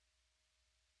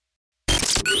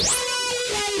The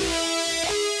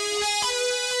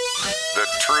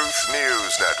Truth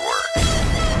News Network.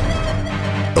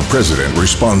 A president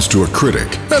responds to a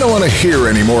critic. I don't want to hear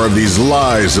any more of these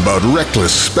lies about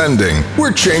reckless spending.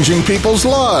 We're changing people's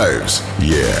lives.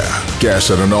 Yeah.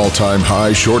 Gas at an all-time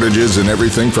high, shortages in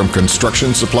everything from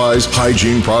construction supplies,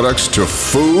 hygiene products to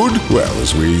food. Well,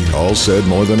 as we all said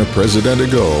more than a president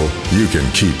ago, you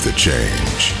can keep the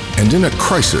change. And in a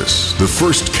crisis, the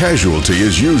first casualty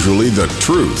is usually the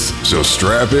truth. So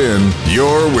strap in.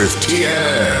 You're with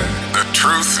TNN, the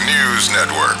Truth News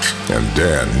Network, and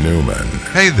Dan Newman.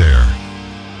 Hey there.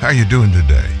 How you doing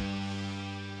today?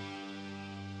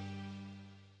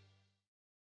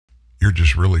 You're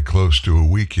just really close to a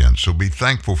weekend, so be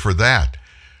thankful for that.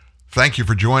 Thank you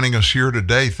for joining us here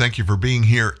today. Thank you for being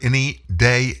here any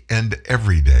day and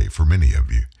every day for many of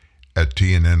you at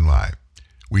TNN Live.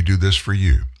 We do this for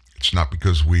you. It's not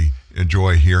because we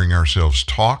enjoy hearing ourselves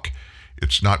talk.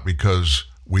 It's not because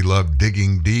we love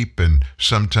digging deep and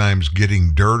sometimes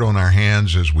getting dirt on our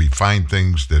hands as we find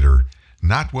things that are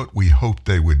not what we hoped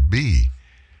they would be.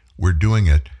 We're doing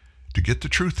it to get the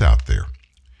truth out there.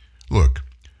 Look,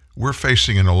 we're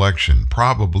facing an election,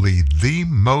 probably the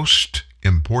most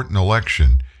important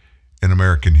election in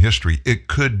American history. It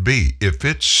could be. If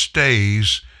it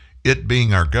stays, it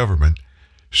being our government,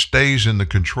 stays in the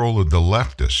control of the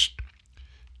leftists,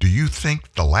 do you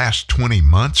think the last 20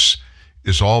 months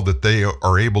is all that they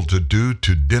are able to do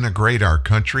to denigrate our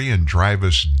country and drive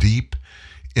us deep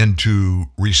into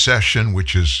recession,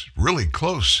 which is really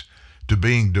close to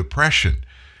being depression?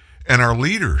 And our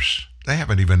leaders, they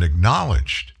haven't even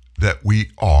acknowledged that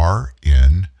we are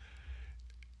in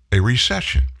a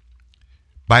recession.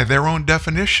 By their own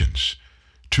definitions,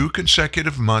 2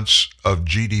 consecutive months of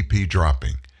GDP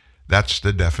dropping. That's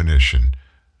the definition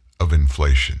of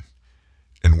inflation.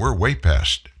 And we're way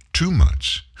past 2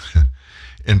 months.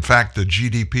 In fact, the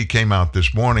GDP came out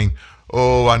this morning.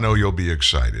 Oh, I know you'll be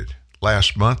excited.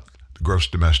 Last month, the gross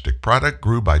domestic product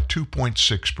grew by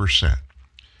 2.6%.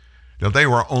 Now, they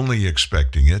were only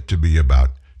expecting it to be about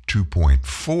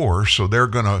 2.4, so they're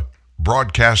going to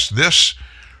broadcast this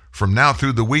from now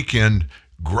through the weekend.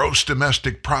 Gross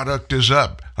domestic product is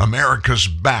up. America's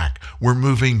back. We're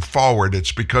moving forward.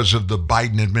 It's because of the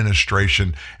Biden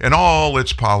administration and all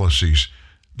its policies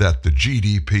that the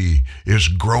GDP is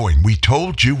growing. We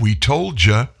told you.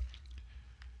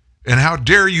 And how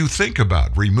dare you think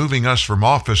about removing us from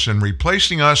office and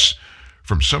replacing us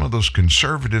from some of those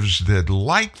conservatives that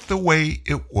liked the way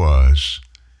it was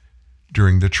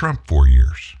during the Trump 4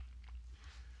 years.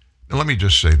 Now, let me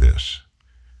just say this.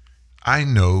 I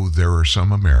know there are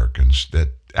some Americans that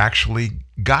actually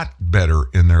got better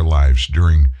in their lives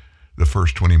during the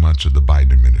first 20 months of the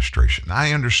Biden administration.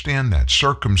 I understand that.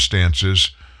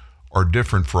 Circumstances are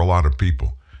different for a lot of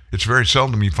people. It's very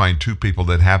seldom you find 2 people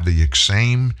that have the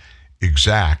same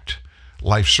exact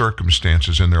life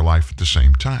circumstances in their life at the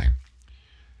same time.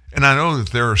 And I know that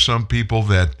there are some people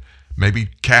that maybe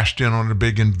cashed in on a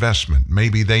big investment.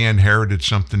 Maybe they inherited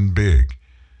something big.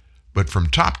 But from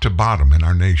top to bottom in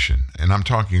our nation, and I'm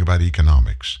talking about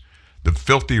economics, the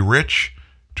filthy rich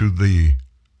to the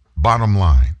bottom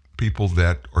line, people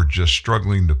that are just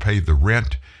struggling to pay the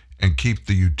rent and keep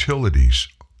the utilities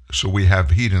so we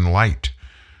have heat and light.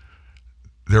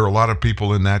 There are a lot of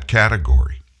people in that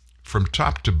category. From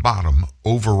top to bottom,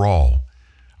 overall,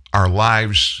 our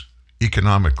lives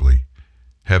economically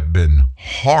have been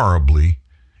horribly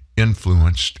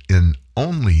influenced in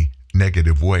only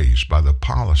negative ways by the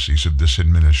policies of this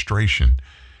administration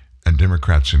and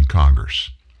Democrats in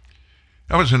Congress.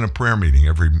 I was in a prayer meeting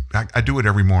I do it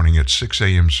every morning at 6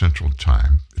 a.m. Central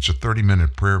Time. It's a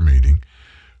 30-minute prayer meeting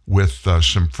with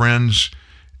some friends,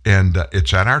 and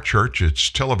it's at our church. It's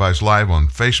televised live on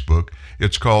Facebook.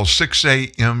 It's called 6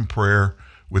 a.m. Prayer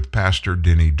with Pastor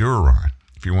Denny Duran.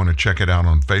 If you want to check it out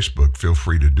on Facebook, feel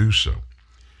free to do so.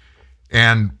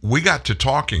 And we got to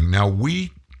talking. Now,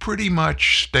 we pretty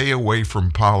much stay away from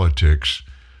politics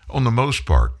on the most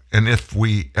part. And if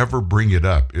we ever bring it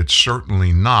up, it's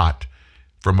certainly not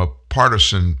from a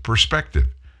partisan perspective,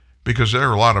 because there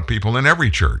are a lot of people in every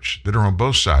church that are on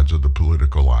both sides of the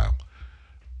political aisle.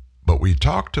 But we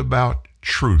talked about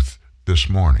truth this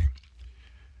morning.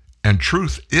 And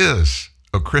truth is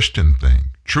a Christian thing.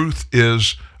 Truth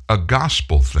is a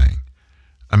gospel thing.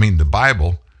 I mean, the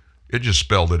Bible, it just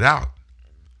spelled it out.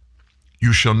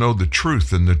 You shall know the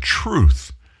truth, and the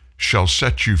truth shall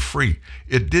set you free.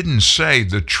 It didn't say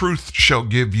the truth shall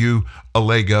give you a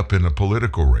leg up in a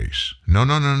political race.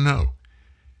 No.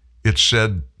 It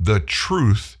said the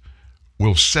truth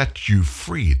will set you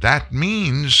free. That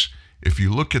means, if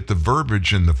you look at the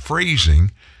verbiage and the phrasing,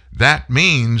 that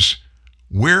means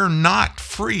we're not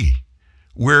free.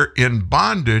 We're in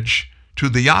bondage to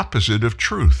the opposite of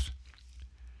truth.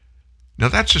 Now,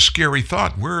 that's a scary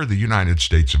thought. We're the United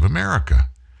States of America.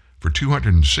 For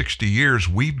 260 years,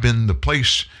 we've been the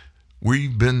place,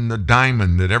 we've been the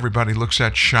diamond that everybody looks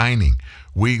at shining.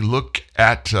 We look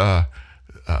at the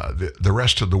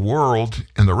rest of the world,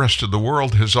 and the rest of the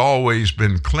world has always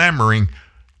been clamoring,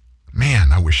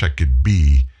 man, I wish I could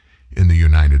be in the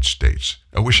United States.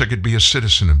 I wish I could be a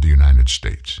citizen of the United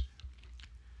States.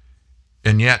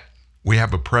 And yet, we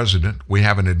have a president, we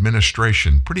have an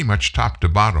administration, pretty much top to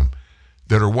bottom,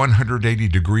 that are 180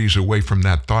 degrees away from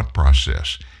that thought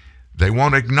process. They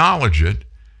won't acknowledge it,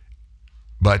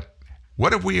 but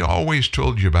what have we always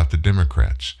told you about the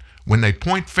Democrats? When they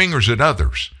point fingers at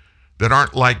others that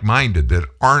aren't like-minded, that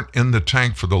aren't in the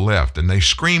tank for the left, and they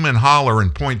scream and holler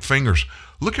and point fingers,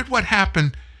 look at what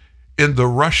happened in the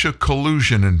Russia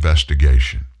collusion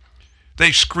investigation.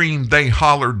 They screamed, they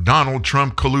hollered, Donald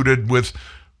Trump colluded with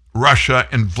Russia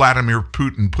and Vladimir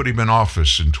Putin put him in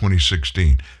office in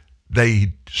 2016.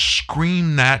 They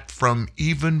screamed that from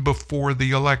even before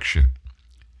the election.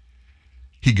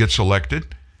 He gets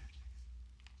elected,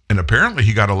 and apparently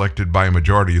he got elected by a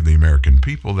majority of the American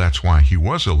people. That's why he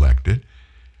was elected.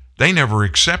 They never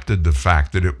accepted the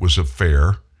fact that it was a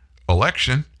fair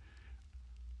election.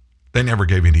 They never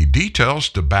gave any details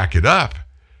to back it up.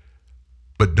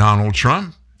 But Donald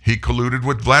Trump, he colluded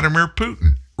with Vladimir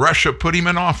Putin. Russia put him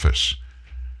in office.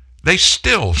 They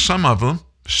still, some of them,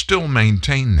 still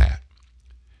maintain that.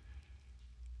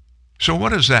 So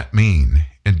what does that mean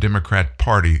in Democrat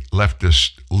Party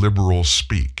leftist liberal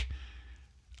speak?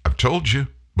 I've told you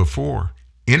before,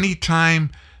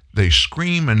 anytime they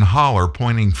scream and holler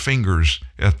pointing fingers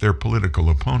at their political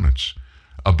opponents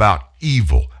about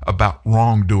evil, about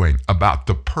wrongdoing, about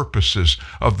the purposes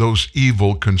of those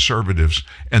evil conservatives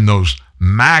and those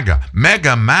mega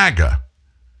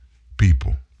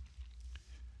people,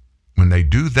 when they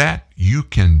do that, you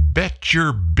can bet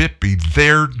your bippy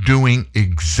they're doing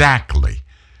exactly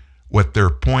what they're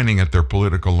pointing at their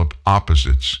political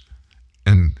opposites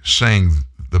and saying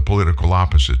the political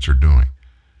opposites are doing.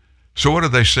 So what do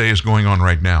they say is going on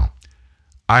right now?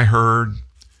 I heard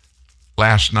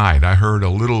last night, a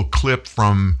little clip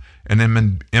from an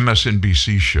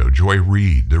MSNBC show, Joy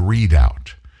Reid, the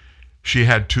Readout. She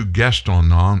had two guests on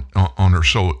her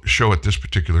show at this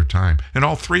particular time, and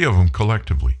all three of them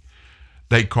collectively.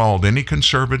 They called any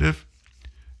conservative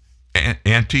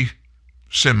anti-Semites.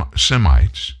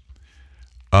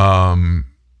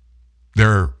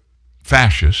 They're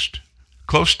fascist,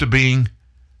 close to being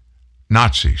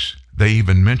Nazis. They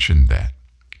even mentioned that.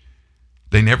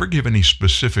 They never give any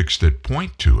specifics that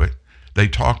point to it. They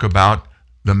talk about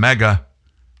the MAGA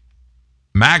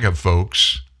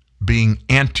folks being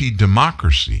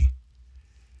anti-democracy.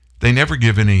 They never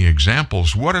give any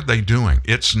examples. What are they doing?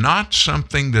 It's not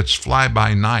something that's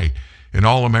fly-by-night, and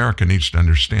all America needs to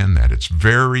understand that. It's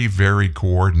very, very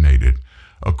coordinated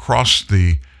across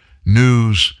the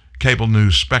news, cable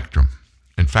news spectrum.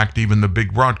 In fact, even the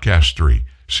big broadcast three,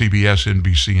 CBS,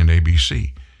 NBC, and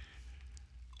ABC.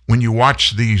 When you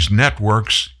watch these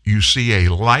networks, you see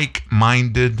a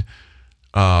like-minded,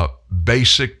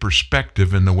 basic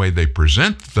perspective in the way they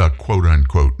present the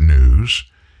quote-unquote news.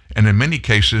 And in many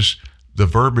cases, the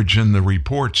verbiage in the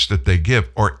reports that they give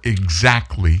are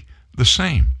exactly the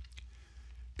same.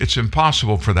 It's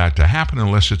impossible for that to happen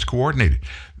unless it's coordinated.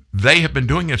 They have been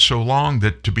doing it so long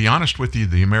that, to be honest with you,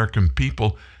 the American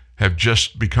people have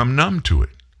just become numb to it.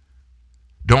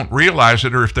 Don't realize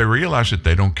it, or if they realize it,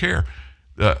 they don't care.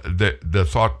 The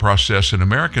thought process in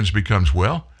Americans becomes,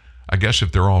 well, I guess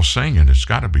if they're all saying it, it's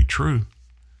got to be true.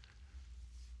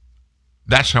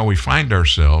 That's how we find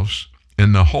ourselves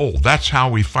in the hole. That's how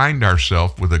we find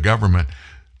ourselves with a government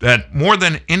that, more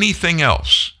than anything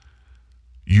else,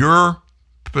 your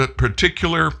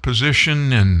particular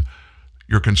position and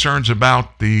your concerns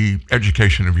about the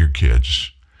education of your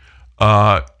kids,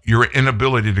 your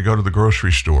inability to go to the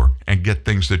grocery store and get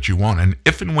things that you want, and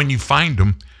if and when you find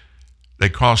them, they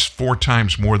cost 4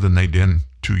 times more than they did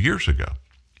 2 years ago.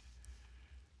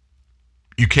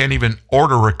 You can't even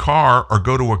order a car or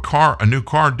go to a new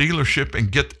car dealership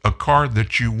and get a car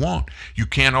that you want. You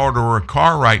can't order a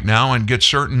car right now and get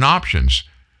certain options.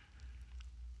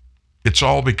 It's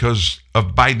all because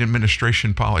of Biden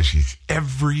administration policies.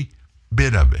 Every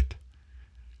bit of it.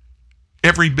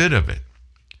 Every bit of it.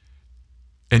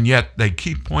 And yet they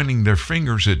keep pointing their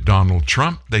fingers at Donald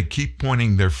Trump. They keep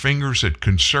pointing their fingers at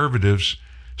conservatives,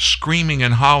 screaming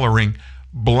and hollering,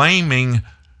 blaming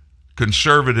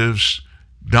conservatives,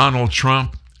 Donald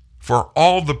Trump, for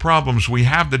all the problems we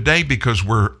have today because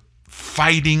we're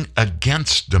fighting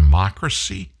against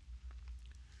democracy?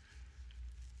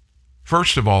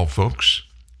 First of all, folks,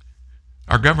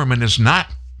 our government is not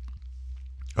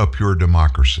a pure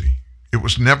democracy. It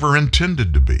was never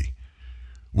intended to be.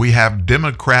 We have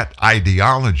Democrat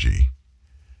ideology,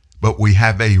 but we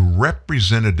have a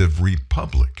representative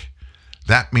republic.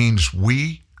 That means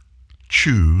we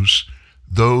choose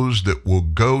those that will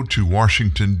go to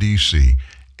Washington, D.C.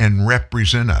 and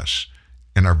represent us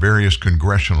in our various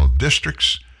congressional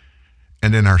districts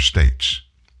and in our states.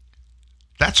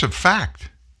 That's a fact.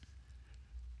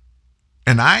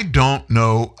 And I don't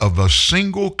know of a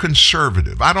single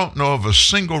conservative, I don't know of a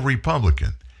single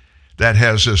Republican that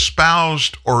has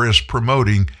espoused or is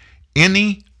promoting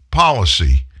any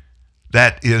policy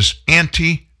that is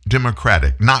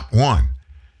anti-democratic. Not one.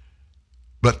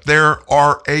 But there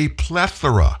are a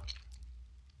plethora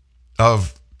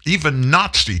of even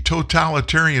Nazi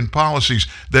totalitarian policies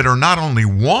that are not only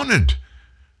wanted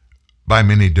by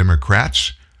many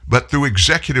Democrats, but through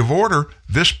executive order,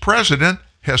 this president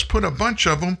has put a bunch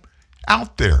of them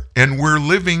out there, and we're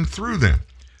living through them.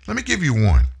 Let me give you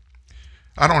one.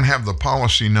 I don't have the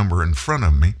policy number in front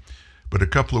of me, but a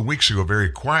couple of weeks ago,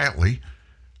 very quietly,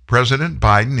 President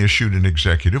Biden issued an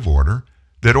executive order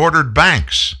that ordered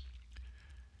banks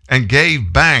and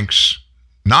gave banks,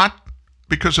 not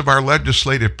because of our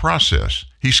legislative process.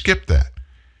 He skipped that.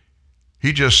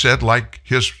 He just said, like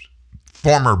his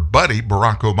former buddy,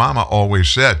 Barack Obama, always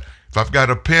said, if I've got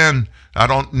a pen, I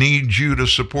don't need you to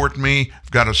support me.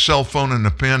 I've got a cell phone and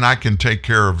a pen. I can take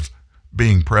care of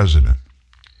being president.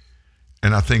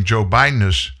 And I think Joe Biden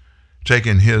has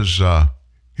taken his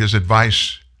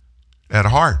advice at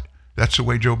heart. That's the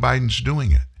way Joe Biden's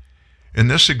doing it. In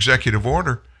this executive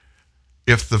order,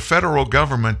 if the federal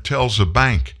government tells a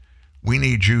bank, we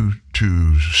need you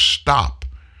to stop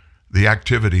the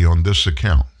activity on this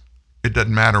account, it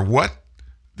doesn't matter what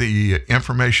the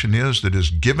information is that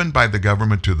is given by the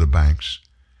government to the banks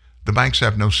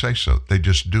have no say-so. They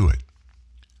just do it.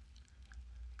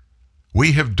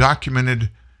 We have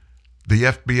documented the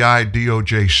FBI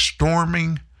DOJ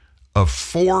storming of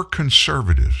four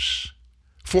conservatives.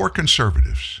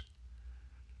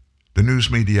 The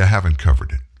news media haven't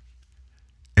covered it.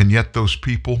 And yet those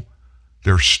people,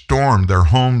 they're stormed. Their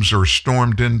homes are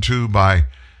stormed into by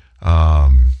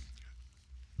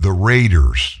the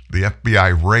raiders, the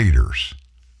FBI raiders.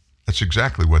 That's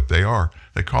exactly what they are.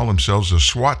 They call themselves a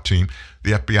SWAT team.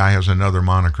 The FBI has another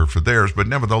moniker for theirs, but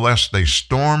nevertheless, they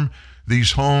storm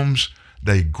these homes.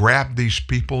 They grab these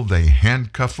people. They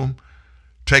handcuff them,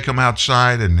 take them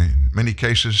outside, and in many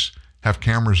cases have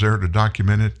cameras there to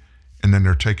document it, and then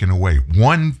they're taken away.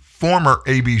 One former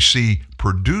ABC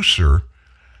producer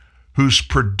who's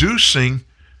producing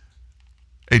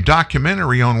a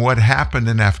documentary on what happened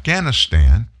in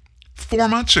Afghanistan 4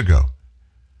 months ago.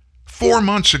 4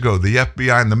 months ago, the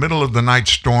FBI in the middle of the night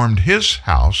stormed his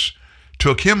house,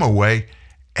 took him away,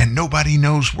 and nobody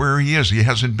knows where he is. He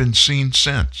hasn't been seen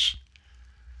since.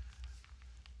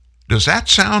 Does that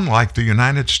sound like the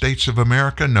United States of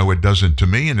America? No, it doesn't to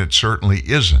me, and it certainly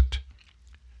isn't.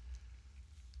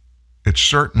 It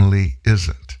certainly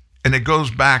isn't. And it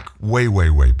goes back way, way,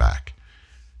 way back.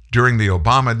 During the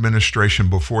Obama administration,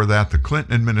 before that, the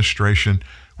Clinton administration,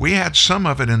 we had some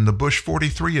of it in the Bush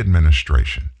 43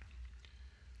 administration.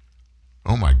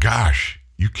 Oh my gosh,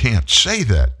 you can't say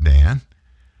that, Dan.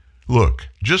 Look,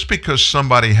 just because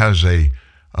somebody has a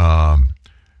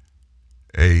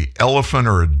elephant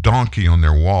or a donkey on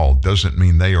their wall doesn't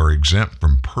mean they are exempt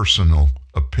from personal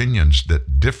opinions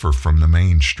that differ from the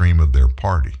mainstream of their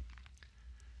party.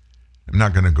 I'm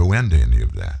not going to go into any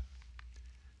of that.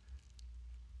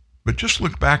 But just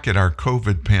look back at our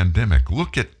COVID pandemic.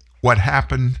 Look at what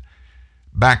happened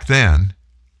back then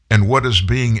and what is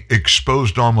being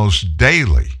exposed almost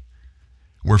daily.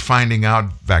 We're finding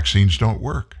out vaccines don't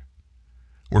work.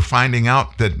 We're finding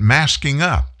out that masking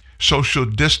up, social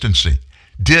distancing,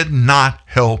 did not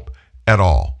help at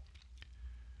all.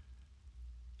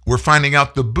 We're finding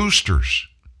out the boosters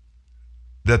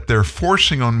that they're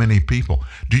forcing on many people.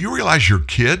 Do you realize your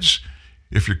kids,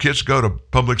 if your kids go to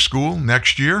public school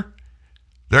next year,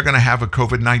 they're going to have a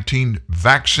COVID-19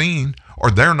 vaccine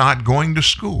or they're not going to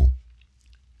school?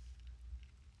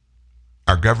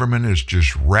 Our government is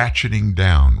just ratcheting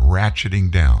down,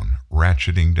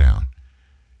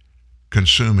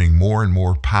 consuming more and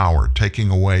more power, taking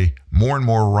away more and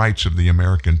more rights of the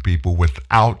American people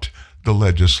without the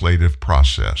legislative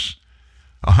process.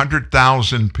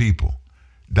 100,000 people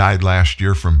died last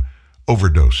year from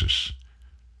overdoses.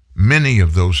 Many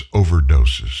of those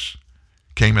overdoses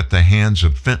came at the hands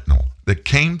of fentanyl that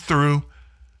came through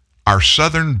our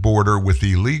southern border with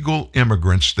illegal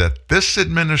immigrants that this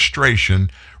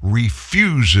administration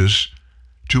refuses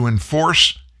to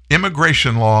enforce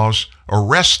immigration laws,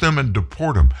 arrest them, and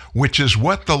deport them, which is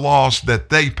what the laws that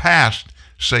they passed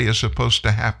say is supposed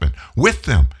to happen. With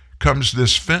them comes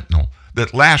this fentanyl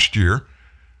that last year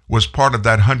was part of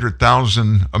that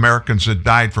 100,000 Americans that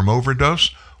died from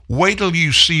overdose. Wait till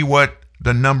you see what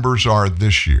the numbers are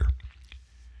this year.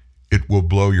 It will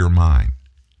blow your mind.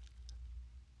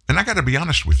 And I got to be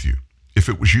honest with you. If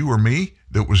it was you or me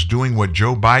that was doing what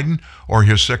Joe Biden or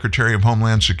his Secretary of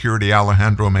Homeland Security,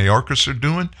 Alejandro Mayorkas, are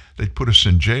doing, they'd put us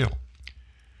in jail.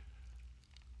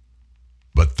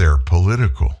 But they're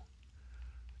political.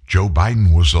 Joe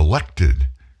Biden was elected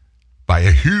by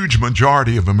a huge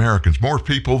majority of Americans. More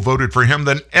people voted for him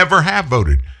than ever have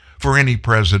voted for any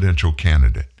presidential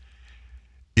candidate.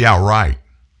 Yeah, right.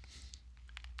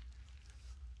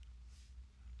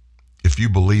 If you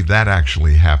believe that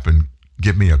actually happened,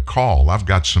 give me a call. I've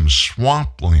got some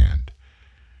swampland,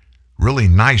 really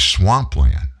nice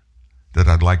swampland, that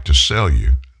I'd like to sell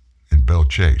you in Belle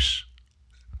Chase.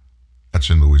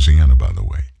 That's in Louisiana, by the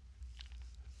way.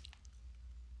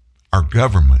 Our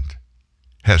government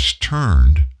has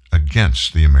turned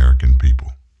against the American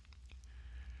people.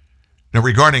 Now,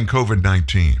 regarding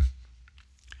COVID-19,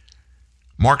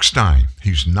 Mark Stein,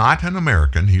 he's not an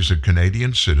American, he's a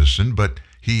Canadian citizen, but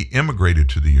he immigrated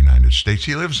to the United States.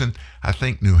 He lives in, I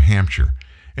think, New Hampshire.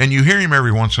 And you hear him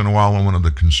every once in a while on one of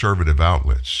the conservative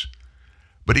outlets.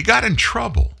 But he got in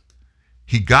trouble.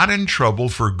 He got in trouble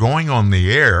for going on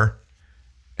the air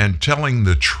and telling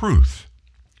the truth.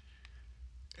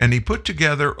 And he put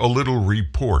together a little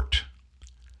report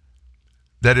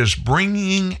that is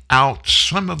bringing out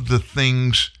some of the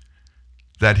things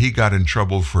that he got in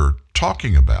trouble for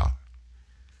talking about.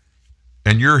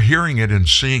 And you're hearing it and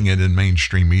seeing it in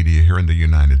mainstream media here in the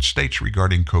United States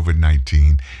regarding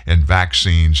COVID-19 and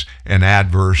vaccines and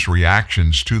adverse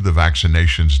reactions to the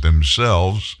vaccinations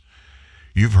themselves.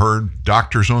 You've heard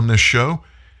doctors on this show.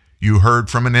 You heard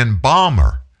from an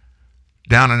embalmer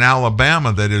down in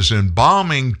Alabama that is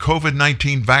embalming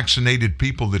COVID-19 vaccinated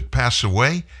people that pass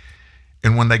away.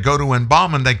 And when they go to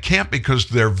embalm them, they can't because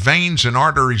their veins and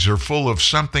arteries are full of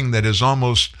something that is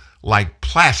almost like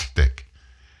plastic.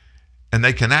 And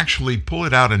they can actually pull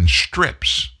it out in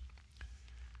strips.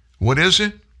 What is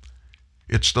it?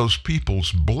 It's those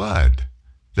people's blood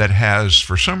that has,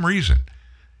 for some reason,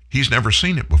 he's never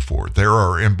seen it before. There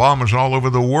are embalmers all over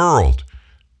the world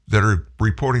that are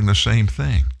reporting the same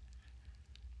thing.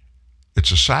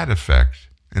 It's a side effect,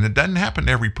 and it doesn't happen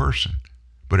to every person,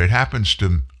 but it happens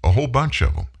to a whole bunch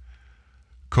of them.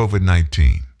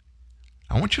 COVID-19.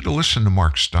 I want you to listen to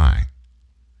Mark Stein.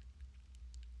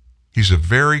 He's a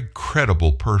very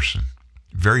credible person,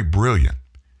 very brilliant.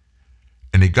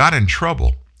 And he got in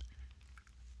trouble.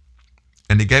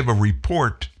 And he gave a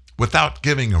report without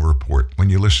giving a report. When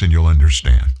you listen, you'll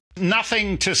understand.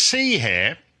 Nothing to see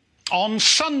here. On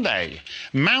Sunday,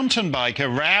 mountain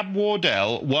biker Rab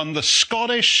Wardell won the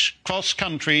Scottish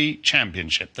cross-country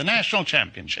championship, the national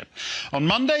championship. On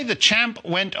Monday, the champ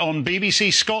went on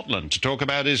BBC Scotland to talk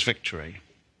about his victory.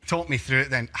 Talk me through it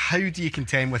then. How do you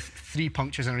contend with 3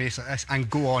 punctures in a race like this and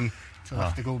go on to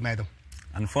lift the gold medal?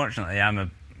 Unfortunately, I'm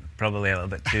probably a little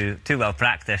bit too well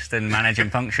practiced in managing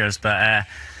punctures, but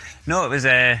no, it was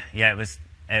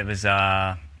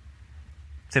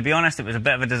to be honest, it was a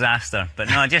bit of a disaster. But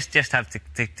no, just have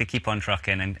to keep on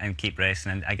trucking and keep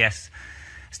racing. And I guess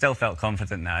still felt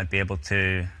confident that I'd be able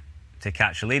to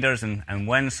catch the leaders and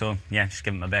win. So yeah, just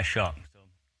give it my best shot.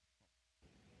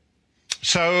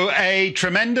 So a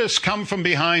tremendous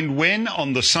come-from-behind win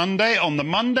on the Sunday. On the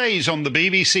Monday, he's on the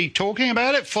BBC talking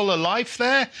about it, full of life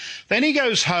there. Then he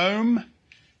goes home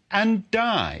and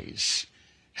dies.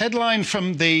 Headline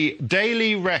from the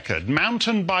Daily Record,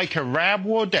 mountain biker Rab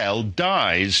Wardell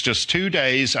dies just 2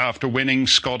 days after winning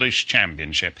Scottish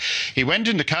Championship. He went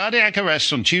into cardiac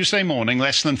arrest on Tuesday morning,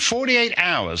 less than 48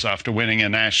 hours after winning a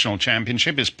national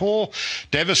championship. His poor,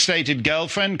 devastated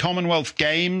girlfriend, Commonwealth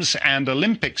Games and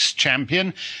Olympics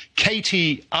champion,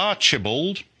 Katie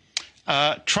Archibald,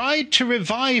 tried to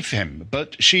revive him,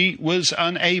 but she was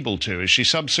unable to, as she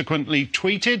subsequently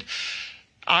tweeted,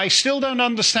 "I still don't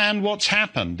understand what's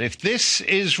happened. If this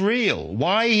is real,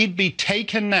 why he'd be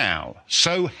taken now,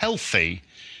 so healthy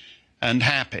and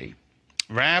happy."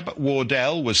 Rab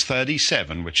Wardell was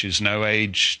 37, which is no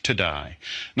age to die.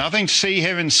 Nothing to see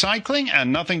here in cycling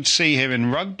and nothing to see here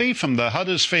in rugby. From the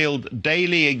Huddersfield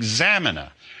Daily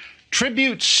Examiner,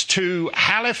 Tributes to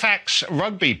Halifax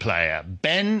rugby player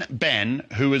Ben,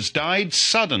 who has died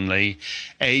suddenly,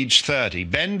 aged 30.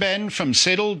 Ben from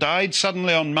Siddle died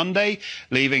suddenly on Monday,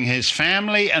 leaving his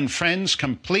family and friends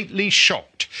completely shocked.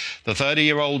 The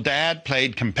 30-year-old dad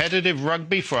played competitive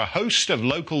rugby for a host of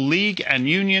local league and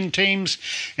union teams,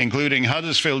 including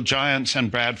Huddersfield Giants and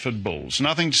Bradford Bulls.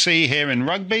 Nothing to see here in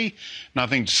rugby,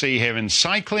 nothing to see here in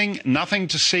cycling, nothing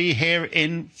to see here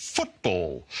in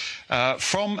football.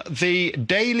 From the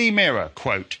Daily Mirror,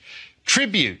 quote,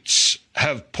 "Tributes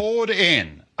have poured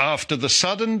in after the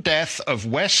sudden death of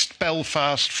West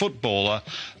Belfast footballer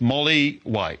Molly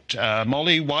White."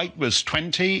 Molly White was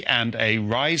 20 and a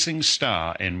rising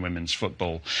star in women's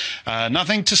football.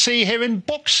 Nothing to see here in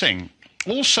boxing.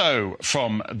 Also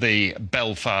from the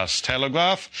Belfast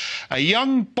Telegraph, a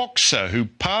young boxer who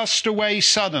passed away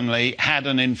suddenly had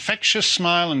an infectious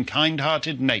smile and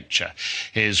kind-hearted nature.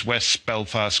 His West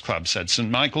Belfast club said St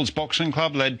Michael's Boxing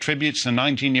Club led tributes to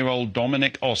 19-year-old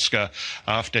Dominic Oscar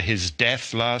after his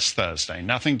death last Thursday.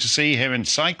 Nothing to see here in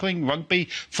cycling, rugby,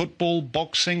 football,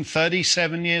 boxing.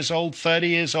 37 years old, 30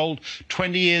 years old,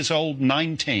 20 years old,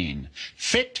 19.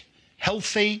 Fit,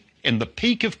 healthy, in the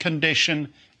peak of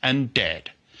condition, and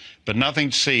dead. But nothing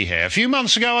to see here. A few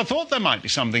months ago, I thought there might be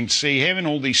something to see here in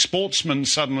all these sportsmen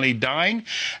suddenly dying,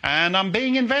 and I'm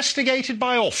being investigated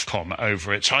by Ofcom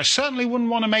over it, so I certainly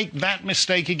wouldn't want to make that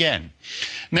mistake again.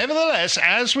 Nevertheless,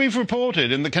 as we've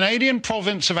reported, in the Canadian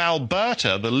province of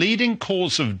Alberta, the leading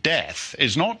cause of death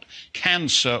is not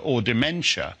cancer or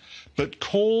dementia, but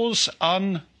cause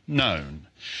unknown.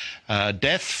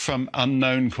 Death from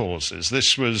unknown causes.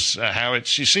 This was how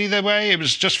it's, you see the way, it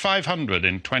was just 500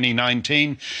 in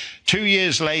 2019. 2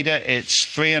 years later, it's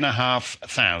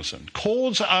 3,500.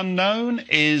 Cause unknown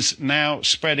is now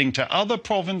spreading to other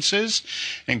provinces,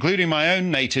 including my own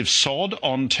native sod,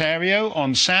 Ontario.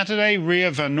 On Saturday,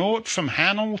 Ria Vernort from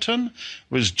Hamilton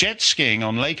was jet skiing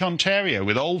on Lake Ontario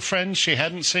with old friends she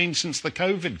hadn't seen since the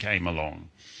COVID came along.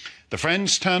 The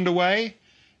friends turned away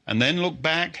and then looked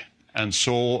back and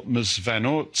saw Ms.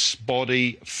 Vanort's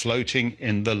body floating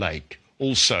in the lake.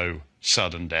 Also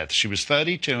sudden death. She was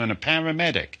 32 and a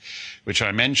paramedic, which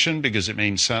I mention because it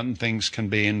means certain things can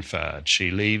be inferred. She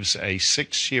leaves a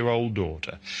 6-year-old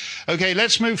daughter. Okay,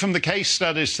 let's move from the case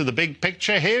studies to the big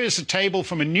picture. Here is a table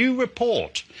from a new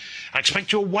report. I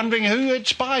expect you're wondering who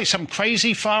it's by, some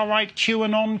crazy far-right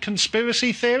QAnon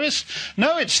conspiracy theorist?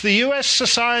 No, it's the US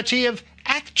Society of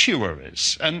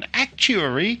Actuaries. An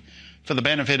actuary, for the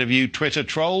benefit of you Twitter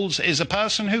trolls, is a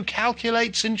person who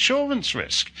calculates insurance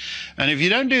risk. And if you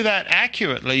don't do that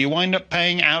accurately, you wind up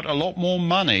paying out a lot more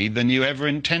money than you ever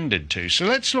intended to. So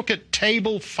let's look at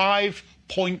table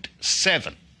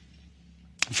 5.7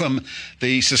 from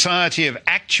the Society of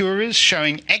Actuaries,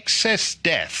 showing excess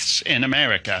deaths in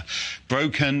America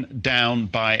broken down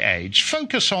by age.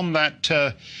 Focus on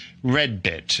that red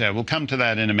bit. We'll come to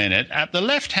that in a minute. At the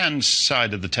left-hand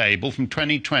side of the table from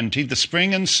 2020, the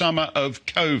spring and summer of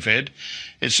COVID,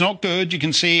 it's not good. You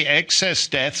can see excess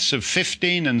deaths of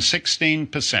 15 and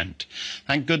 16%.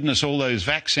 Thank goodness all those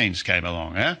vaccines came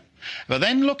along, eh? But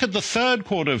then look at the third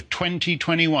quarter of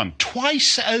 2021.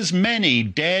 Twice as many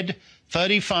dead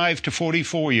 35 to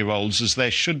 44-year-olds as there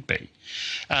should be.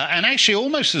 And actually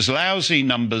almost as lousy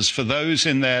numbers for those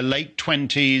in their late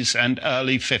 20s and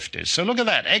early 50s. So look at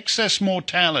that, excess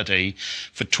mortality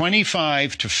for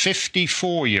 25 to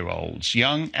 54-year-olds,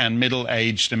 young and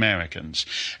middle-aged Americans.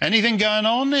 Anything going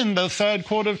on in the third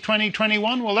quarter of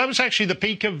 2021? Well, that was actually the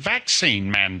peak of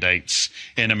vaccine mandates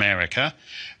in America,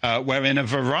 where in a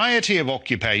variety of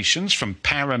occupations, from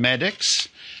paramedics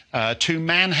to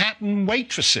Manhattan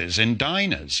waitresses in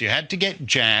diners, you had to get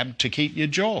jabbed to keep your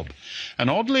job. And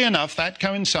oddly enough, that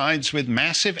coincides with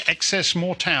massive excess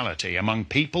mortality among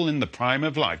people in the prime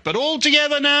of life. But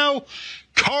altogether now,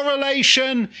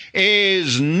 correlation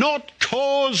is not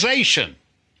causation.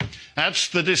 That's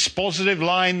the dispositive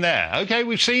line there. Okay,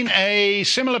 we've seen a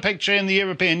similar picture in the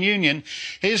European Union.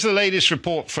 Here's the latest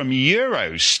report from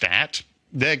Eurostat.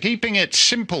 They're keeping it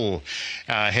simple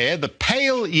here. The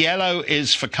pale yellow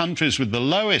is for countries with the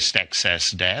lowest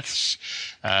excess deaths.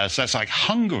 So that's like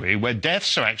Hungary, where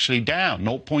deaths are actually down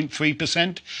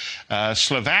 0.3%.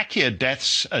 Slovakia,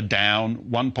 deaths are down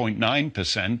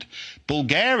 1.9%.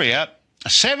 Bulgaria,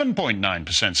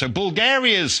 7.9%. So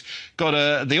Bulgaria's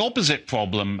got the opposite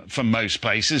problem from most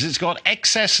places. It's got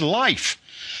excess life.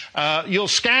 You'll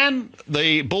scan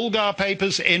the Bulgar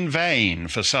papers in vain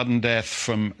for sudden death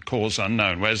from cause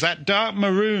unknown. Whereas that dark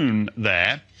maroon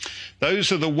there,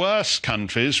 those are the worst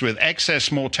countries with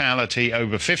excess mortality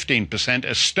over 15%.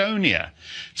 Estonia,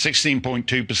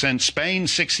 16.2%. Spain,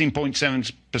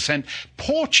 16.7%.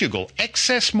 Portugal,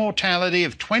 excess mortality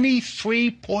of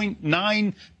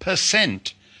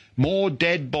 23.9%. More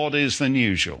dead bodies than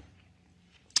usual.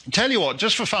 Tell you what,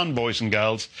 just for fun, boys and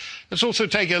girls, let's also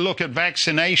take a look at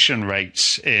vaccination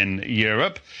rates in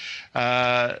Europe.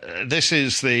 This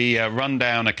is the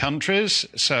rundown of countries.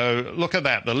 So look at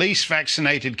that. The least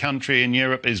vaccinated country in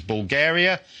Europe is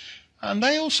Bulgaria, and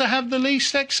they also have the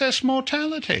least excess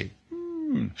mortality.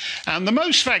 And the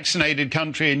most vaccinated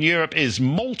country in Europe is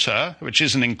Malta, which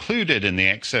isn't included in the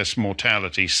excess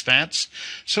mortality stats.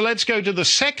 So let's go to the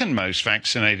second most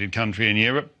vaccinated country in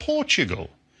Europe,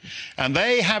 Portugal. And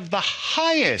they have the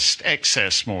highest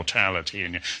excess mortality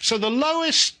in Europe. So the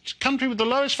lowest country with the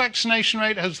lowest vaccination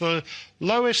rate has the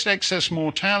lowest excess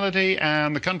mortality,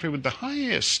 and the country with the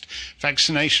highest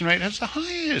vaccination rate has the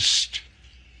highest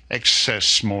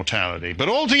excess mortality. But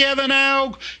altogether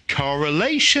now,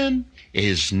 correlation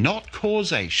is not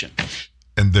causation.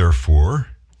 And therefore,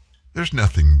 there's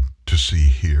nothing to see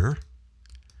here.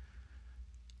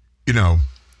 You know,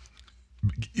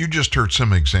 you just heard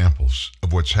some examples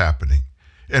of what's happening.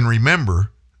 And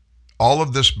remember, all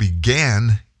of this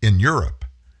began in Europe.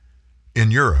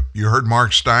 In Europe. You heard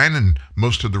Mark Stein, and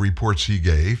most of the reports he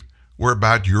gave were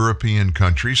about European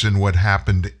countries and what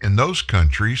happened in those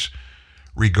countries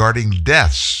regarding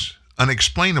deaths,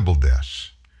 unexplainable deaths.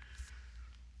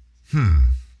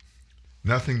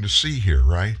 Nothing to see here,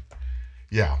 right?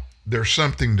 Yeah, there's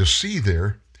something to see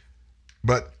there,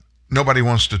 but nobody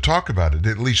wants to talk about it.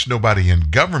 At least nobody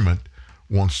in government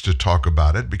wants to talk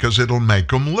about it because it'll make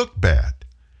them look bad.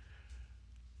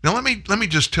 Now, let me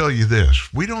just tell you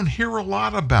this. We don't hear a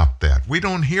lot about that. We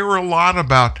don't hear a lot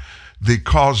about the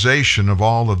causation of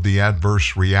all of the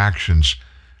adverse reactions,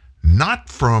 not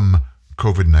from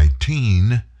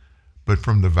COVID-19, but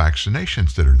from the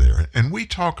vaccinations that are there. And we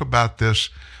talk about this.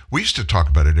 We used to talk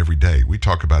about it every day. We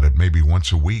talk about it maybe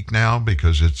once a week now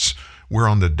because we're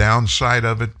on the downside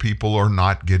of it. People are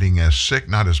not getting as sick.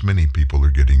 Not as many people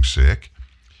are getting sick.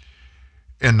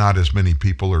 And not as many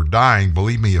people are dying.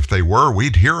 Believe me, if they were,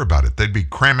 we'd hear about it. They'd be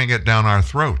cramming it down our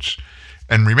throats.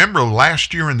 And remember,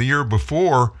 last year and the year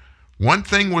before, one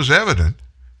thing was evident.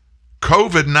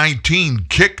 COVID-19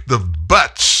 kicked the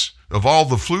butts of all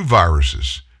the flu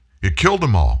viruses. It killed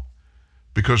them all.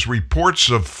 Because reports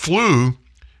of flu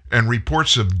and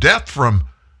reports of death from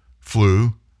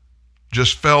flu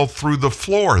just fell through the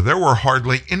floor. There were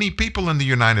hardly any people in the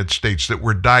United States that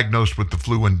were diagnosed with the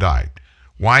flu and died.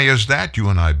 Why is that? You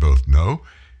and I both know.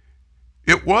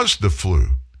 It was the flu.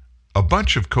 A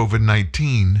bunch of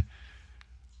COVID-19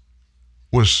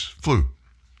 was flu.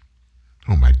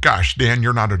 Oh my gosh, Dan,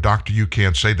 you're not a doctor. You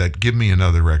can't say that. Give me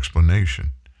another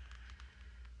explanation.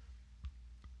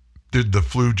 Did the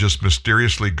flu just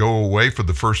mysteriously go away for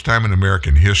the first time in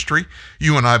American history?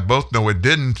 You and I both know it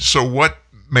didn't. So what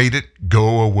made it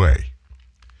go away?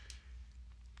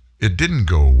 It didn't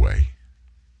go away.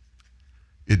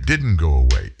 It didn't go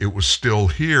away. It was still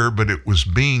here, but it was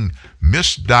being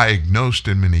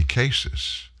misdiagnosed in many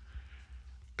cases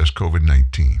as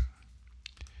COVID-19.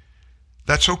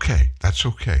 That's okay. That's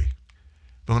okay.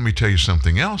 But let me tell you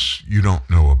something else you don't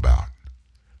know about.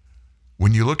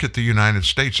 When you look at the United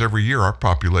States, every year our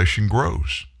population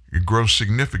grows. It grows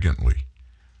significantly.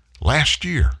 Last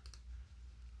year,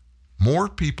 more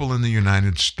people in the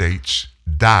United States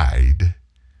died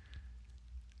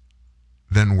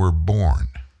than were born.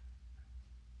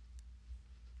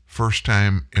 First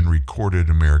time in recorded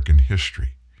American history.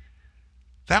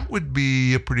 That would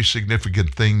be a pretty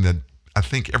significant thing that I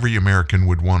think every American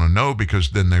would want to know,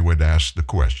 because then they would ask the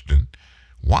question,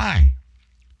 why?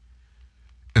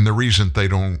 And the reason they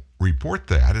don't report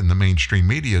that and the mainstream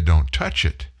media don't touch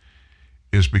it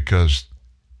is because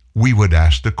we would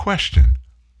ask the question,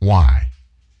 why?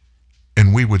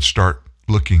 And we would start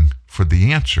looking for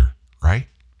the answer, right?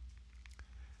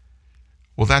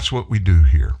 Well, that's what we do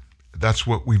here. That's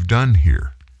what we've done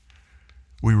here.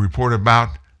 We report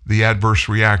about the adverse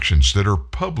reactions that are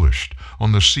published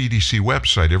on the CDC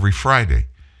website every Friday.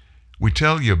 We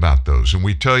tell you about those, and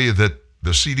we tell you that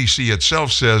the CDC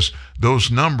itself says those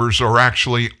numbers are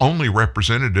actually only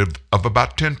representative of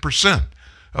about 10%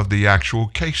 of the actual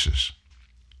cases.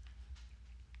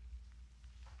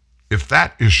 If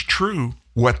that is true,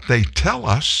 what they tell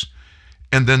us,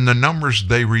 and then the numbers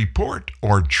they report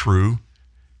are true,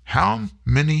 how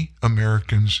many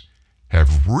Americans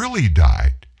have really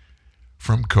died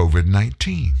from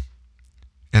COVID-19?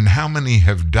 And how many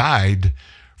have died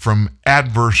from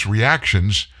adverse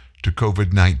reactions to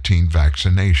COVID-19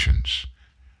 vaccinations?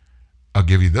 I'll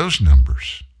give you those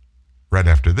numbers right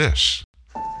after this.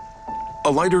 A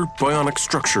lighter, bionic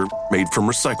structure made from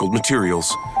recycled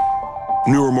materials.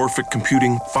 Neuromorphic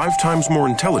computing 5 times more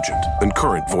intelligent than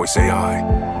current voice AI.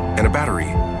 And a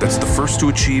battery that's the first to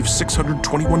achieve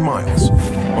 621 miles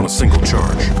on a single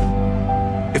charge.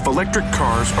 If electric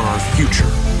cars are our future,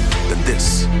 then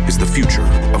this is the future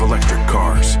of electric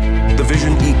cars. The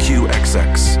Vision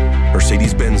EQ-XX,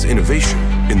 Mercedes-Benz innovation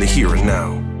in the here and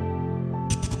now.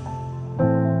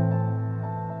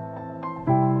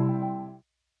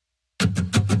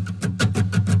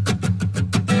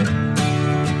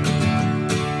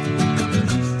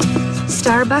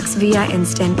 Starbucks Via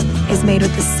Instant is made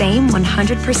with the same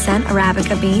 100%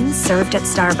 Arabica beans served at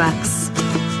Starbucks.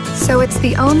 So it's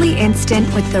the only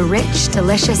instant with the rich,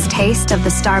 delicious taste of the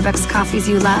Starbucks coffees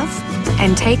you love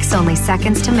and takes only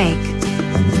seconds to make.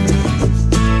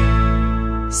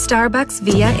 Starbucks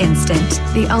Via Instant,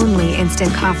 the only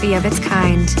instant coffee of its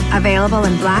kind. Available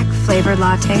in black, flavored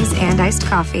lattes and iced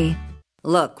coffee.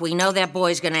 Look, we know that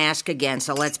boy's gonna ask again,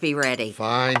 so let's be ready.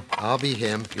 Fine, I'll be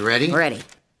him. You ready? Ready.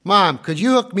 Mom, could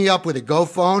you hook me up with a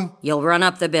GoPhone? You'll run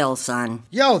up the bill, son.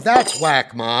 Yo, that's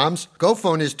whack, Moms.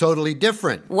 GoPhone is totally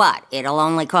different. What, it'll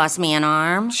only cost me an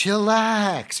arm?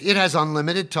 Chillax. It has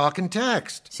unlimited talk and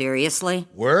text. Seriously?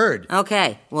 Word.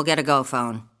 Okay, we'll get a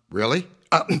GoPhone. Really?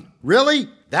 Really?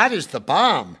 That is the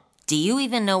bomb. Do you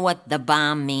even know what the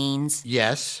bomb means?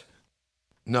 Yes.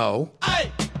 No.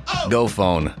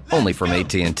 GoPhone, only from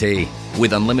AT&T.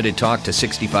 With unlimited talk to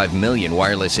 65 million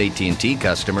wireless AT&T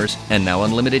customers, and now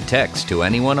unlimited text to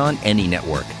anyone on any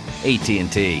network.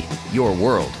 AT&T, your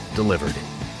world delivered.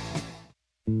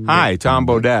 Hi, Tom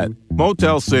Bodette.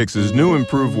 Motel 6's new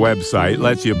improved website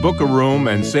lets you book a room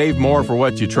and save more for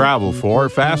what you travel for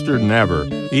faster than ever.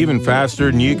 Even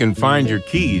faster than you can find your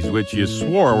keys, which you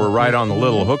swore were right on the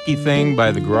little hooky thing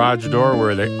by the garage door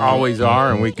where they always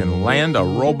are, and we can land a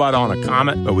robot on a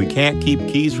comet, but we can't keep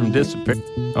keys from disappearing.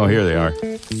 Oh, here they are.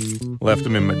 Left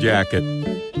them in my jacket.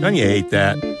 Don't you hate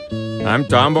that? I'm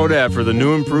Tom Bodette for the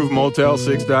new improved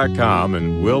Motel6.com,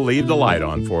 and we'll leave the light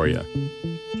on for you.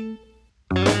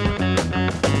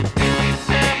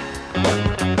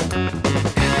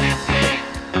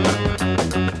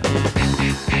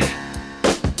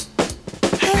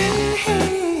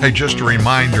 Hey, just a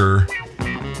reminder,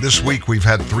 this week we've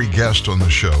had 3 guests on the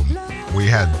show. We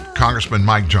had Congressman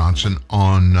Mike Johnson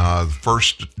on the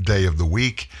first day of the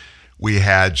week. We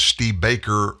had Steve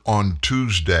Baker on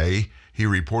Tuesday. He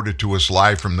reported to us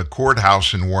live from the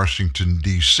courthouse in Washington,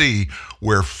 D.C.,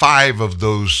 where 5 of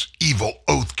those evil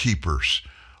oath keepers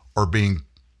are being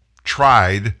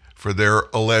tried for their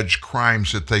alleged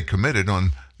crimes that they committed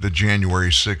on the January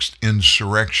 6th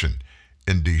insurrection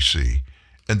in D.C.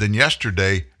 And then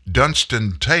yesterday,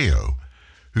 Dunstan Teo,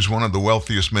 who's one of the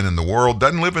wealthiest men in the world,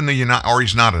 doesn't live in the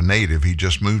he's not a native, he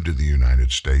just moved to the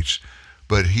United States,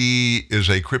 but he is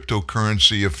a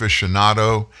cryptocurrency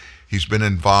aficionado. He's been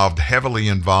heavily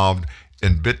involved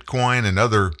in Bitcoin and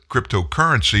other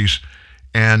cryptocurrencies,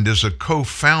 and is a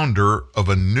co-founder of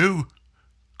a new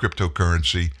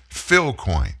cryptocurrency,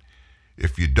 Philcoin.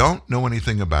 If you don't know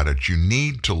anything about it, you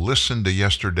need to listen to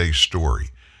yesterday's story,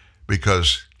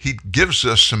 because he gives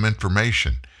us some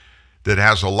information that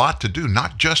has a lot to do,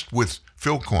 not just with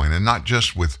Philcoin and not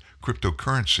just with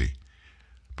cryptocurrency,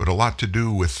 but a lot to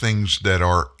do with things that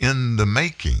are in the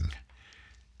making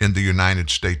in the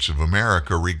United States of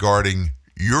America regarding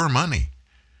your money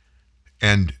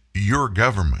and your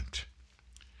government.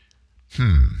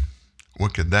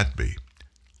 What could that be?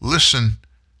 Listen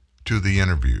to the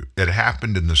interview. It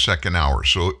happened in the second hour.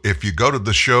 So if you go to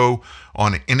the show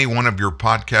on any one of your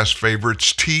podcast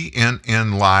favorites,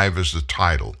 TNN Live is the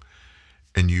title,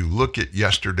 and you look at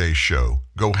yesterday's show,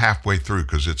 go halfway through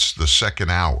because it's the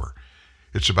second hour.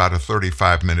 It's about a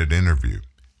 35-minute interview,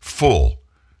 full,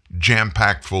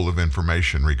 jam-packed full of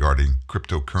information regarding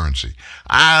cryptocurrency.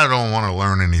 I don't want to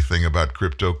learn anything about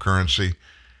cryptocurrency.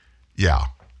 Yeah,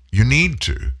 you need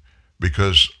to,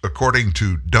 because according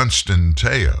to Dunstan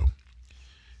Teo,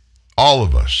 all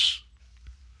of us,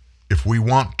 if we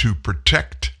want to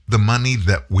protect the money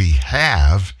that we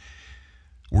have,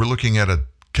 we're looking at a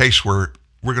case where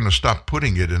we're going to stop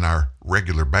putting it in our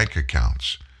regular bank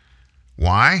accounts.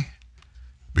 Why?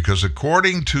 Because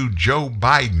according to Joe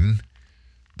Biden,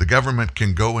 the government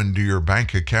can go into your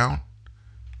bank account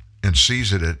and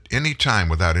seize it at any time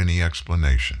without any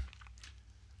explanation.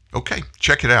 Okay,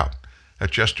 check it out.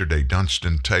 That's yesterday,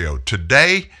 Dunstan Teo.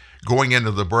 Today, going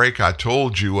into the break, I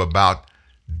told you about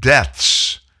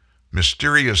deaths,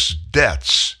 mysterious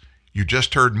deaths You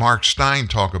just heard Mark Stein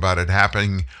talk about it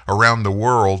happening around the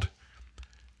world.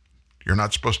 You're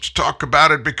not supposed to talk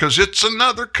about it because it's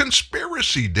another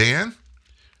conspiracy, Dan.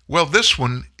 Well, this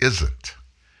one isn't.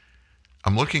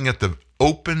 I'm looking at the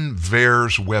Open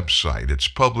VAERS website. It's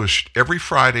published every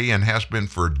Friday and has been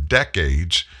for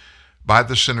decades by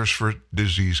the Centers for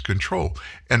Disease Control.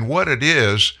 And what it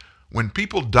is, when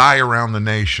people die around the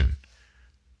nation,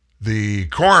 the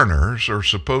coroners are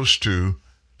supposed to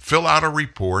fill out a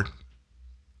report,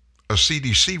 a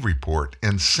CDC report,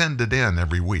 and send it in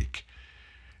every week.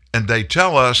 And they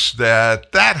tell us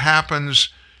that that happens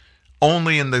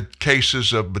only in the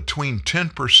cases of between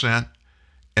 10%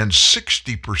 and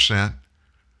 60%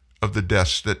 of the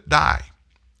deaths that die.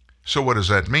 So what does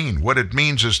that mean? What it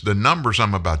means is the numbers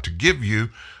I'm about to give you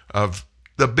of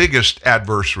the biggest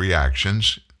adverse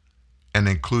reactions, and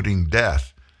including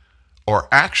death, are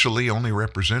actually only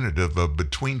representative of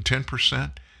between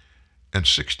 10% and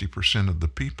 60% of the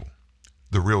people,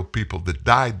 the real people that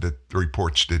died that the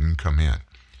reports didn't come in.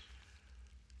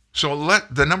 So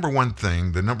the number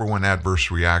one adverse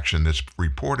reaction that's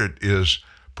reported is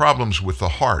problems with the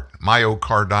heart,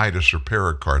 myocarditis or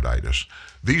pericarditis.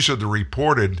 These are the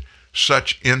reported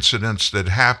such incidents that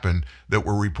happened that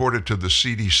were reported to the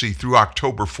CDC through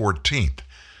October 14th.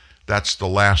 That's the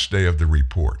last day of the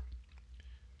report.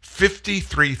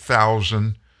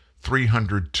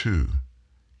 53,302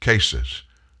 cases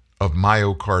of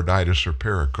myocarditis or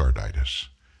pericarditis.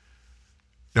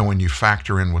 Now, when you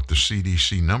factor in what the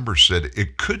CDC number said,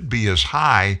 it could be as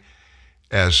high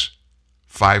as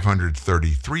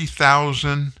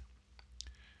 533,000,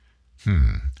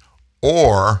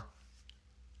 or,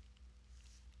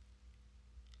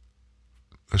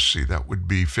 let's see, that would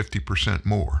be 50%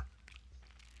 more.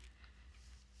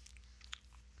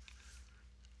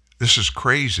 This is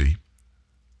crazy,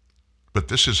 but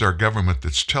this is our government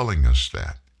that's telling us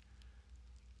that.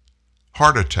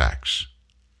 Heart attacks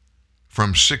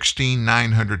from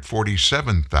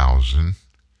 16,947,000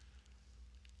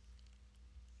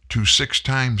 to 6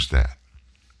 times that.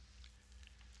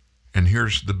 And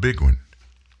here's the big one.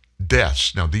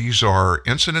 Deaths. Now, these are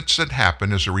incidents that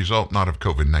happen as a result not of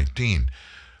COVID-19,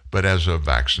 but as a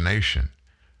vaccination.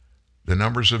 The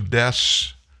numbers of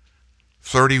deaths,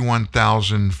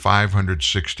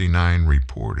 31,569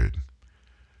 reported.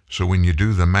 So when you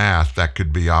do the math, that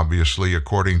could be obviously,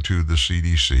 according to the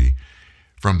CDC,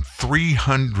 from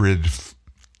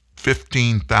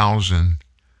 315,000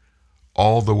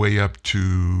 all the way up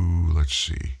to, let's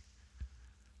see,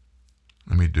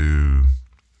 let me do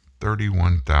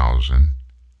 31,000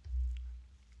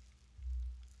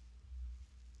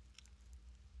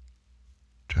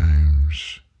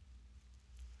 times,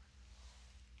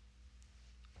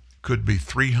 could be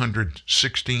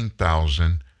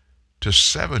 316,000 to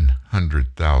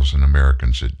 700,000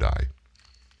 Americans that died.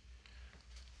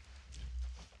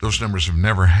 Those numbers have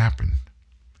never happened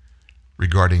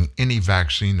regarding any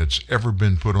vaccine that's ever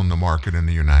been put on the market in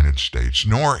the United States,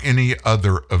 nor any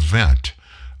other event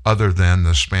other than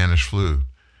the Spanish flu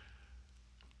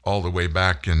all the way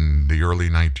back in the early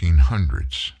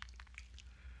 1900s.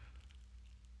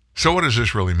 So what does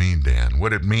this really mean, Dan?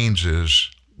 What it means is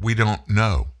we don't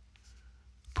know.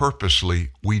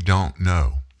 Purposely, we don't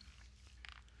know.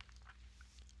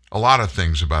 A lot of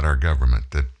things about our government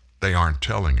that they aren't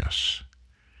telling us.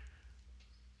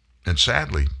 And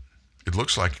sadly, it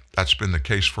looks like that's been the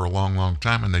case for a long, long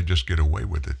time, and they just get away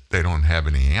with it. They don't have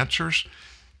any answers,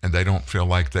 and they don't feel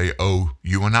like they owe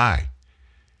you and I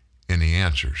any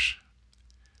answers.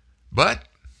 But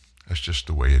that's just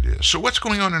the way it is. So what's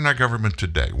going on in our government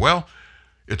today? Well,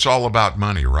 it's all about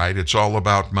money, right? It's all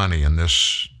about money. And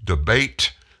this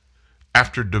debate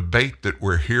after debate that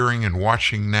we're hearing and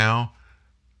watching now,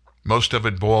 most of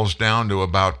it boils down to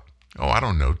about,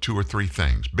 2 or 3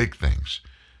 things, big things.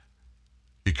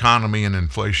 Economy and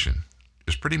inflation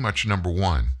is pretty much number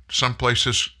one. Some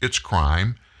places it's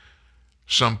crime.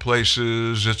 Some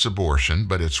places it's abortion,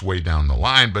 but it's way down the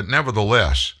line. But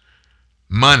nevertheless,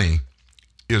 money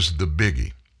is the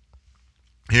biggie.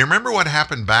 You remember what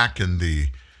happened back in the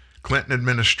Clinton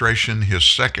administration, his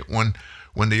second one,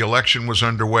 when the election was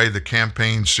underway, the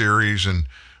campaign series, and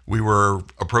we were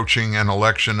approaching an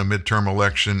election, a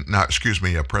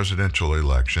presidential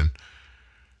election.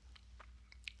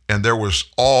 And there was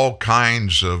all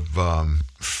kinds of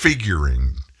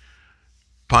figuring,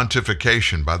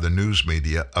 pontification by the news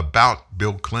media about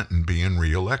Bill Clinton being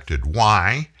reelected.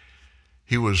 Why?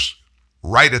 He was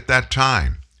right at that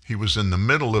time. He was in the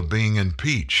middle of being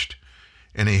impeached,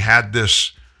 and he had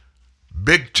this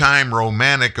big-time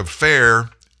romantic affair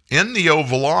in the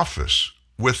Oval Office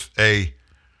with a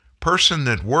person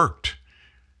that worked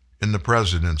in the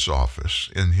president's office,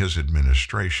 in his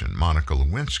administration, Monica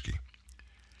Lewinsky.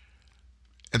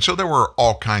 And so there were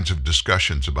all kinds of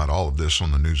discussions about all of this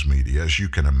on the news media, as you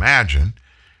can imagine.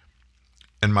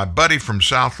 And my buddy from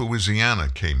South Louisiana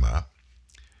came up,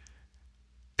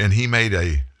 and he made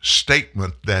a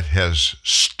statement that has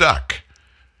stuck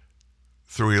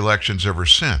through elections ever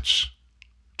since,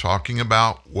 talking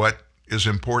about what is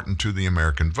important to the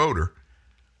American voter.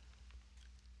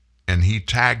 And he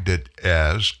tagged it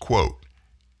as, quote,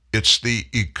 "It's the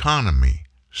economy,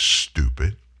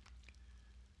 stupid."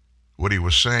 What he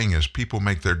was saying is people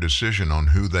make their decision on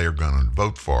who they are going to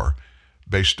vote for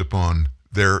based upon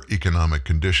their economic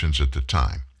conditions at the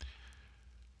time.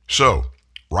 So,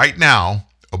 right now,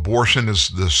 abortion is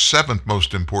the 7th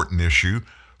most important issue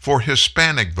for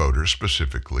Hispanic voters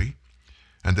specifically,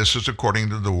 and this is according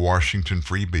to the Washington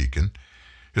Free Beacon.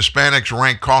 Hispanics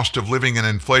rank cost of living and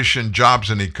inflation, jobs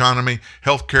and economy,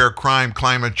 healthcare, crime,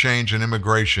 climate change, and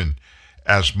immigration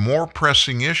as more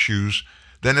pressing issues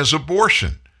than is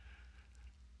abortion.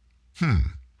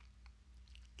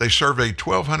 They surveyed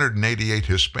 1,288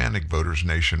 Hispanic voters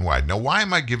nationwide. Now, why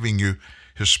am I giving you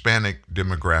Hispanic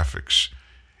demographics?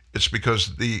 It's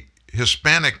because the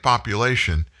Hispanic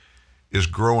population is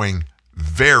growing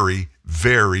very,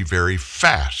 very, very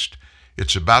fast.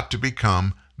 It's about to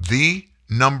become the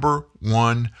number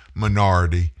one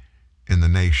minority in the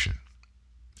nation.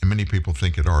 And many people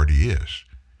think it already is.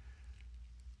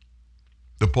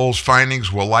 The poll's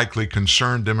findings will likely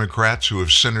concern Democrats who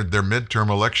have centered their midterm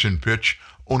election pitch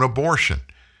on abortion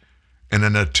in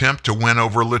an attempt to win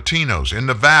over Latinos. In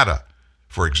Nevada,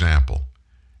 for example,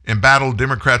 embattled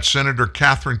Democrat Senator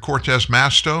Catherine Cortez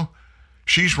Masto,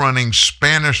 she's running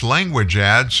Spanish language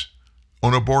ads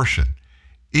on abortion,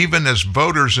 even as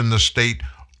voters in the state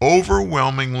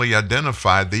overwhelmingly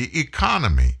identify the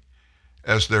economy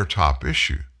as their top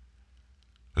issue.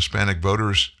 Hispanic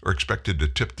voters are expected to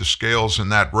tip the scales in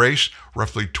that race.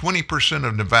 Roughly 20%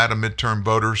 of Nevada midterm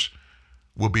voters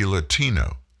will be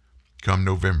Latino come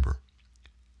November,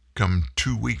 come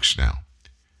 2 weeks now.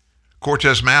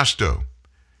 Cortez Masto,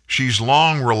 she's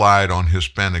long relied on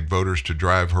Hispanic voters to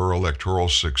drive her electoral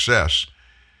success.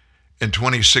 In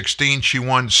 2016, she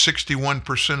won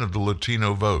 61% of the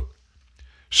Latino vote.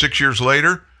 6 years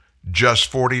later, just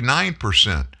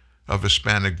 49% of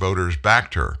Hispanic voters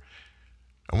backed her.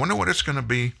 I wonder what it's going to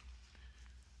be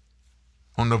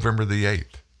on November the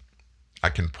 8th. I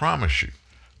can promise you,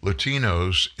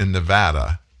 Latinos in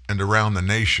Nevada and around the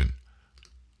nation,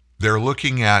 they're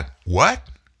looking at what?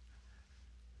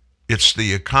 It's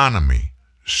the economy,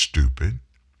 stupid.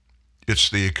 It's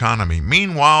the economy.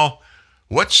 Meanwhile,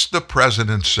 what's the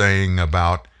president saying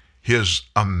about his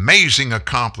amazing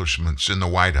accomplishments in the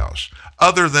White House,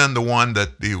 other than the one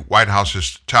that the White House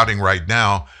is touting right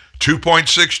now,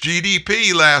 2.6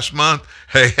 GDP last month.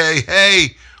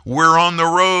 Hey, we're on the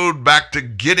road back to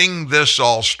getting this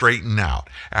all straightened out.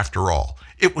 After all,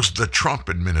 it was the Trump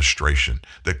administration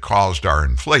that caused our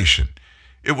inflation.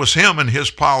 It was him and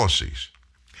his policies.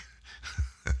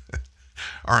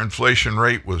 Our inflation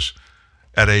rate was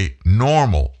at a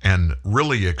normal and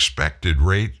really expected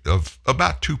rate of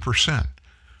about 2%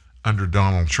 under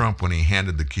Donald Trump when he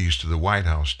handed the keys to the White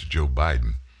House to Joe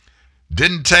Biden.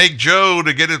 Didn't take Joe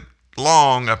to get it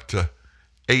long up to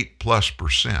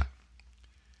 8+%.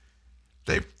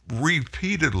 They've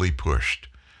repeatedly pushed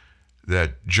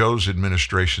that Joe's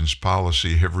administration's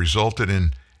policy have resulted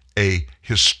in a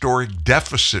historic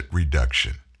deficit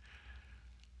reduction.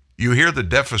 You hear the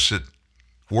deficit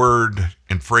word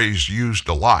and phrase used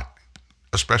a lot,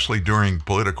 especially during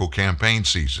political campaign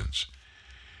seasons.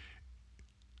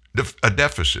 A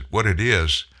deficit, what it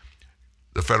is,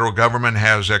 the federal government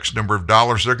has X number of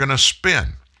dollars they're going to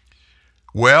spend.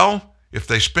 Well, if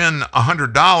they spend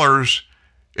 $100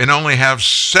 and only have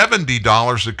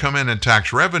 $70 that come in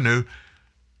tax revenue,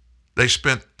 they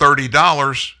spent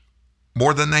 $30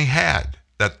 more than they had.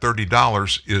 That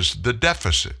 $30 is the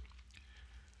deficit.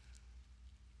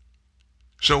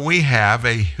 So we have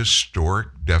a historic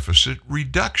deficit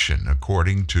reduction,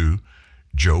 according to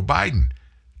Joe Biden.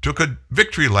 Took a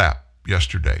victory lap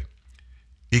yesterday.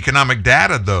 Economic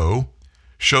data, though,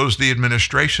 shows the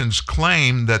administration's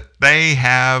claim that they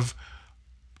have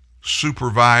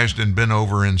supervised and been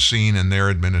over and seen in their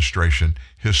administration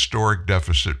historic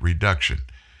deficit reduction.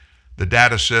 The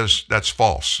data says that's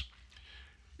false.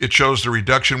 It shows the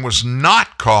reduction was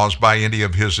not caused by any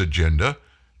of his agenda.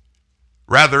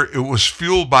 Rather, it was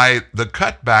fueled by the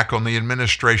cutback on the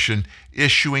administration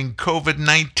issuing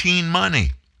COVID-19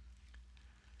 money.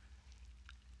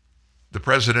 The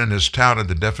president has touted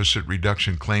the deficit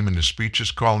reduction claim in his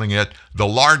speeches, calling it the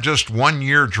largest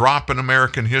one-year drop in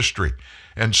American history,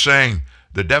 and saying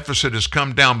the deficit has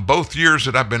come down both years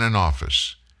that I've been in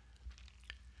office.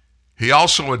 He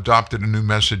also adopted a new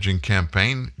messaging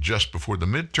campaign just before the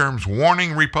midterms,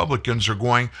 warning Republicans are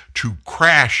going to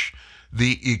crash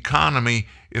the economy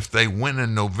if they win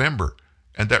in November,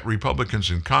 and that Republicans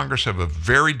in Congress have a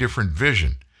very different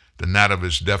vision than that of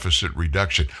his deficit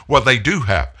reduction. Well, they do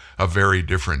have a very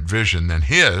different vision than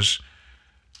his,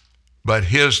 but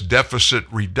his deficit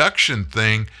reduction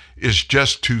thing is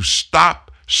just to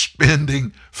stop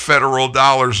spending federal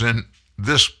dollars in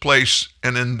this place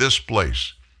and in this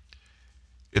place.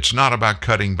 It's not about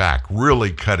cutting back,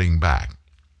 really cutting back.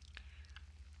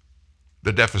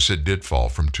 The deficit did fall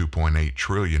from $2.8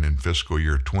 trillion in fiscal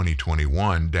year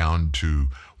 2021 down to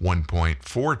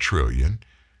 $1.4 trillion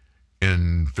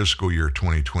in fiscal year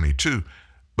 2022.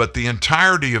 But the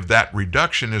entirety of that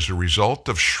reduction is a result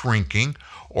of shrinking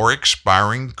or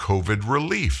expiring COVID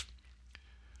relief.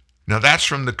 Now, that's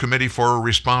from the Committee for a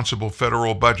Responsible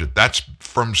Federal Budget. That's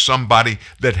from somebody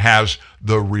that has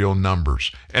the real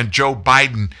numbers. And Joe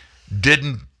Biden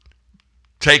didn't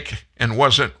take and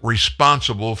wasn't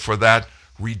responsible for that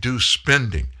reduced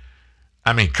spending.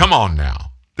 I mean, come on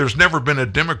now. There's never been a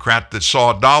Democrat that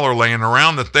saw a dollar laying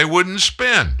around that they wouldn't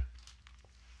spend.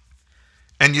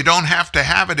 And you don't have to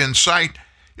have it in sight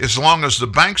as long as the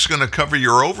bank's going to cover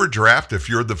your overdraft. If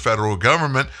you're the federal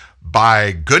government,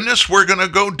 by goodness, we're going to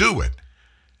go do it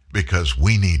because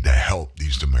we need to help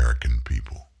these American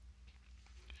people.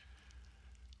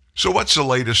 So what's the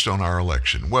latest on our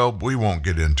election? Well, we won't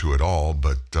get into it all,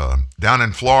 but down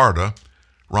in Florida,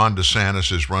 Ron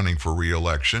DeSantis is running for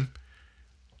re-election.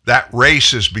 That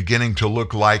race is beginning to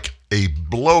look like a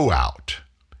blowout.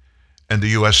 And the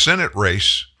U.S. Senate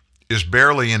race is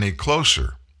barely any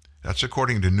closer. That's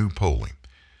according to new polling.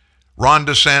 Ron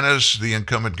DeSantis, the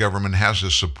incumbent government, has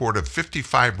the support of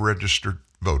 55 registered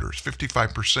voters,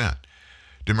 55%.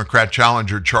 Democrat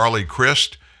challenger Charlie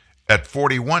Crist at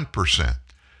 41%.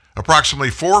 Approximately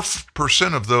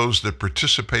 4% of those that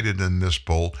participated in this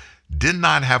poll did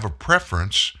not have a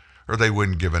preference or they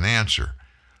wouldn't give an answer,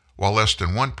 while less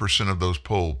than 1% of those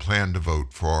polled planned to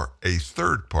vote for a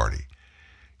third party.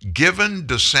 Given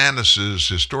DeSantis'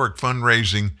 historic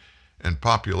fundraising and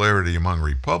popularity among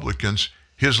Republicans,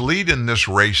 his lead in this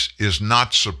race is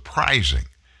not surprising.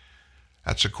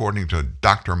 That's according to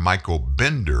Dr. Michael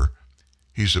Bender.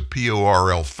 He's a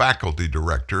PORL faculty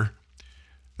director.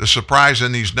 The surprise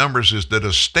in these numbers is that a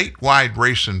statewide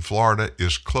race in Florida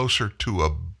is closer to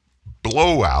a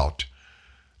blowout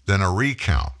than a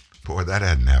recount. Boy, that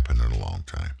hadn't happened in a long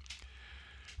time.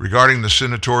 Regarding the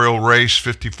senatorial race,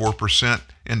 54%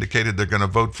 indicated they're going to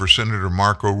vote for Senator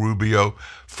Marco Rubio.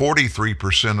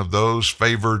 43% of those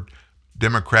favored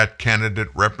Democrat candidate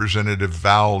Representative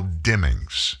Val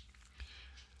Demings.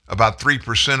 About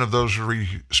 3% of those who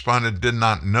responded did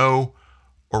not know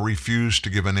or refused to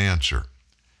give an answer.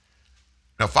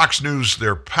 Now, Fox News,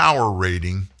 their power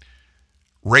rating,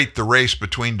 rate the race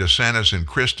between DeSantis and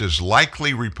Crist as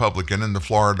likely Republican in the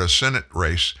Florida Senate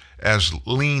race as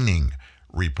leaning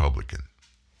Republican.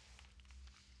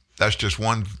 That's just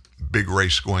one big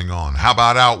race going on. How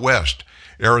about out west?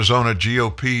 Arizona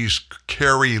GOP's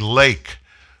Kari Lake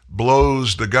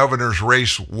blows the governor's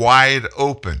race wide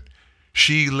open.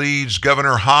 She leads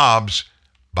Governor Hobbs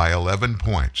by 11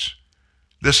 points.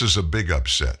 This is a big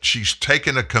upset. She's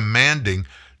taken a commanding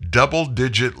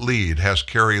double-digit lead, has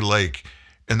Kari Lake,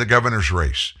 in the governor's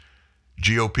race.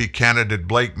 GOP candidate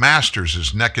Blake Masters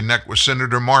is neck and neck with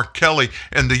Senator Mark Kelly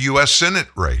in the U.S. Senate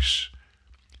race.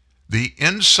 The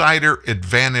Insider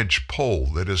Advantage poll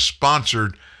that is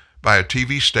sponsored by a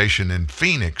TV station in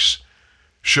Phoenix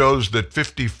shows that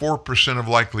 54% of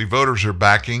likely voters are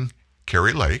backing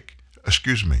Kari Lake, a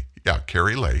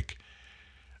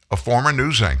former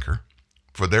news anchor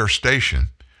for their station,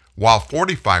 while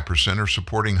 45% are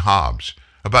supporting Hobbs.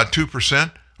 About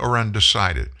 2% are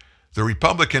undecided. The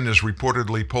Republican is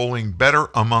reportedly polling better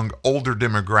among older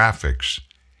demographics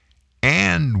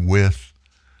and with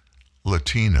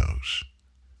Latinos.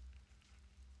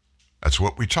 That's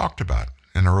what we talked about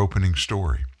in our opening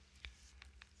story.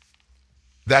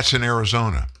 That's in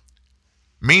Arizona.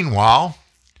 Meanwhile,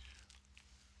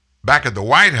 back at the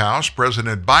White House,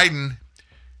 President Biden,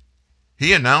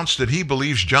 he announced that he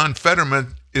believes John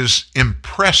Fetterman is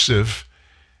impressive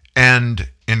and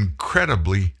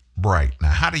incredibly bright.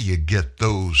 Now, how do you get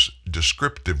those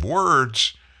descriptive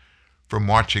words from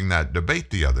watching that debate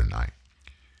the other night?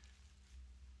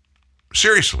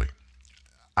 Seriously,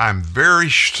 I'm very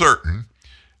certain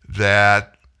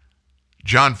that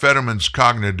John Fetterman's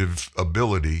cognitive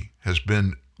ability has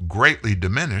been greatly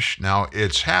diminished. Now,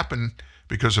 it's happened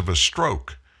because of a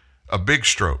stroke, a big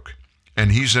stroke,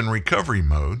 and he's in recovery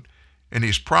mode, and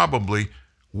he's probably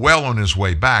well on his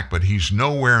way back, but he's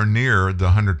nowhere near the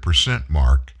 100%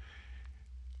 mark.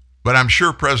 But I'm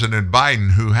sure President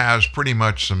Biden, who has pretty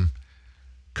much some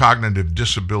cognitive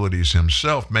disabilities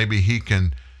himself, maybe he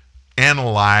can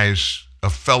analyze a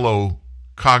fellow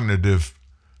cognitive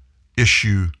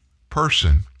issue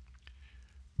person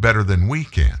better than we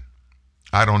can.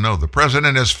 I don't know. The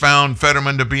president has found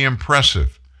Fetterman to be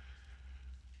impressive,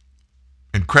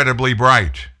 incredibly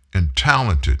bright and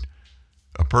talented,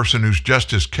 a person who's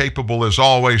just as capable as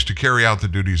always to carry out the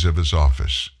duties of his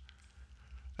office.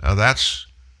 That's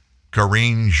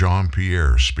Karine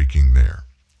Jean-Pierre speaking there.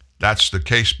 That's the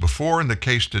case before and the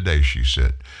case today, she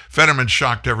said. Fetterman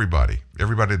shocked everybody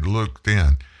that looked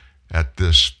in at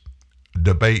this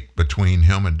debate between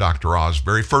him and Dr. Oz.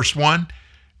 Very first one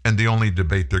and the only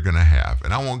debate they're going to have.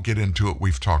 And I won't get into it.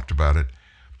 We've talked about it.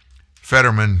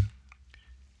 Fetterman,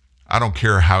 I don't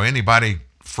care how anybody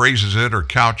phrases it or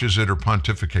couches it or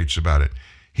pontificates about it.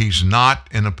 He's not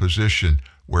in a position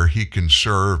where he can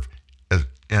serve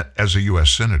as a U.S.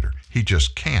 Senator. He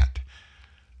just can't.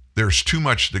 There's too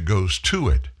much that goes to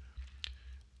it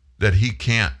that he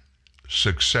can't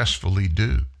successfully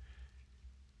do.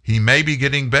 He may be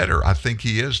getting better. I think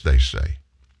he is, they say.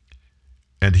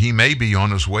 And he may be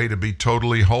on his way to be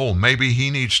totally whole. Maybe he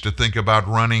needs to think about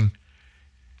running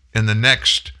in the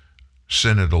next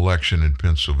Senate election in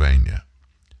Pennsylvania.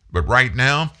 But right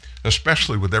now,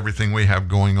 especially with everything we have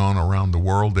going on around the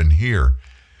world and here,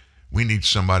 we need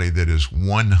somebody that is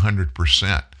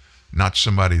 100%, not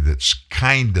somebody that's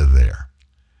kind of there.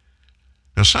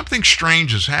 Now, something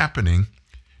strange is happening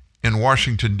in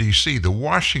Washington, D.C. The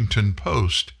Washington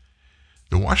Post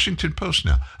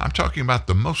now, I'm talking about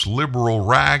the most liberal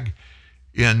rag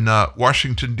in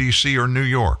Washington, D.C. or New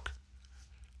York.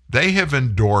 They have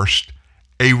endorsed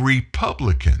a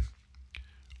Republican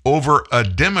over a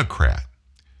Democrat.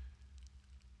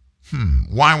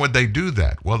 Why would they do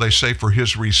that? Well, they say for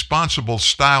his responsible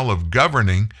style of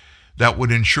governing that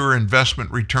would ensure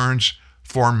investment returns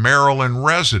for Maryland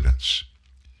residents.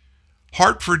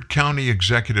 Hartford County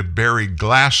Executive Barry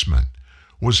Glassman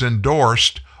was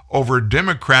endorsed over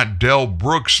Democrat Del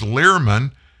Brooks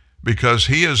Learman because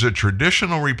he is a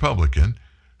traditional Republican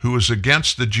who is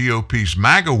against the GOP's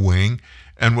MAGA wing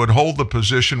and would hold the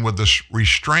position with a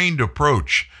restrained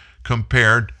approach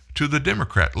compared to the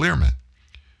Democrat Learman,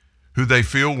 who they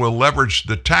feel will leverage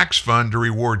the tax fund to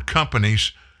reward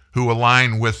companies who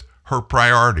align with her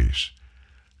priorities.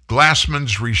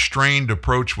 Glassman's restrained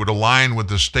approach would align with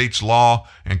the state's law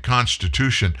and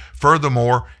constitution.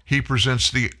 Furthermore, he presents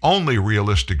the only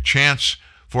realistic chance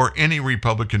for any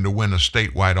Republican to win a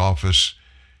statewide office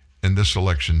in this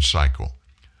election cycle.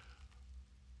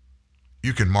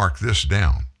 You can mark this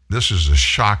down. This is a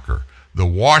shocker. The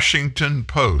Washington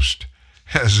Post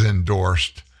has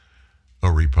endorsed a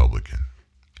Republican.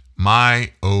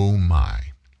 My, oh my.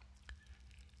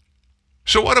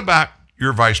 So what about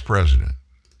your vice president?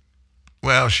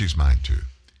 Well, she's mine too.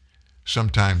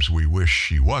 Sometimes we wish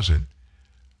she wasn't.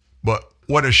 But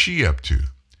what is she up to?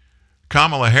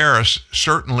 Kamala Harris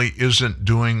certainly isn't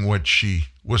doing what she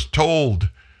was told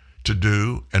to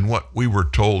do and what we were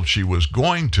told she was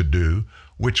going to do,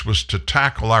 which was to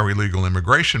tackle our illegal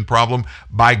immigration problem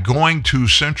by going to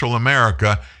Central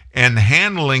America and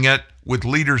handling it with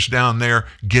leaders down there,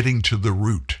 getting to the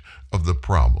root of the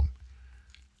problem.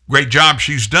 Great job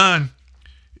she's done.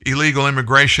 Illegal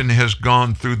immigration has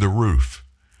gone through the roof.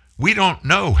 We don't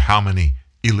know how many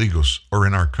illegals are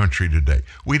in our country today.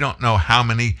 We don't know how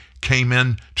many came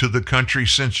into the country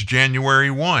since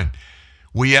January 1.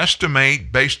 We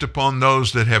estimate, based upon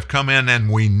those that have come in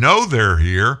and we know they're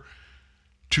here,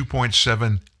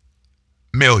 2.7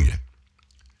 million.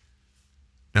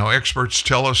 Now, experts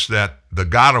tell us that the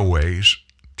gotaways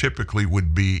typically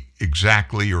would be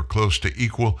exactly or close to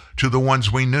equal to the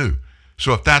ones we knew.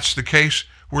 So if that's the case,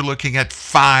 we're looking at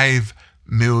 5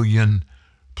 million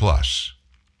plus.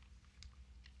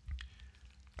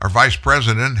 Our vice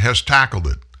president has tackled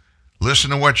it.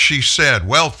 Listen to what she said.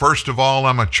 Well, first of all,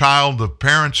 I'm a child of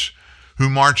parents who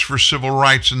marched for civil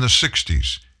rights in the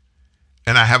 60s.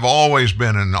 And I have always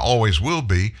been and always will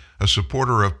be a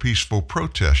supporter of peaceful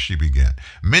protest, she began.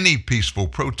 Many peaceful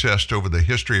protests over the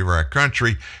history of our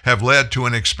country have led to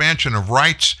an expansion of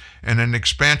rights and an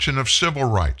expansion of civil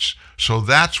rights. So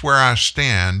that's where I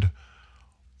stand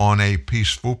on a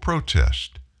peaceful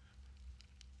protest.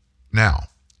 Now,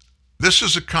 this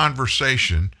is a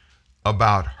conversation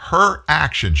about her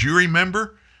actions. You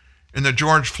remember in the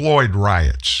George Floyd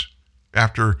riots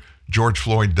after George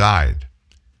Floyd died?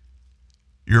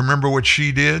 You remember what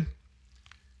she did?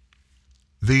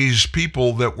 These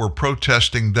people that were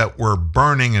protesting, that were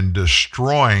burning and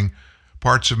destroying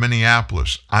parts of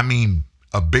Minneapolis. I mean,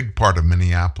 a big part of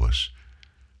Minneapolis.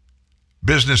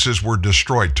 Businesses were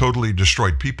destroyed, totally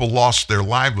destroyed. People lost their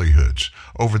livelihoods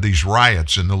over these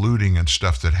riots and the looting and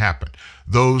stuff that happened.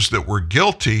 Those that were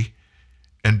guilty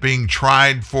and being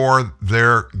tried for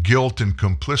their guilt and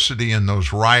complicity in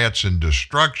those riots and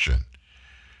destruction,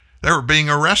 they were being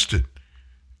arrested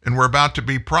and were about to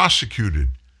be prosecuted.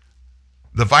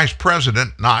 The vice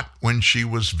president, not when she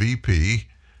was VP,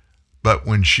 but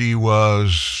when she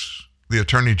was the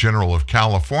Attorney General of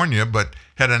California, but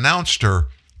had announced her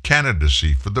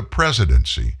candidacy for the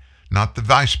presidency, not the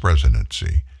vice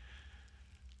presidency.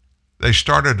 They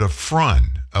started a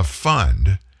fund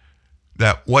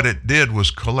that what it did was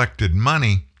collected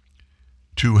money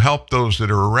to help those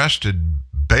that are arrested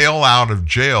bail out of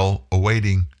jail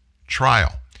awaiting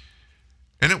trial.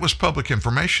 And it was public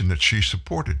information that she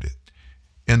supported it.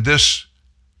 In this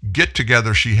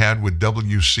get-together she had with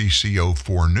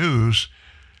WCCO4 News,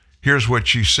 here's what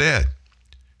she said.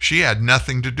 She had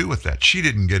nothing to do with that. She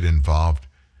didn't get involved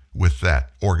with that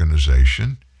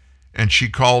organization. And she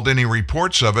called any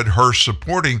reports of it, her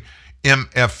supporting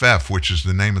MFF, which is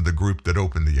the name of the group that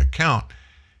opened the account,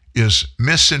 is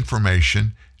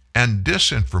misinformation and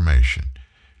disinformation.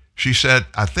 She said,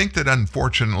 I think that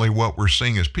unfortunately what we're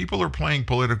seeing is people are playing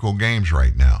political games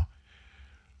right now.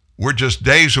 We're just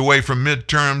days away from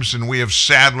midterms, and we have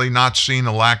sadly not seen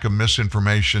a lack of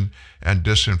misinformation and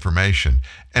disinformation.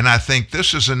 And I think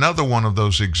this is another one of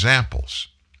those examples.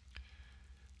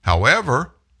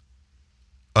 However,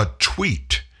 a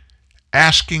tweet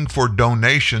asking for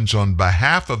donations on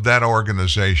behalf of that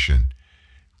organization,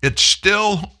 it's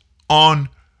still on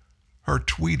her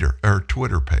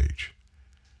Twitter page.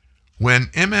 When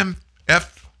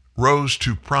MMF rose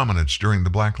to prominence during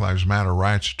the Black Lives Matter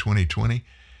riots of 2020,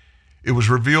 it was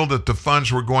revealed that the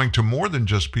funds were going to more than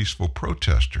just peaceful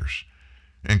protesters,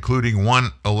 including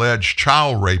one alleged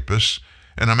child rapist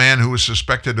and a man who was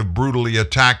suspected of brutally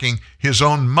attacking his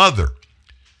own mother.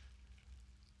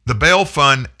 The bail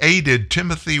fund aided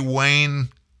Timothy Wayne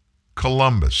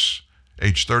Columbus,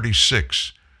 age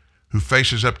 36, who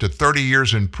faces up to 30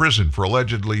 years in prison for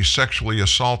allegedly sexually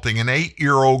assaulting an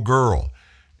 8-year-old girl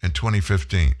in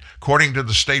 2015. According to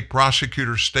the state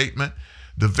prosecutor's statement,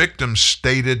 the victim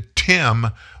stated Tim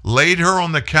laid her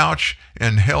on the couch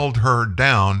and held her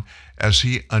down as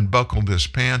he unbuckled his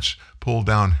pants, pulled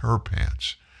down her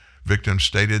pants. Victim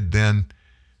stated then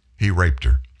he raped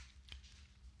her.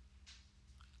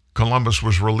 Columbus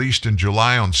was released in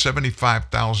July on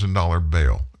 $75,000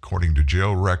 bail, according to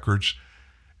jail records,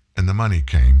 and the money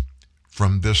came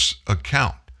from this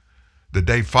account. The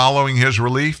day following his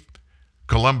release,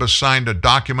 Columbus signed a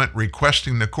document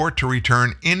requesting the court to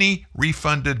return any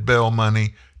refunded bail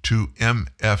money to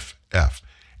MFF.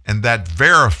 And that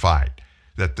verified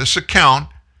that this account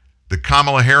that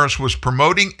Kamala Harris was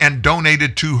promoting and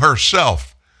donated to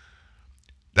herself,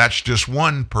 that's just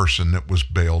one person that was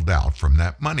bailed out from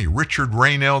that money. Richard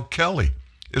Raynell Kelly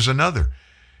is another.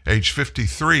 Age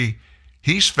 53,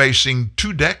 he's facing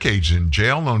 2 decades in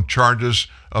jail on charges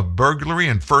of burglary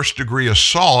and first-degree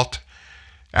assault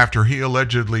after he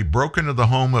allegedly broke into the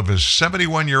home of his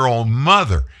 71-year-old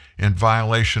mother in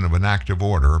violation of an active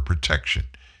order of protection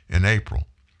in April.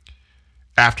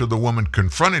 After the woman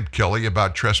confronted Kelly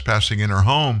about trespassing in her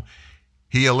home,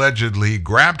 he allegedly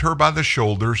grabbed her by the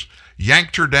shoulders,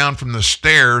 yanked her down from the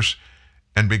stairs,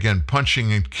 and began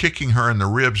punching and kicking her in the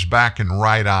ribs, back, and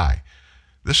right eye.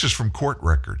 This is from court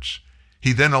records.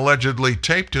 He then allegedly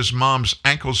taped his mom's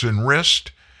ankles and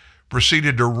wrist,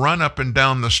 proceeded to run up and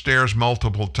down the stairs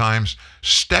multiple times,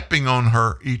 stepping on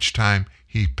her each time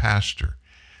he passed her.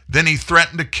 Then he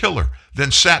threatened to kill her,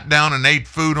 then sat down and ate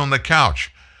food on the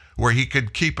couch where he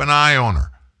could keep an eye on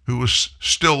her, who was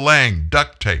still laying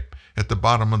duct tape at the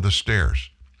bottom of the stairs.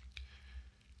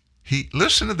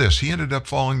 Listen to this, he ended up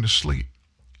falling to sleep.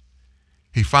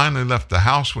 He finally left the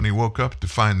house when he woke up to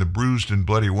find the bruised and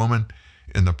bloody woman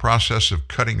in the process of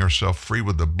cutting herself free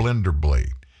with a blender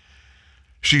blade.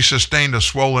 She sustained a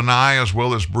swollen eye as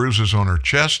well as bruises on her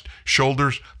chest,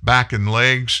 shoulders, back, and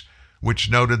legs,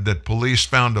 which noted that police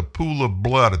found a pool of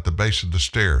blood at the base of the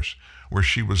stairs where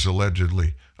she was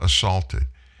allegedly assaulted.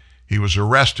 He was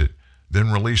arrested,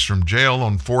 then released from jail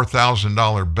on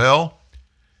 $4,000 bail.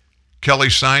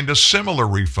 Kelly signed a similar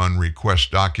refund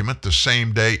request document the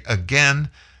same day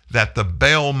again that the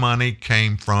bail money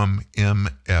came from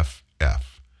MFF.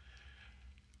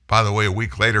 By the way, a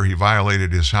week later, he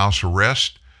violated his house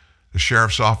arrest. The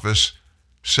sheriff's office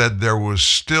said there was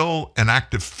still an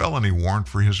active felony warrant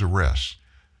for his arrest.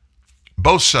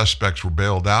 Both suspects were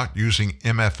bailed out using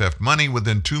MFF money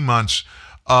within 2 months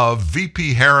of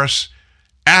VP Harris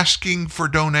asking for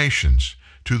donations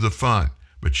to the fund.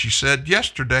 But she said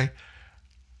yesterday,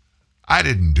 I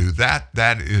didn't do that.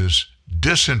 That is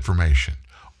disinformation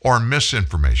or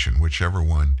misinformation, whichever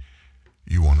one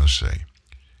you want to say.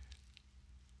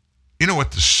 You know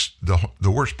what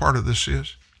the worst part of this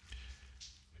is?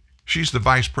 She's the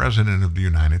vice president of the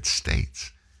United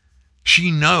States.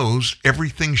 She knows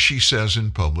everything she says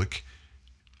in public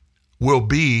will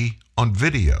be on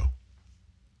video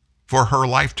for her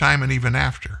lifetime and even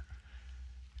after.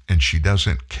 And she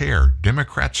doesn't care.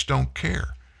 Democrats don't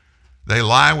care. They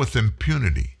lie with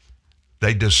impunity.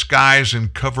 They disguise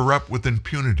and cover up with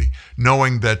impunity,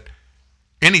 knowing that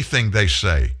anything they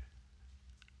say,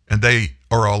 and they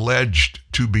are alleged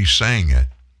to be saying it,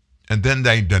 and then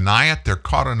they deny it, they're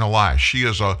caught in a lie. She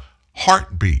is a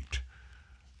heartbeat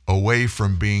away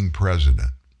from being president.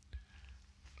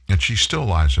 And she still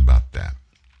lies about that.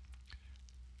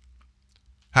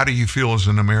 How do you feel as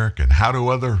an American? How do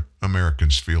other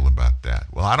Americans feel about that?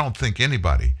 Well, I don't think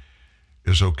anybody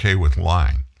is okay with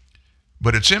lying.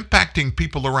 But it's impacting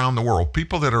people around the world,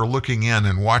 people that are looking in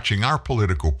and watching our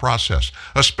political process,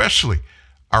 especially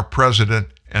our president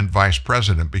and vice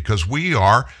president, because we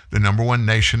are the number one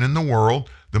nation in the world,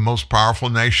 the most powerful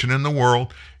nation in the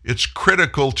world. It's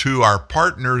critical to our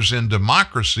partners in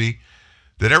democracy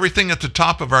that everything at the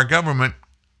top of our government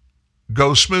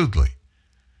goes smoothly.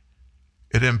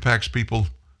 It impacts people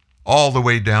all the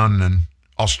way down in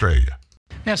Australia.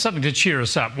 Now, something to cheer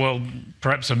us up. Well,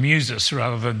 perhaps amuse us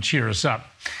rather than cheer us up.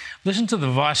 Listen to the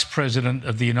Vice President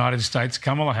of the United States,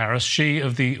 Kamala Harris, she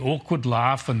of the awkward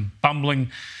laugh and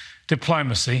bumbling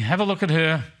diplomacy. Have a look at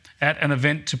her at an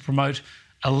event to promote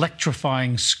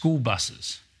electrifying school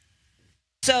buses.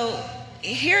 So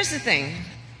here's the thing.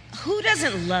 Who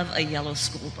doesn't love a yellow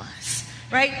school bus,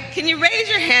 right? Can you raise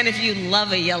your hand if you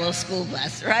love a yellow school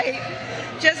bus, right?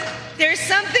 Just, there's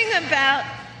something about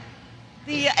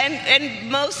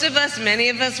and most of us, many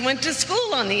of us went to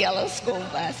school on the yellow school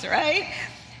bus, right?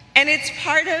 And it's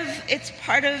part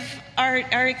of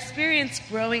our experience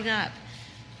growing up.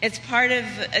 It's part of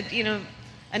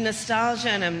a nostalgia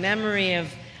and a memory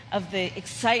of the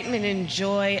excitement and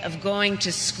joy of going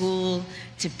to school,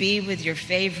 to be with your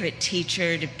favorite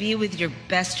teacher, to be with your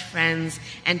best friends,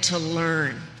 and to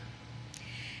learn.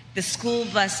 The school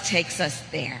bus takes us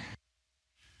there.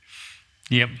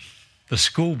 Yep, the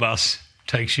school bus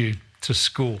takes you to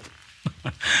school.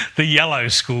 The yellow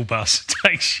school bus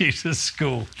takes you to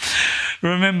school.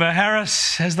 Remember,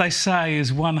 Harris, as they say,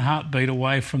 is one heartbeat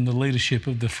away from the leadership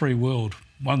of the free world.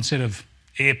 One set of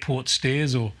airport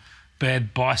stairs or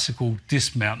bad bicycle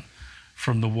dismount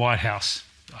from the White House.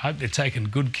 I hope they're taking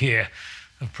good care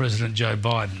of President Joe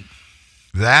Biden.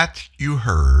 That, you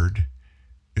heard,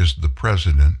 is the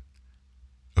President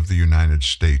of the United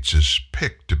States is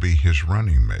picked to be his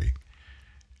running mate.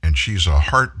 And she's a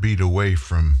heartbeat away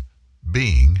from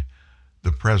being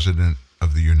the President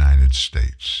of the United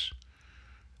States.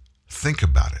 Think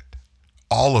about it.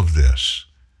 All of this,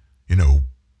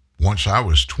 once I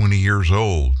was 20 years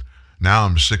old, now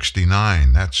I'm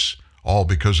 69. That's all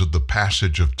because of the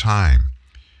passage of time.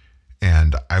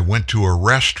 And I went to a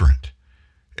restaurant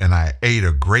and I ate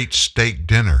a great steak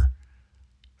dinner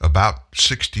about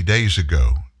 60 days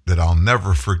ago that I'll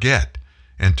never forget.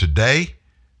 And today,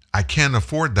 I can't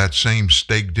afford that same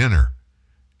steak dinner.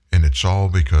 And it's all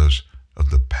because of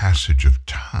the passage of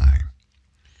time.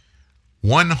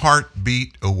 One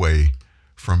heartbeat away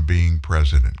from being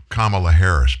president, Kamala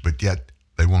Harris, but yet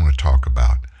they want to talk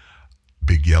about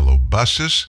big yellow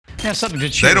buses. Now, something to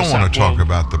cheer They don't us want up. to talk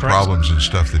about the problems and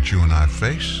stuff that you and I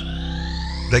face.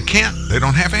 They can't. They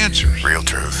don't have answers. Real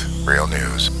truth, real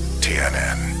news.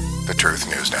 TNN, the Truth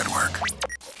News Network.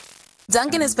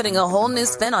 Dunkin' is putting a whole new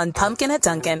spin on pumpkin at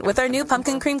Dunkin' with our new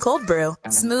pumpkin cream cold brew.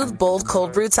 Smooth, bold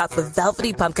cold brew topped with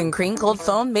velvety pumpkin cream cold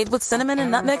foam made with cinnamon and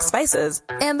nutmeg spices.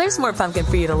 And there's more pumpkin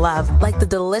for you to love, like the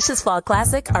delicious fall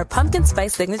classic, our pumpkin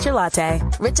spice signature latte.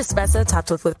 Rich espresso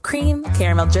topped with whipped cream,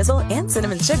 caramel drizzle, and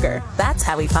cinnamon sugar. That's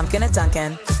how we pumpkin at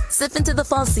Dunkin'. Sip into the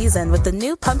fall season with the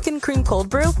new pumpkin cream cold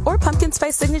brew or pumpkin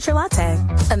spice signature latte.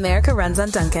 America runs on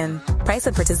Dunkin'. Price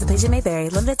and participation may vary.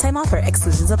 Limited time offer.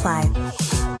 Exclusions apply.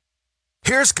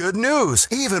 Here's good news.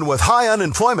 Even with high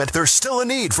unemployment, there's still a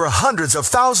need for hundreds of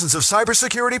thousands of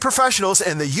cybersecurity professionals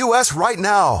in the U.S. right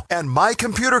now. And My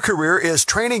Computer Career is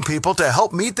training people to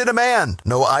help meet the demand.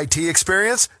 No IT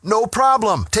experience? No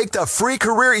problem. Take the free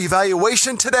career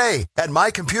evaluation today at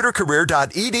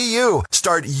mycomputercareer.edu.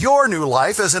 Start your new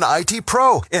life as an IT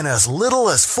pro in as little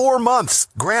as 4 months.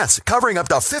 Grants covering up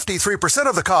to 53%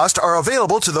 of the cost are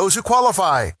available to those who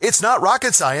qualify. It's not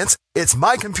rocket science. It's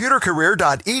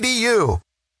mycomputercareer.edu.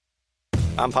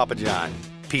 I'm Papa John,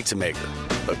 pizza maker.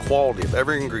 The quality of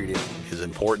every ingredient is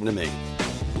important to me.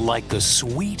 Like the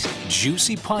sweet,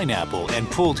 juicy pineapple and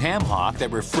pulled ham hock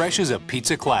that refreshes a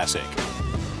pizza classic.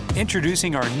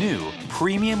 Introducing our new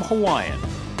Premium Hawaiian,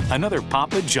 another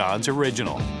Papa John's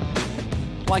original.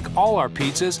 Like all our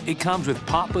pizzas, it comes with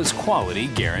Papa's quality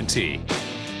guarantee.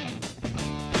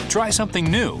 Try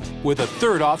something new with a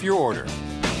third off your order.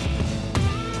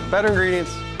 Better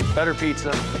ingredients, better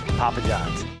pizza, Papa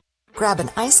John's. Grab an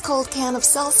ice-cold can of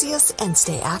Celsius and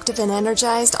stay active and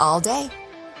energized all day.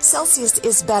 Celsius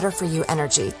is better for you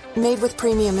energy, made with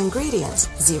premium ingredients,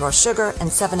 0 sugar, and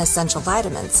 7 essential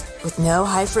vitamins, with no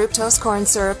high fructose corn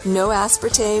syrup, no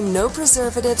aspartame, no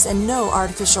preservatives, and no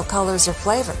artificial colors or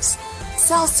flavors.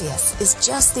 Celsius is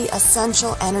just the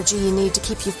essential energy you need to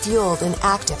keep you fueled and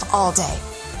active all day.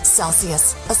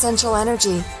 Celsius, essential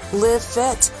energy. Live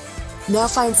fit. Now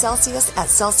find Celsius at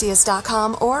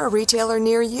Celsius.com or a retailer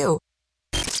near you.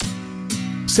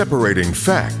 Separating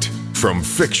fact from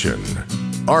fiction.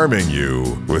 Arming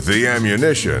you with the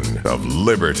ammunition of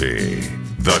liberty.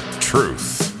 The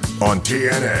Truth on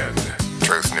TNN.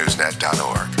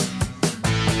 TruthNewsNet.org.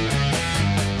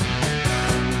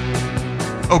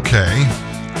 Okay.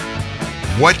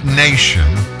 What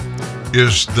nation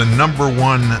is the number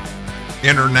one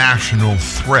international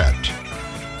threat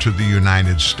to the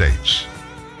United States?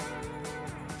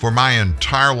 For my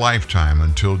entire lifetime,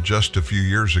 until just a few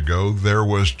years ago, there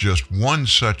was just one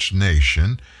such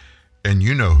nation, and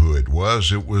you know who it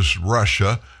was. It was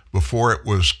Russia. Before it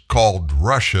was called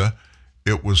Russia,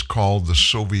 it was called the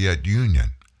Soviet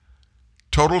Union.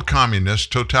 Total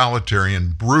communist,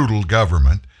 totalitarian, brutal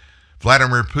government.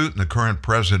 Vladimir Putin, the current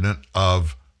president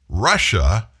of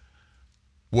Russia,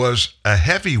 was a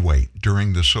heavyweight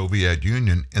during the Soviet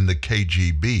Union in the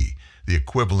KGB, the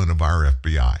equivalent of our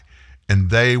FBI. And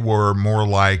they were more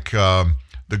like the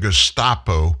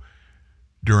Gestapo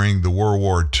during the World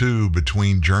War II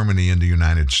between Germany and the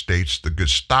United States. The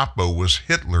Gestapo was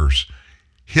Hitler's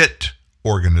hit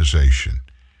organization.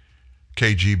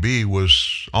 KGB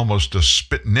was almost a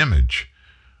spitting image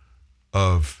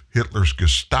of Hitler's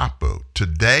Gestapo.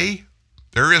 Today,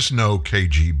 there is no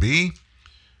KGB,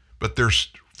 but there's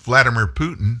Vladimir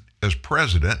Putin as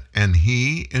president, and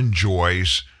he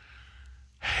enjoys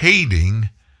hating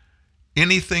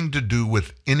anything to do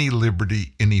with any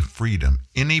liberty, any freedom.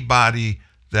 Anybody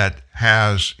that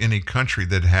has, any country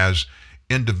that has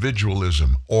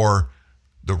individualism or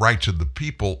the rights of the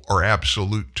people or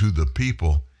absolute to the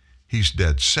people, he's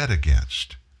dead set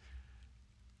against.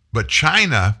 But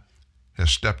China has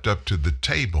stepped up to the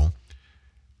table,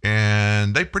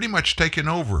 and they've pretty much taken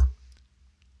over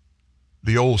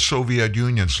the old Soviet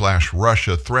Union /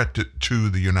 Russia threat to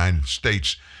the United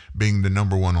States being the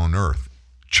number one on earth,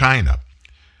 China.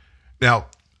 Now,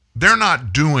 they're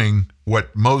not doing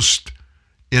what most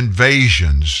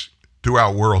invasions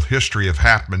throughout world history have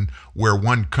happened, where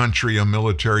one country, a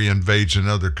military invades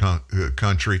another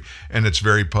country, and it's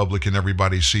very public and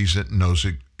everybody sees it and knows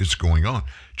it's going on.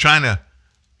 China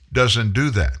doesn't do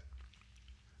that.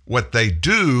 What they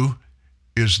do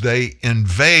is they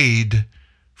invade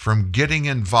from getting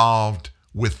involved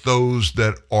with those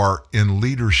that are in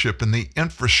leadership and the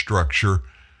infrastructure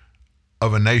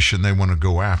of a nation they want to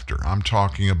go after. I'm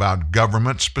talking about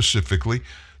government specifically,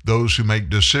 those who make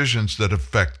decisions that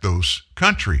affect those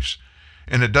countries.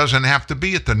 And it doesn't have to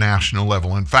be at the national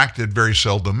level. In fact, it very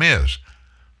seldom is.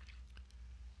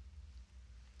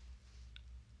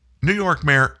 New York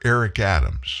Mayor Eric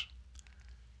Adams.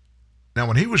 Now,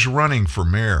 when he was running for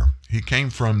mayor, he came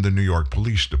from the New York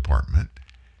Police Department,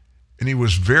 and he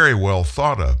was very well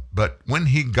thought of. But when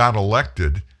he got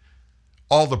elected,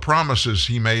 all the promises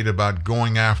he made about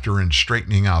going after and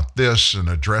straightening out this and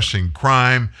addressing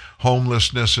crime,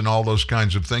 homelessness, and all those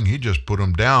kinds of things, he just put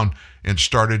them down and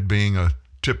started being a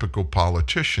typical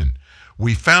politician.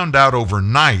 We found out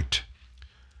overnight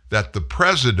that the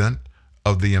president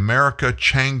of the America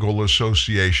Changle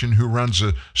Association, who runs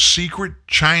a secret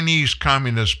Chinese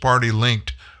Communist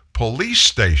Party-linked police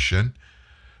station,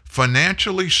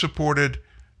 financially supported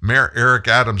Mayor Eric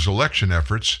Adams' election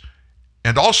efforts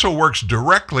and also works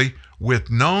directly with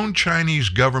known Chinese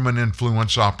government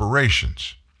influence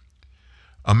operations.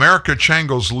 America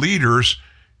Chango's leaders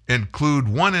include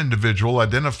one individual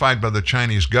identified by the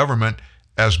Chinese government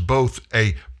as both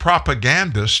a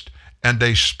propagandist and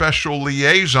a special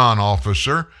liaison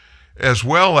officer, as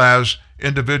well as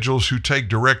individuals who take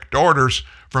direct orders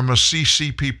from a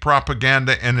CCP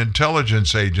propaganda and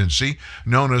intelligence agency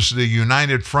known as the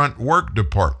United Front Work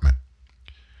Department.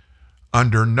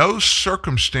 Under no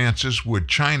circumstances would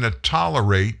China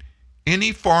tolerate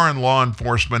any foreign law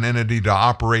enforcement entity to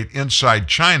operate inside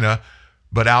China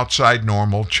but outside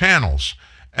normal channels,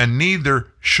 and neither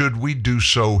should we do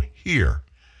so here.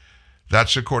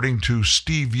 That's according to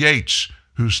Steve Yates,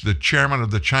 who's the chairman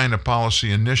of the China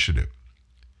Policy Initiative.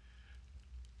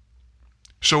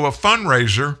 So a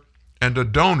fundraiser and a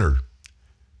donor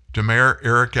to Mayor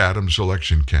Eric Adams'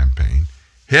 election campaign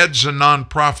heads a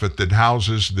nonprofit that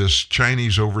houses this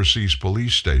Chinese overseas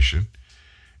police station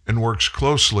and works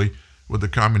closely with the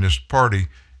Communist Party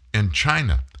in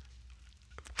China.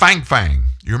 Fang Fang,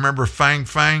 you remember Fang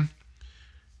Fang?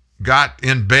 Got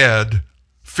in bed,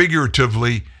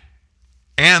 figuratively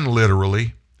and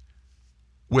literally,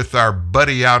 with our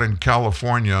buddy out in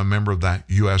California, a member of the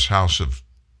U.S. House of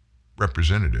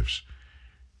Representatives.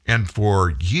 And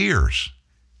for years,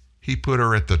 he put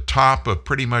her at the top of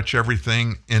pretty much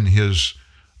everything in his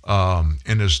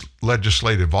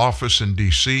legislative office in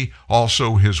D.C.,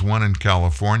 also his one in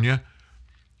California.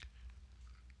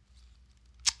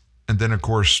 And then, of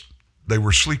course, they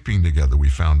were sleeping together, we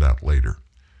found out later.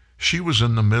 She was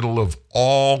in the middle of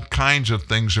all kinds of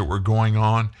things that were going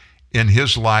on in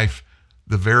his life,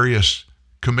 the various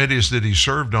committees that he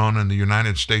served on in the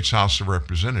United States House of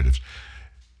Representatives.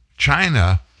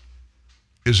 China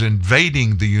is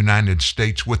invading the United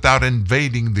States without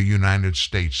invading the United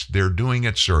States. They're doing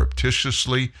it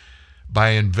surreptitiously by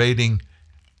invading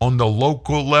on the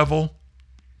local level,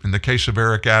 in the case of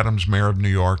Eric Adams, mayor of New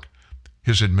York,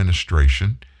 his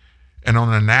administration, and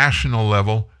on a national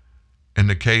level, in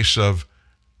the case of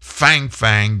Fang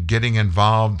Fang getting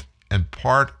involved and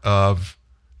part of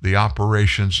the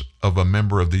operations of a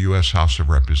member of the U.S. House of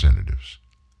Representatives.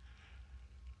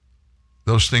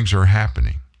 Those things are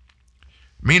happening.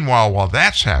 Meanwhile, while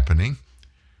that's happening,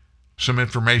 some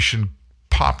information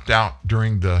popped out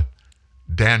during the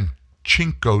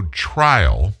Danchenko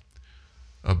trial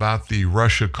about the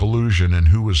Russia collusion and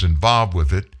who was involved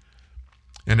with it.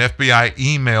 An FBI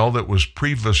email that was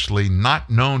previously not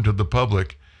known to the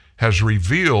public has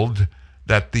revealed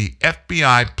that the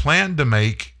FBI planned to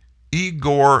make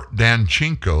Igor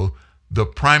Danchenko the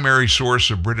primary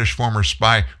source of British former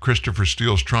spy Christopher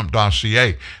Steele's Trump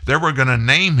dossier. They were going to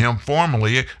name him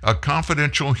formally a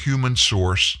confidential human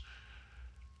source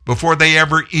before they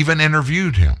ever even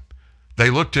interviewed him. They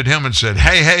looked at him and said,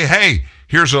 hey,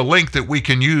 here's a link that we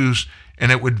can use,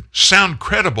 and it would sound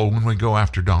credible when we go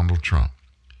after Donald Trump.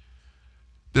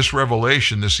 This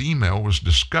revelation, this email, was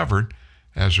discovered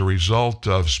as a result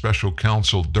of Special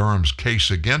Counsel Durham's case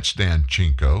against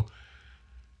Danchenko,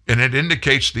 and it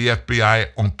indicates the FBI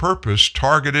on purpose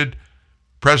targeted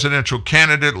presidential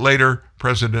candidate, later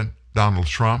President Donald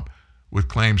Trump, with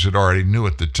claims it already knew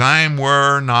at the time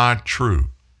were not true.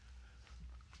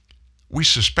 We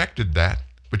suspected that,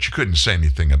 but you couldn't say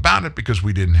anything about it because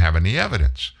we didn't have any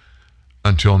evidence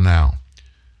until now.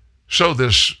 So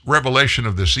this revelation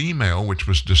of this email, which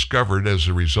was discovered as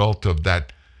a result of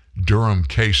that Durham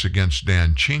case against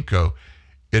Danchenko,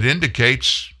 it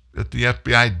indicates that the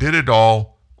FBI did it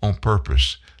all on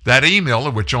purpose. That email,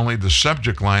 of which only the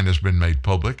subject line has been made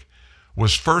public,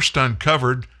 was first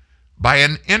uncovered by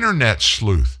an internet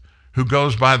sleuth who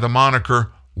goes by the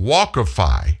moniker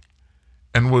Walkify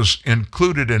and was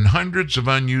included in hundreds of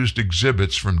unused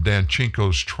exhibits from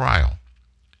Danchenko's trial.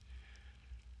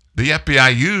 The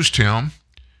FBI used him,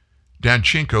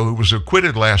 Danchenko, who was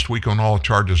acquitted last week on all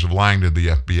charges of lying to the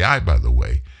FBI, by the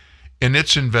way, in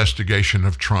its investigation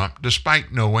of Trump,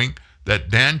 despite knowing that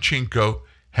Danchenko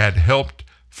had helped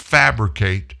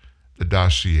fabricate the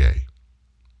dossier.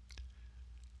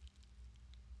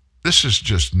 This is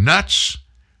just nuts.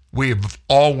 We have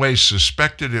always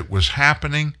suspected it was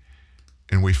happening,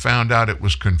 and we found out it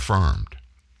was confirmed.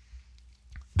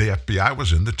 The FBI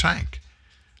was in the tank.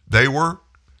 They were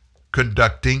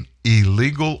conducting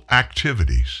illegal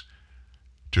activities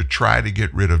to try to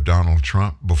get rid of Donald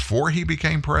Trump before he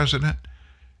became president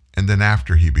and then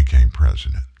after he became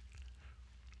president.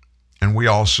 And we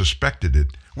all suspected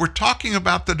it. We're talking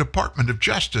about the Department of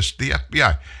Justice, the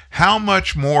FBI. How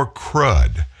much more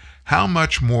crud, how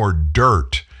much more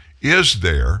dirt is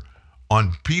there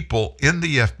on people in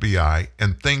the FBI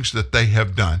and things that they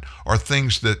have done or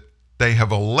things that they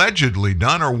have allegedly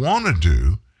done or want to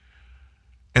do,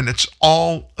 and it's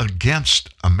all against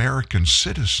American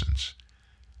citizens.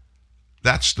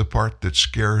 That's the part that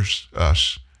scares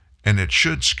us, and it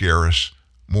should scare us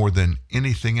more than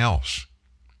anything else.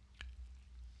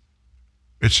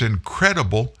 It's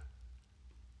incredible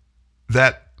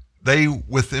that they,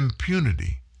 with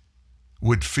impunity,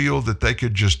 would feel that they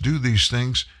could just do these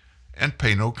things and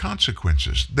pay no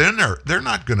consequences. They're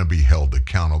not going to be held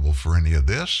accountable for any of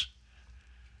this.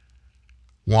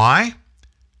 Why?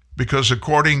 Because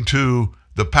according to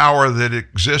the power that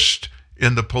exists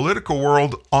in the political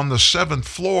world on the 7th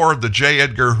floor of the J.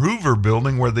 Edgar Hoover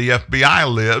building where the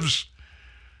FBI lives,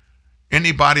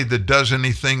 anybody that does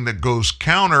anything that goes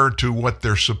counter to what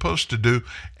they're supposed to do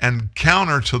and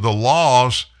counter to the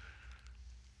laws,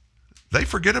 they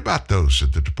forget about those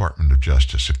at the Department of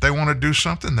Justice. If they want to do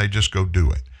something, they just go do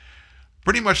it.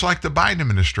 Pretty much like the Biden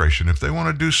administration. If they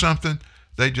want to do something,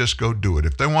 they just go do it.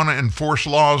 If they want to enforce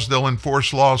laws, they'll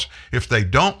enforce laws. If they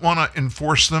don't want to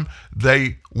enforce them,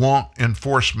 they won't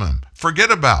enforce them. Forget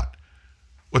about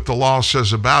what the law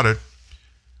says about it.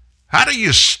 How do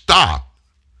you stop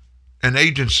an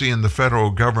agency in the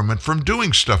federal government from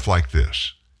doing stuff like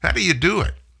this? How do you do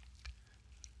it?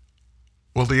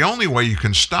 Well, the only way you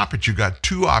can stop it, you got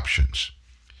two options.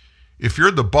 If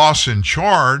you're the boss in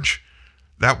charge,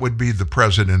 that would be the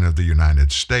President of the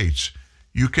United States.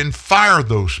 You can fire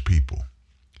those people.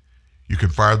 You can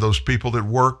fire those people that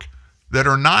work that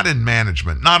are not in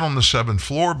management, not on the 7th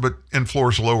floor, but in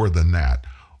floors lower than that,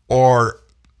 or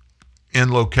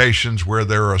in locations where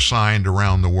they're assigned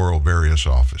around the world, various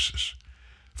offices.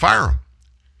 Fire them.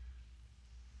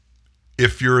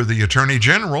 If you're the Attorney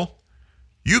General,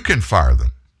 you can fire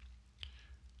them.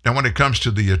 Now, when it comes to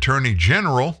the Attorney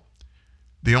General,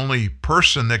 the only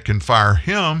person that can fire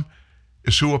him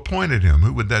is who appointed him.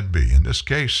 Who would that be? In this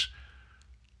case,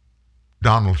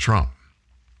 Donald Trump.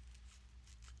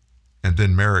 And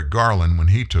then Merrick Garland when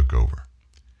he took over.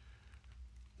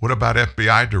 What about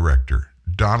FBI Director?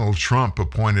 Donald Trump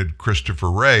appointed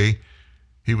Christopher Wray.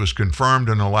 He was confirmed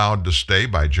and allowed to stay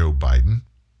by Joe Biden.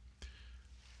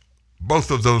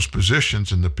 Both of those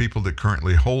positions and the people that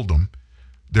currently hold them,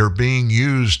 they're being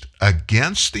used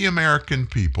against the American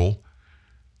people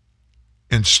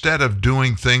instead of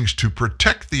doing things to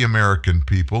protect the American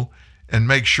people and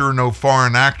make sure no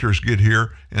foreign actors get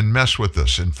here and mess with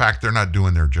us. In fact, they're not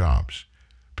doing their jobs,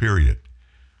 period.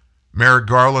 Merrick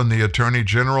Garland, the Attorney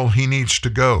General, he needs to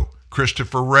go.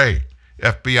 Christopher Wray,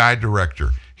 FBI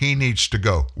Director, he needs to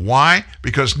go. Why?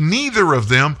 Because neither of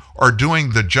them are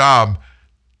doing the job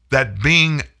that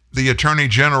being the Attorney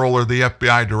General or the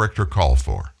FBI Director call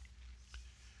for.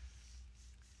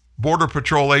 Border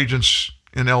Patrol agents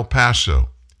in El Paso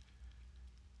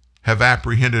have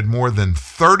apprehended more than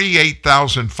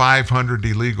 38,500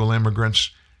 illegal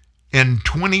immigrants in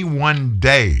 21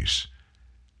 days,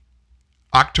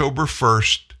 October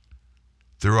 1st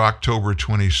through October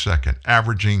 22nd,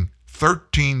 averaging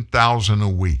 13,000 a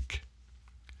week.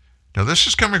 Now, this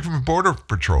is coming from Border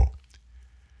Patrol.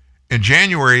 In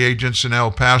January, agents in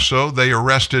El Paso, they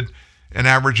arrested an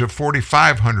average of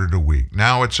 4,500 a week.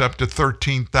 Now it's up to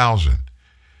 13,000.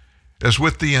 As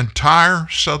with the entire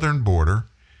southern border,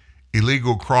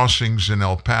 illegal crossings in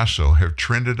El Paso have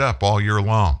trended up all year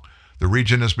long. The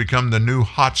region has become the new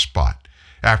hotspot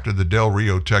after the Del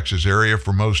Rio, Texas area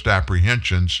for most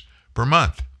apprehensions per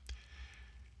month.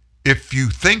 If you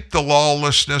think the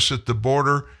lawlessness at the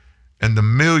border and the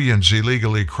millions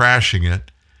illegally crashing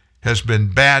it has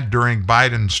been bad during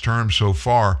Biden's term so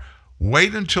far,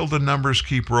 wait until the numbers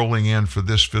keep rolling in for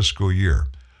this fiscal year.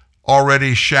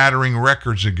 Already shattering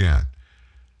records again.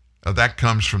 That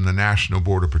comes from the National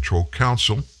Border Patrol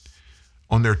Council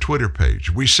on their Twitter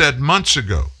page. We said months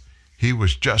ago he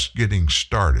was just getting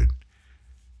started,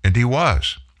 and he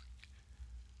was.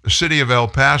 The city of El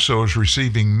Paso is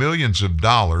receiving millions of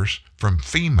dollars from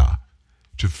FEMA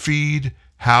to feed,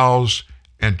 house,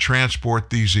 and transport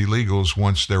these illegals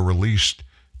once they're released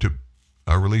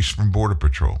from Border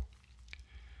Patrol.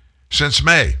 Since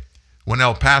May, when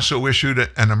El Paso issued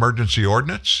an emergency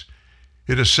ordinance,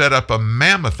 it has set up a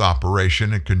mammoth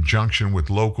operation in conjunction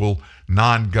with local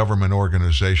non-government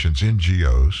organizations,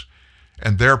 NGOs,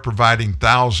 and they're providing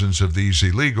thousands of these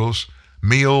illegals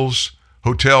meals,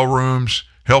 hotel rooms,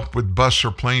 help with bus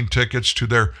or plane tickets to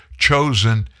their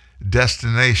chosen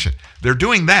destination. They're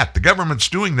doing that. The government's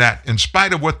doing that in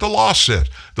spite of what the law says.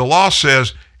 The law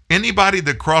says anybody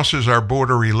that crosses our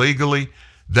border illegally,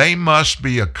 they must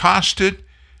be accosted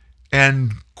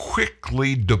and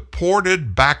quickly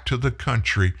deported back to the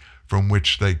country from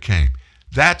which they came.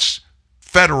 That's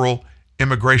federal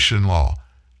immigration law.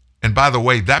 And by the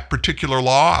way, that particular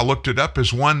law, I looked it up,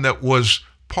 is one that was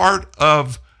part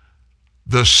of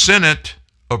the Senate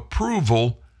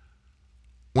approval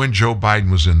when Joe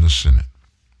Biden was in the Senate.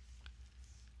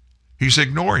 He's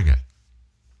ignoring it.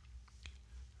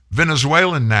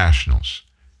 Venezuelan nationals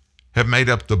have made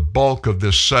up the bulk of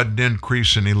this sudden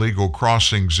increase in illegal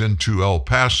crossings into El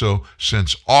Paso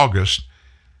since August.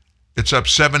 It's up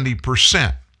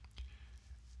 70%.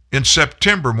 In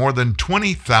September, more than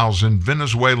 20,000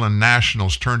 Venezuelan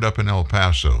nationals turned up in El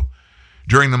Paso.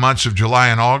 During the months of July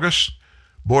and August,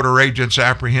 border agents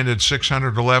apprehended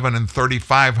 611 and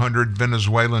 3,500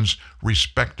 Venezuelans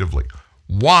respectively.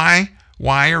 Why?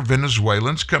 Why are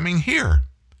Venezuelans coming here?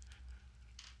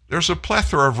 There's a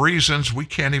plethora of reasons. We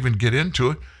can't even get into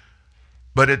it.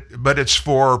 But it's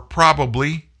for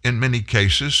probably, in many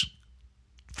cases,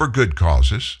 for good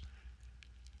causes.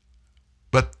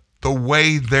 But the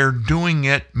way they're doing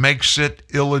it makes it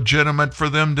illegitimate for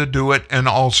them to do it and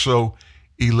also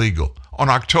illegal. On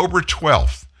October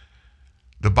 12th,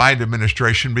 the Biden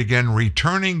administration began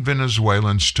returning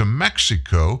Venezuelans to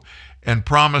Mexico and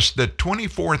promised that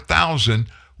 24,000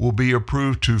 will be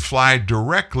approved to fly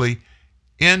directly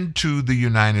into the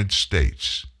United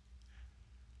States.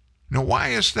 Now, why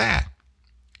is that?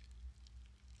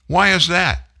 Why is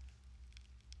that?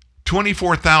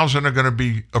 24,000 are going to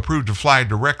be approved to fly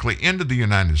directly into the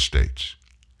United States.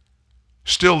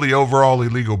 Still, the overall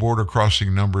illegal border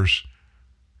crossing numbers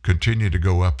continue to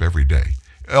go up every day.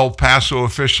 El Paso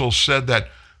officials said that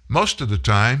most of the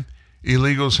time,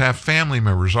 illegals have family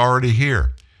members already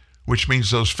here, which means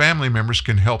those family members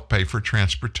can help pay for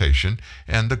transportation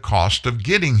and the cost of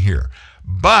getting here.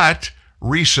 But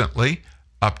recently,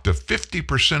 up to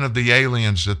 50% of the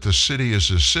aliens that the city is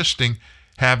assisting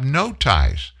have no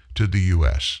ties to the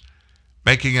U.S.,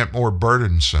 making it more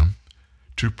burdensome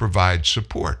to provide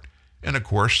support. And of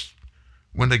course,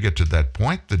 when they get to that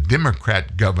point, the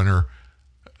Democrat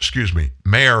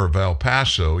mayor of El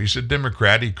Paso, he's a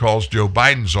Democrat. He calls Joe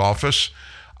Biden's office,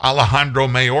 Alejandro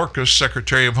Mayorkas,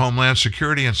 Secretary of Homeland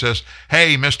Security, and says,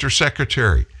 "Hey, Mr.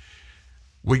 Secretary,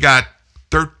 we got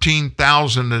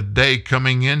 13,000 a day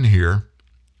coming in here.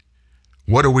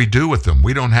 What do we do with them?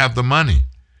 We don't have the money."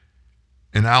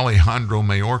 And Alejandro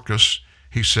Mayorkas,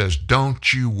 he says,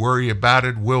 "Don't you worry about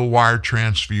it. We'll wire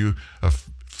transfer you a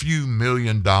few $1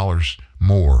 million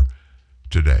more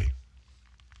today."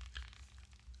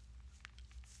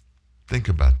 Think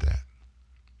about that.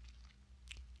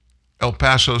 El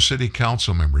Paso City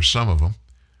Council members, some of them,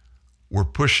 were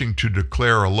pushing to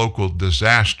declare a local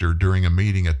disaster during a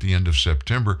meeting at the end of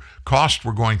September. Costs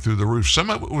were going through the roof. Some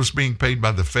of it was being paid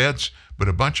by the feds, but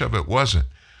a bunch of it wasn't.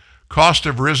 Costs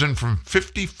have risen from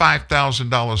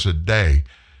 $55,000 a day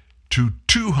to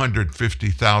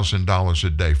 $250,000 a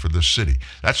day for the city.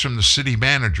 That's from the city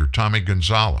manager, Tommy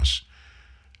Gonzalez.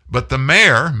 But the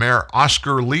Mayor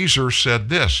Oscar Leeser, said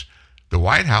this: the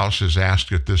White House has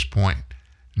asked at this point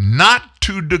not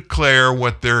to declare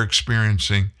what they're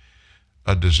experiencing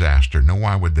a disaster. Now,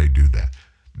 why would they do that?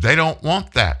 They don't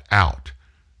want that out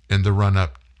in the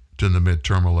run-up to the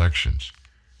midterm elections.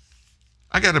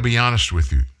 I got to be honest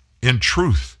with you. In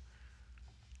truth,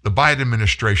 the Biden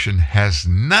administration has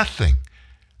nothing.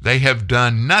 They have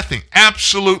done nothing,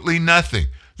 absolutely nothing,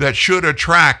 that should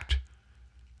attract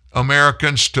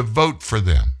Americans to vote for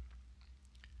them.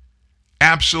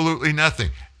 Absolutely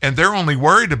nothing. And they're only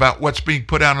worried about what's being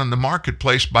put out in the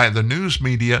marketplace by the news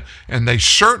media, and they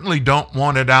certainly don't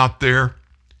want it out there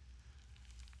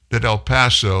that El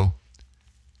Paso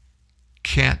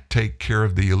can't take care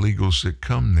of the illegals that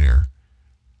come there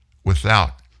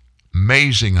without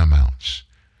amazing amounts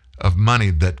of money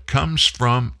that comes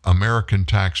from American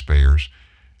taxpayers,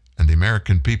 and the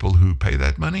American people who pay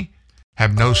that money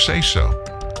have no say-so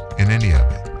in any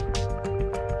of it.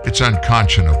 It's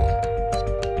unconscionable.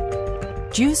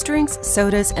 Juice drinks,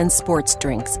 sodas, and sports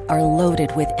drinks are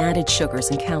loaded with added sugars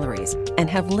and calories and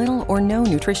have little or no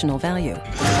nutritional value.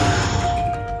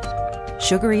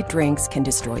 Sugary drinks can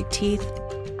destroy teeth,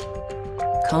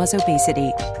 cause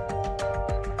obesity,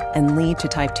 and lead to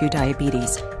type 2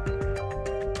 diabetes.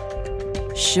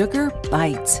 Sugar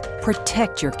bites.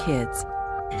 Protect your kids.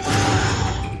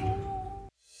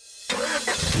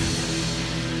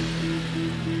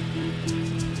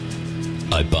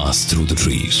 I pass through the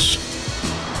trees.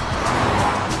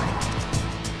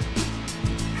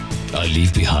 I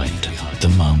leave behind the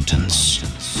mountains.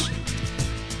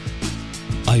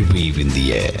 I wave in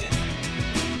the air.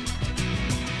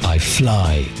 I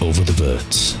fly over the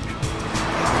birds.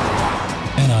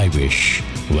 And I wish,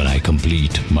 when I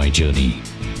complete my journey,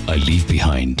 I leave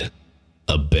behind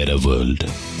a better world.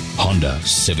 Honda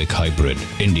Civic Hybrid,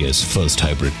 India's first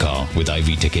hybrid car with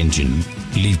IV Tech engine.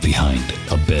 Leave behind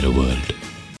a better world.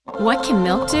 What can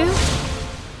milk do?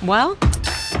 Well,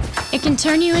 it can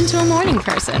turn you into a morning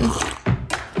person.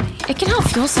 It can help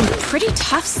fuel some pretty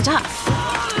tough stuff.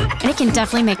 and it can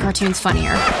definitely make cartoons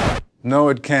funnier. No,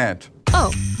 it can't.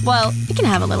 Oh, well, it can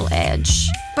have a little edge.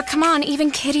 But come on,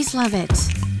 even kiddies love it.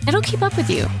 It'll keep up with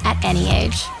you at any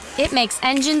age. It makes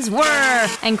engines whir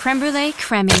and creme brulee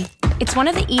creamy. It's one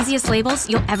of the easiest labels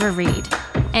you'll ever read.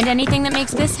 And anything that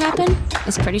makes this happen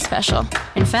is pretty special.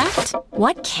 In fact,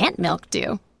 what can't milk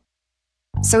do?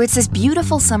 So it's this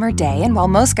beautiful summer day, and while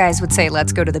most guys would say,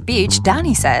 let's go to the beach,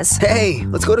 Donnie says, hey,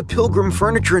 let's go to Pilgrim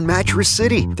Furniture in Mattress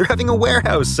City. They're having a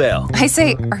warehouse sale. I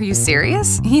say, are you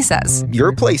serious? He says,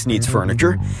 your place needs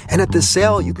furniture, and at the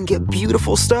sale, you can get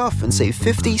beautiful stuff and save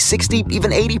 50, 60,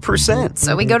 even 80%.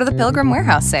 So we go to the Pilgrim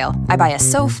warehouse sale. I buy a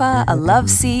sofa, a love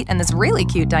seat, and this really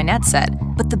cute dinette set.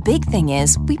 But the big thing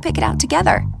is, we pick it out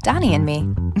together, Donnie and me.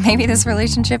 Maybe this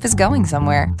relationship is going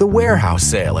somewhere. The warehouse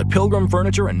sale at Pilgrim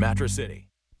Furniture in Mattress City.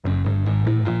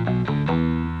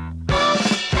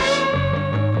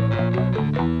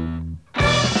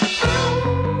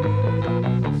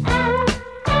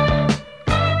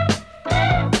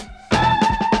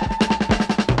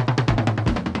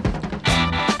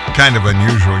 Kind of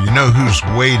unusual. You know who's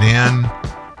weighed in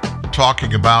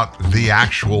talking about the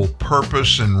actual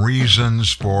purpose and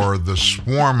reasons for the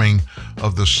swarming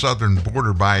of the southern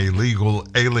border by illegal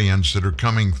aliens that are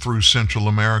coming through Central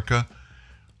America?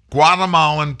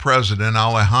 Guatemalan President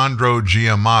Alejandro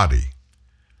Giamatti.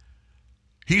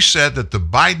 He said that the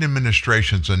Biden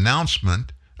administration's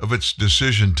announcement of its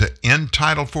decision to end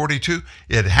Title 42,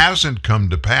 it hasn't come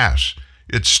to pass.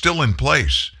 It's still in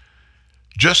place.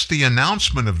 Just the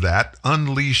announcement of that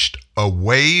unleashed a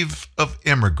wave of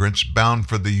immigrants bound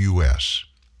for the U.S.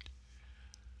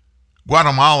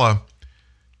 Guatemala,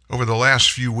 over the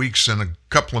last few weeks and a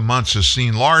couple of months, has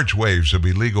seen large waves of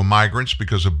illegal migrants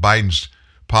because of Biden's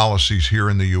policies here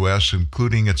in the U.S.,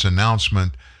 including its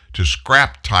announcement to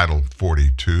scrap Title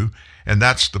 42, and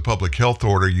that's the public health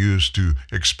order used to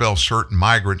expel certain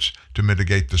migrants to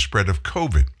mitigate the spread of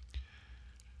COVID.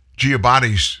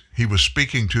 Giamatti, he was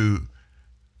speaking to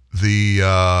the,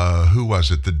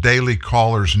 the Daily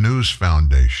Caller's News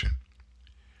Foundation.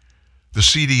 The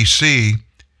CDC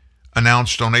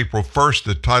announced on April 1st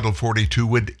that Title 42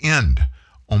 would end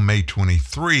on May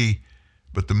 23,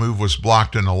 but the move was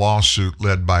blocked in a lawsuit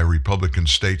led by Republican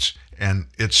states, and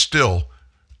it's still,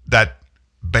 that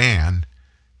ban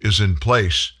is in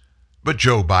place. But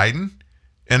Joe Biden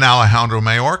and Alejandro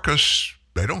Mayorkas,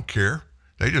 they don't care.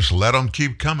 They just let them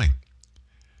keep coming.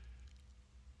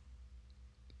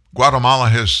 Guatemala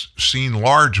has seen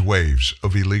large waves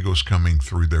of illegals coming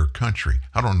through their country.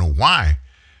 I don't know why,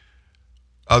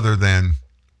 other than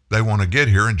they want to get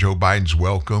here and Joe Biden's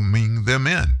welcoming them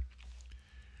in.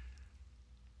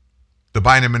 The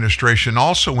Biden administration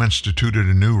also instituted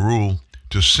a new rule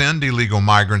to send illegal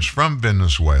migrants from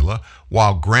Venezuela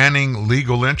while granting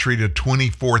legal entry to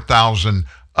 24,000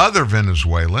 other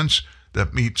Venezuelans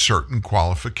that meet certain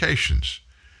qualifications.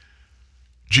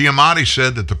 Giamatti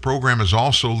said that the program is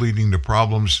also leading to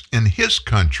problems in his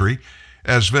country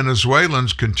as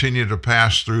Venezuelans continue to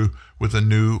pass through with a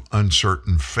new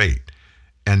uncertain fate.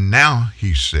 And now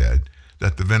he said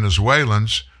that the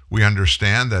Venezuelans, we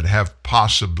understand, that have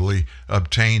possibly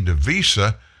obtained a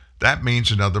visa, that means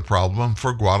another problem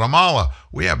for Guatemala.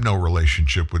 We have no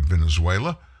relationship with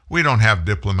Venezuela. We don't have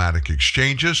diplomatic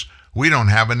exchanges. We don't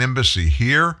have an embassy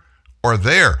here or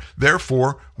there.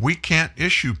 Therefore, we can't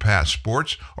issue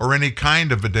passports or any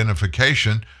kind of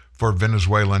identification for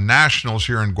Venezuelan nationals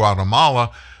here in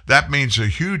Guatemala. That means a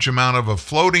huge amount of a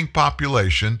floating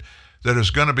population that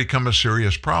is going to become a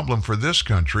serious problem for this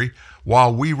country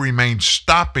while we remain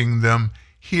stopping them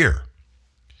here.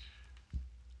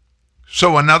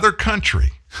 So another country,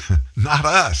 not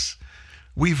us.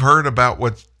 We've heard about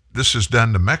what this has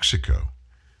done to Mexico.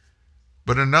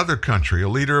 But another country, a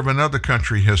leader of another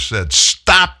country has said,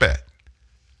 stop it.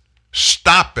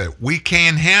 Stop it. We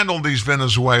can't handle these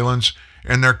Venezuelans,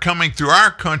 and they're coming through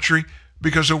our country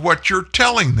because of what you're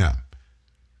telling them.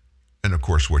 And, of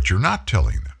course, what you're not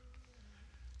telling them.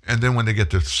 And then when they get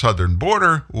to the southern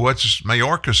border, what's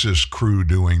Mayorkas' crew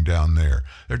doing down there?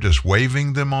 They're just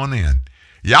waving them on in.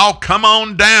 Y'all come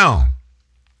on down.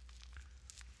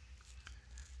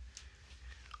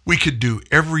 We could do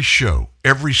every show,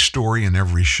 every story in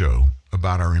every show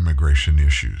about our immigration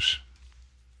issues.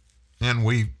 And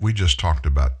we just talked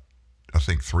about, I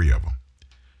think, 3 of them.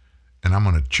 And I'm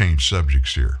going to change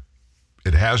subjects here.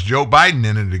 It has Joe Biden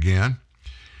in it again.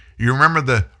 You remember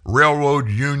the railroad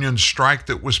union strike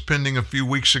that was pending a few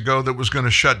weeks ago that was going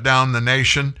to shut down the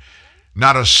nation?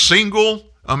 Not a single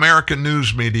American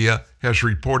news media has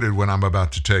reported what I'm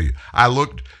about to tell you. I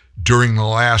looked during the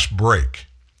last break.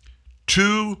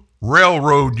 2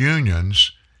 railroad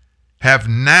unions have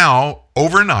now,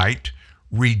 overnight,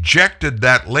 rejected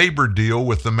that labor deal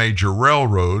with the major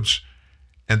railroads,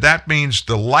 and that means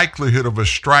the likelihood of a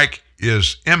strike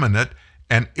is imminent,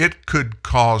 and it could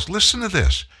cause, listen to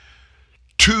this,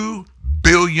 $2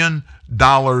 billion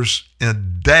a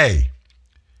day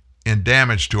in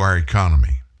damage to our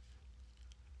economy.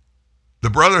 The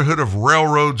Brotherhood of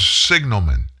Railroad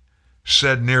Signalmen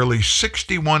said nearly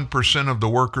 61% of the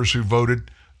workers who voted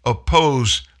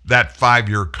oppose that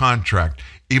 5-year contract,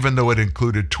 even though it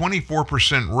included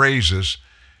 24% raises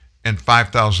and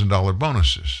 $5,000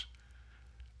 bonuses.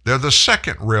 They're the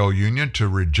second rail union to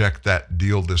reject that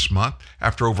deal this month,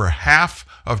 after over half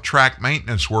of track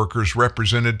maintenance workers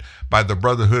represented by the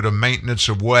Brotherhood of Maintenance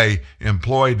of Way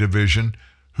Employee Division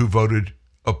who voted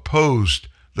opposed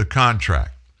the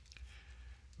contract.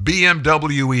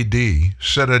 BMWED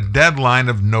set a deadline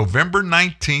of November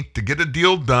 19th to get a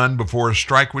deal done before a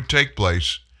strike would take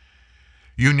place.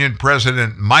 Union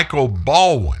President Michael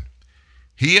Baldwin,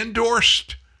 he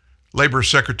endorsed Labor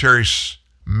Secretary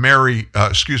Marty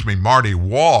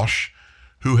Walsh,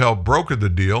 who helped broker the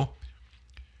deal.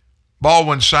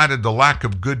 Baldwin cited the lack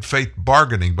of good faith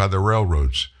bargaining by the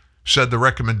railroads, said the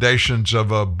recommendations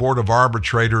of a board of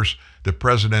arbitrators that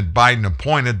President Biden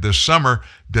appointed this summer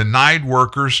denied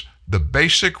workers the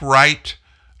basic right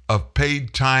of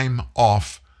paid time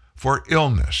off for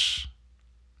illness.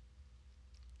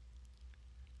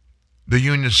 The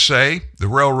unions say the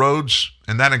railroads,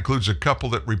 and that includes a couple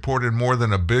that reported more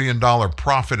than $1 billion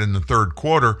profit in the third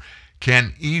quarter,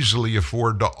 can easily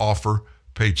afford to offer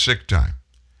paid sick time.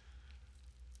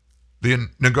 The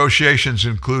negotiations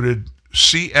included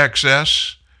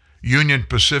CXS, Union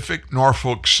Pacific,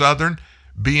 Norfolk Southern,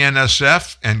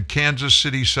 BNSF, and Kansas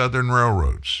City Southern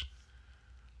Railroads.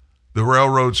 The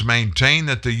railroads maintain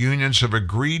that the unions have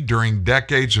agreed during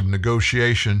decades of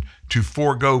negotiation to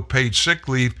forego paid sick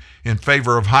leave in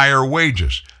favor of higher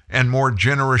wages and more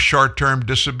generous short-term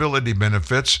disability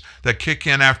benefits that kick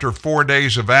in after 4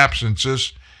 days of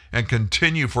absences and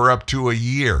continue for up to a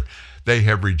year. They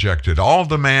have rejected all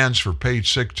demands for paid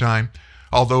sick time,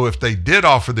 although if they did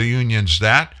offer the unions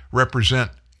that,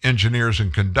 represent engineers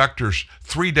and conductors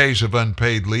 3 days of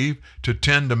unpaid leave to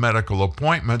tend to medical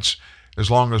appointments, as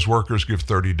long as workers give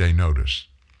 30-day notice.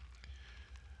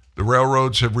 The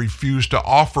railroads have refused to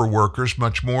offer workers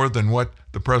much more than what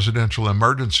the Presidential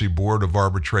Emergency Board of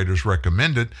Arbitrators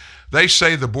recommended. They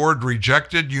say the board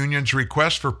rejected unions'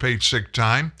 request for paid sick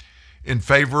time in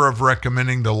favor of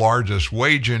recommending the largest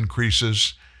wage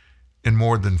increases in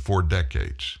more than 4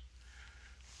 decades.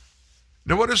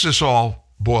 Now, what does this all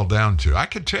boil down to? I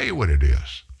can tell you what it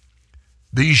is.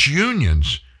 These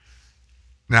unions.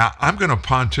 Now, I'm going to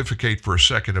pontificate for a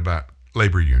second about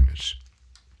labor unions.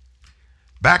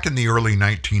 Back in the early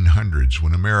 1900s,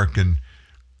 when American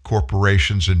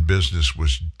corporations and business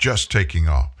was just taking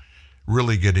off,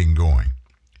 really getting going,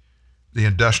 the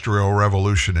Industrial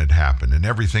Revolution had happened and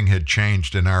everything had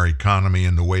changed in our economy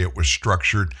and the way it was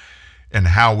structured and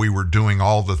how we were doing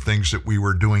all the things that we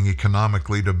were doing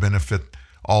economically to benefit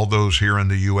all those here in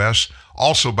the U.S.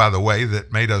 Also, by the way,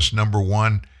 that made us number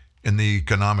one in the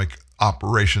economic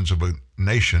operations of a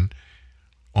nation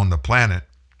on the planet.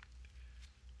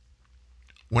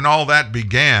 When all that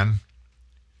began,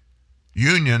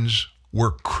 unions were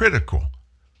critical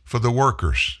for the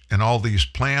workers in all these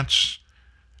plants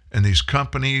and these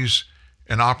companies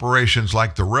and operations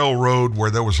like the railroad, where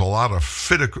there was a lot of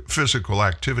physical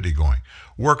activity going.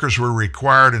 Workers were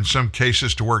required in some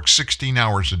cases to work 16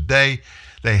 hours a day.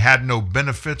 They had no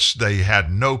benefits. They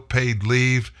had no paid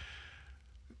leave,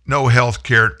 no health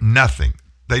care, nothing.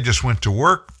 They just went to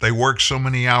work. They worked so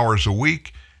many hours a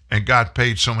week and got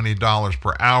paid so many dollars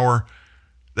per hour.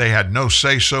 They had no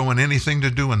say-so in anything to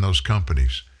do in those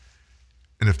companies.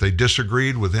 And if they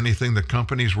disagreed with anything the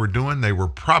companies were doing, they were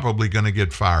probably going to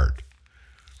get fired.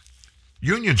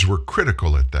 Unions were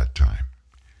critical at that time.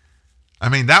 I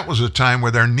mean, that was a time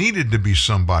where there needed to be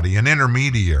somebody, an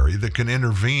intermediary, that can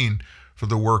intervene for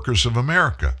the workers of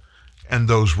America. And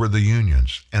those were the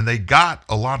unions. And they got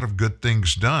a lot of good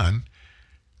things done,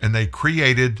 and they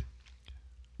created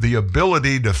the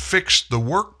ability to fix the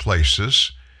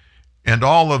workplaces and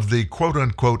all of the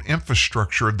quote-unquote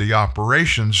infrastructure of the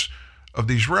operations of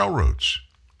these railroads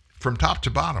from top to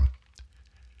bottom.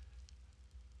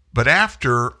 But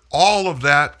after all of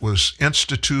that was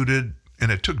instituted,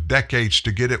 and it took decades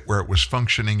to get it where it was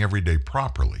functioning every day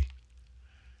properly,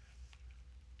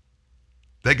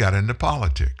 they got into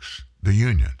politics, the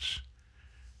unions,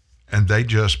 and they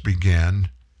just began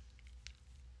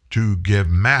to give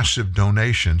massive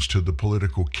donations to the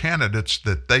political candidates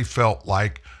that they felt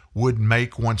like would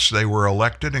make, once they were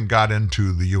elected and got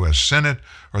into the U.S. Senate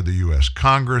or the U.S.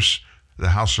 Congress, the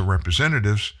House of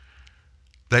Representatives,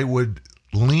 they would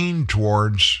lean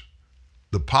towards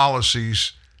the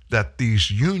policies that these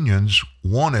unions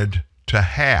wanted to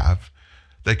have.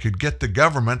 They could get the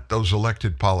government, those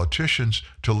elected politicians,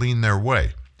 to lean their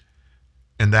way.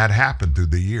 And that happened through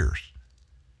the years.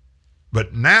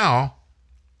 But now,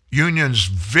 unions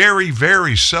very,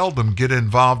 very seldom get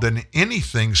involved in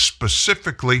anything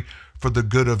specifically for the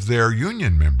good of their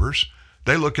union members.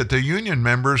 They look at the union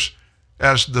members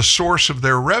as the source of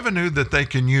their revenue that they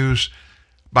can use,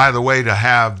 by the way, to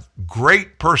have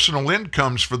great personal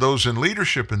incomes for those in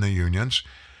leadership in the unions,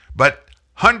 but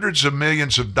hundreds of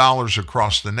millions of dollars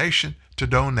across the nation to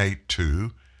donate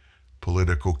to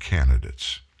political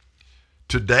candidates.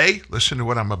 Today, listen to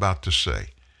what I'm about to say.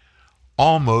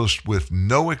 Almost with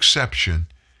no exception,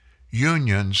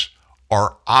 unions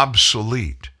are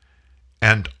obsolete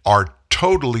and are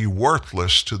totally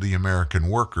worthless to the American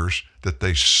workers that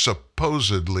they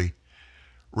supposedly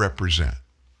represent.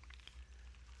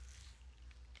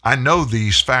 I know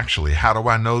these factually. How do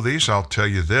I know these? I'll tell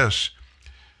you this.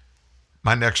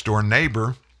 My next door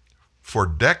neighbor for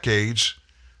decades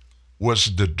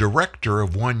was the director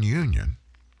of one union,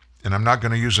 and I'm not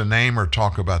going to use a name or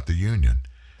talk about the union,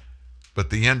 but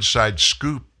the inside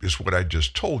scoop is what I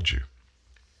just told you.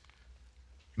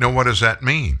 Now, what does that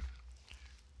mean?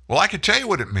 Well, I can tell you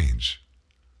what it means.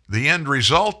 The end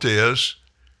result is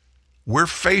we're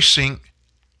facing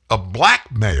a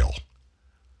blackmail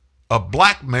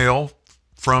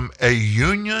from a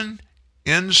union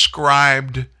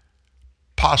inscribed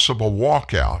possible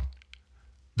walkout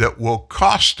that will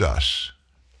cost us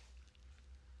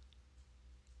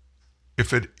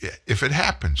if it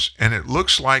happens. And it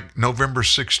looks like November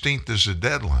 16th is the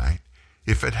deadline.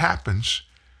 If it happens,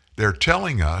 they're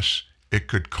telling us it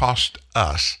could cost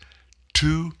us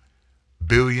 $2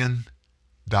 billion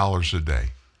a day.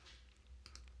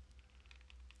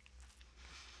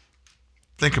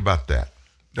 Think about that.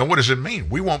 Now, what does it mean?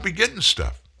 We won't be getting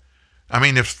stuff. I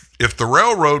mean, if the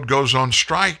railroad goes on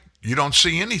strike, you don't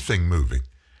see anything moving.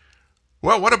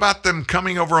 Well, what about them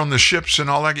coming over on the ships and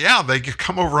all that? Yeah, they can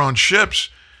come over on ships,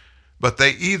 but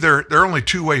there are only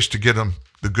two ways to get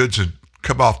the goods and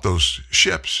come off those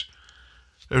ships.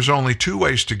 There's only two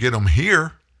ways to get them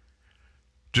here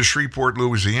to Shreveport,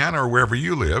 Louisiana, or wherever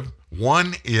you live.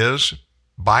 One is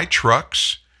by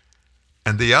trucks,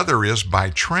 and the other is by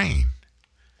train.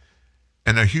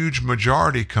 And a huge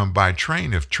majority come by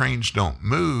train. If trains don't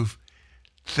move,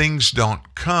 things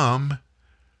don't come.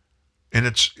 And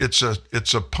it's a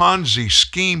Ponzi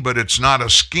scheme, but it's not a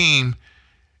scheme.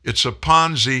 It's a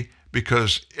Ponzi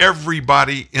because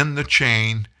everybody in the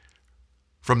chain,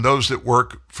 from those that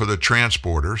work for the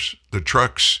transporters, the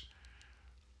trucks,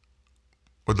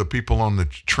 or the people on the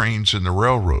trains and the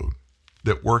railroad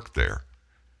that work there,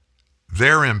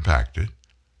 they're impacted.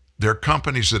 They're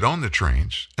companies that own the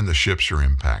trains and the ships are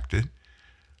impacted.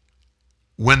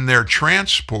 When they're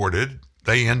transported,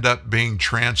 they end up being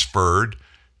transferred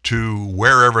to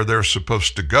wherever they're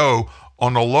supposed to go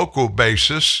on a local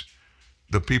basis.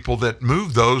 The people that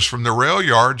move those from the rail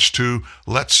yards to,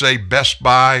 let's say, Best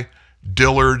Buy,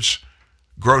 Dillard's,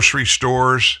 grocery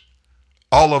stores,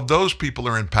 all of those people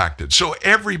are impacted. So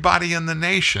everybody in the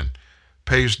nation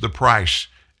pays the price,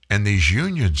 and these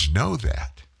unions know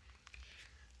that.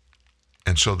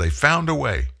 And so they found a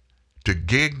way to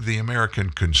gig the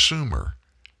American consumer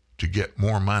to get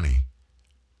more money.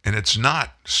 And it's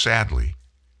not, sadly,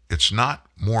 it's not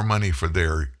more money for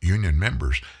their union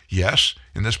members. Yes,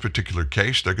 in this particular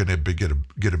case, they're going to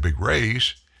get a big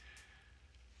raise.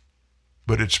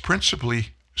 But it's principally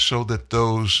so that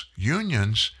those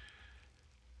unions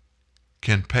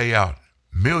can pay out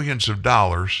millions of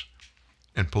dollars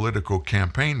in political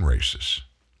campaign races.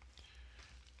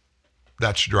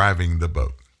 That's driving the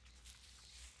boat.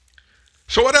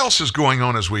 So what else is going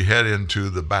on as we head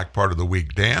into the back part of the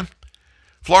week, Dan?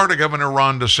 Florida Governor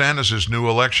Ron DeSantis' new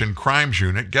election crimes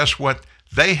unit, guess what?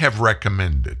 They have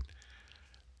recommended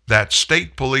that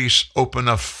state police open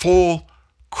a full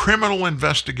criminal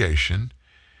investigation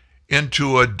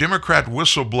into a Democrat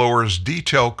whistleblower's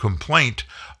detailed complaint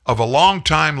of a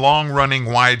long-running,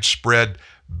 widespread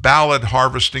ballot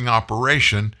harvesting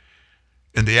operation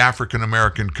in the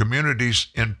African-American communities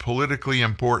in politically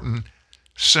important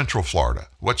Central Florida.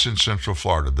 What's in Central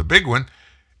Florida? The big one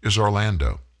is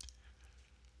Orlando.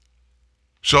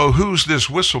 So who's this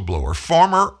whistleblower?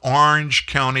 Former Orange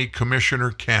County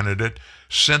Commissioner candidate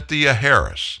Cynthia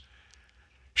Harris.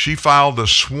 She filed a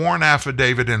sworn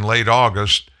affidavit in late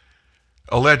August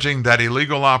alleging that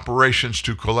illegal operations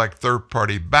to collect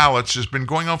third-party ballots has been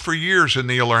going on for years in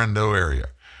the Orlando area,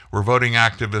 where voting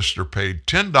activists are paid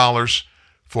 $10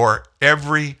 for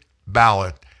every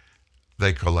ballot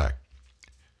they collect.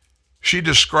 She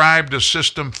described a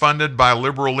system funded by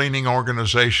liberal-leaning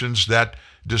organizations that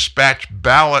dispatch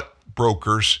ballot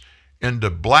brokers into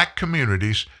black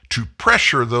communities to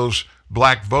pressure those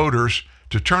black voters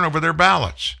to turn over their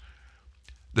ballots.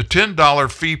 The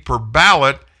 $10 fee per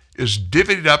ballot is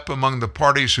divvied up among the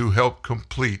parties who help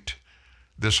complete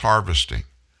this harvesting.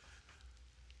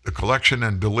 The collection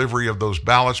and delivery of those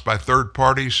ballots by third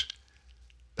parties,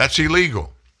 that's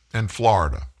illegal in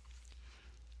Florida.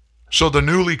 So the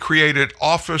newly created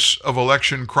Office of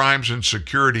Election Crimes and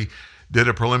Security did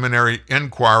a preliminary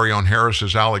inquiry on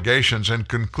Harris's allegations and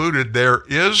concluded there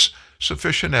is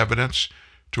sufficient evidence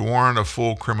to warrant a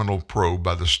full criminal probe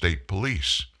by the state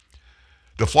police.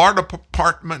 The Florida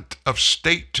Department of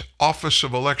State Office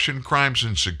of Election Crimes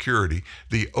and Security,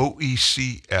 the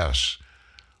OECS,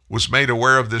 was made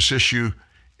aware of this issue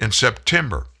in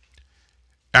September.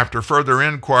 After further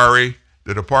inquiry,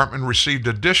 the department received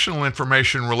additional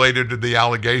information related to the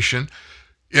allegation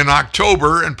in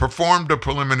October and performed a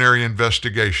preliminary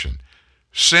investigation.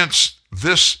 Since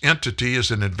this entity is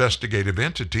an investigative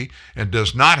entity and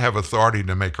does not have authority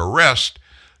to make arrests,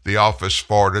 the office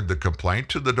forwarded the complaint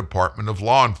to the Department of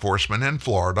Law Enforcement in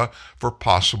Florida for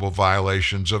possible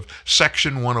violations of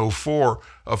Section 104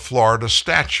 of Florida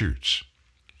statutes.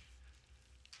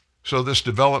 So this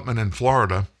development in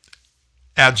Florida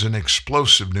adds an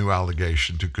explosive new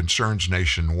allegation to concerns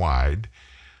nationwide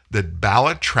that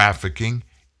ballot trafficking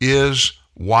is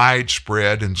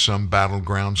widespread in some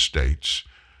battleground states,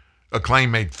 a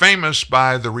claim made famous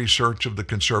by the research of the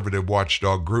conservative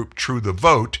watchdog group True the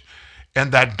Vote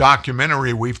and that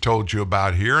documentary we've told you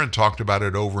about here and talked about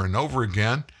it over and over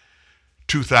again,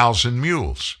 2,000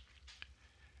 Mules.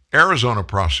 Arizona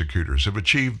prosecutors have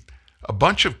achieved a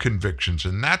bunch of convictions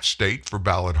in that state for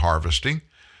ballot harvesting.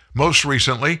 Most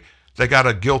recently, they got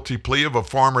a guilty plea of a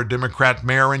former Democrat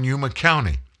mayor in Yuma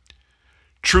County.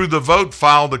 True the Vote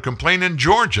filed a complaint in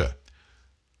Georgia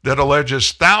that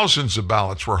alleges thousands of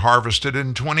ballots were harvested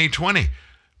in 2020,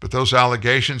 but those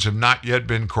allegations have not yet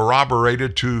been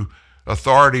corroborated to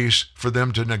authorities for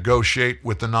them to negotiate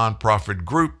with the nonprofit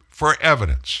group for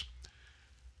evidence.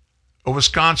 A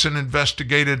Wisconsin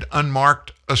investigated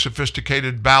unmarked a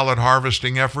sophisticated ballot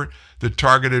harvesting effort that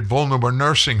targeted vulnerable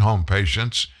nursing home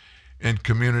patients in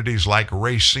communities like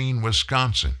Racine,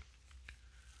 Wisconsin.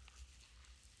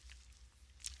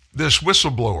 This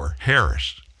whistleblower,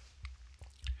 Harris,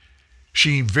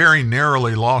 she very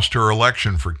narrowly lost her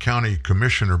election for county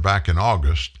commissioner back in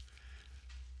August.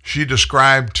 She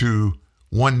described to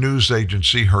one news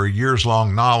agency her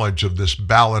years-long knowledge of this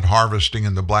ballot harvesting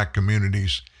in the black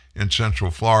communities in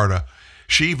Central Florida.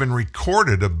 She even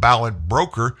recorded a ballot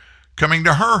broker coming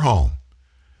to her home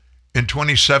in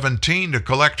 2017 to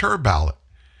collect her ballot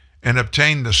and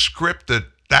obtained the script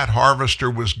that harvester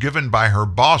was given by her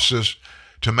bosses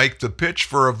to make the pitch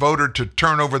for a voter to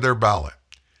turn over their ballot.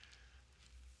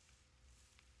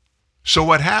 So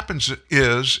what happens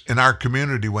is, in our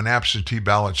community, when absentee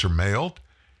ballots are mailed,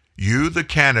 you, the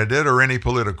candidate, or any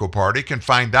political party can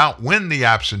find out when the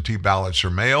absentee ballots are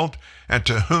mailed and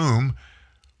to whom.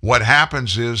 What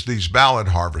happens is these ballot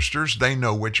harvesters, they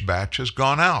know which batch has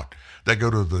gone out. They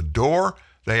go to the door,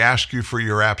 they ask you for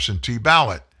your absentee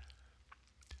ballot.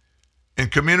 In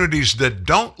communities that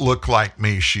don't look like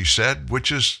me, she said,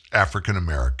 which is African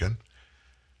American,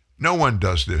 no one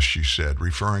does this, she said,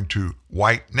 referring to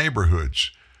white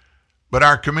neighborhoods. But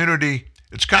our community,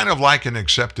 it's kind of like an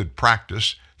accepted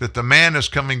practice that the man is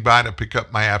coming by to pick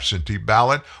up my absentee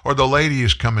ballot or the lady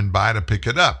is coming by to pick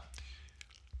it up.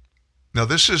 Now,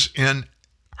 this is in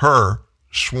her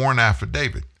sworn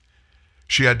affidavit.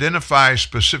 She identifies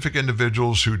specific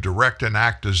individuals who direct and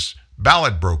act as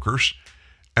ballot brokers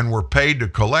and were paid to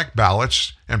collect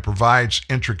ballots and provides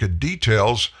intricate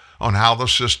details on how the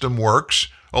system works,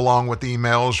 along with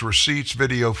emails, receipts,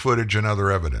 video footage, and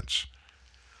other evidence.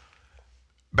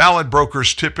 Ballot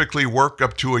brokers typically work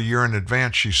up to a year in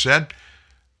advance, she said.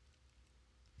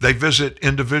 They visit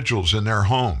individuals in their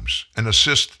homes and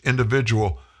assist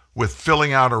individual with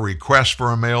filling out a request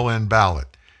for a mail-in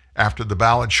ballot. After the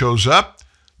ballot shows up,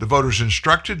 the voter is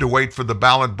instructed to wait for the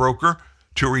ballot broker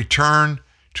to return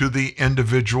to the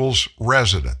individual's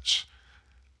residence.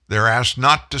 They're asked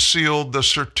not to seal the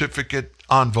certificate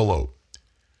envelope.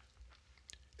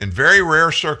 In very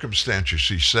rare circumstances,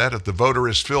 she said, if the voter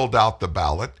has filled out the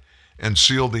ballot and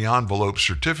sealed the envelope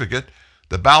certificate,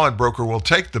 the ballot broker will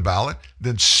take the ballot,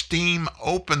 then steam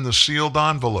open the sealed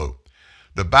envelope.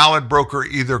 The ballot broker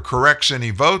either corrects any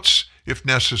votes, if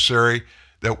necessary,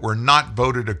 that were not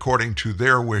voted according to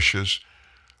their wishes,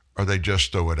 or they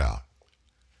just throw it out.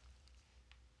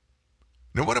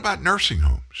 Now, what about nursing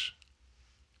homes?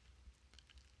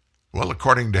 Well,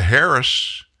 according to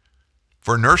Harris,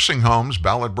 for nursing homes,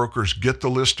 ballot brokers get the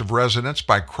list of residents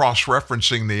by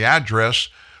cross-referencing the address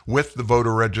with the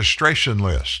voter registration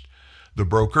list. The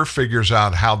broker figures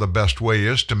out how the best way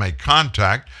is to make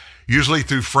contact, usually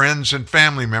through friends and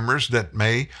family members that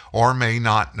may or may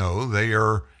not know they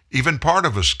are even part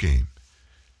of a scheme.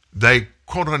 They,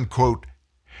 quote-unquote,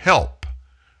 help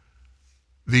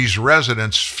these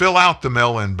residents fill out the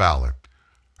mail-in ballot,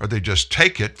 or they just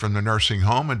take it from the nursing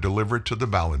home and deliver it to the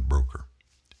ballot broker.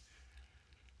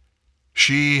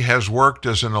 She has worked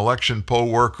as an election poll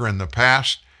worker in the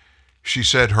past. She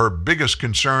said her biggest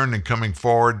concern in coming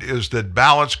forward is that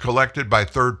ballots collected by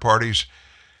third parties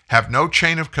have no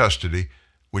chain of custody,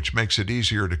 which makes it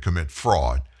easier to commit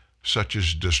fraud, such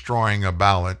as destroying a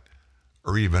ballot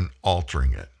or even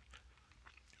altering it.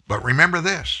 But remember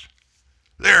this,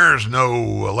 there's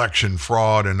no election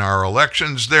fraud in our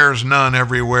elections. There's none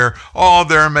everywhere. Oh,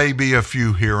 there may be a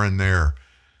few here and there.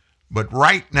 But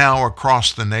right now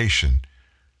across the nation,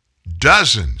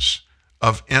 dozens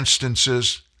of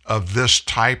instances of this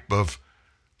type of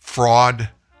fraud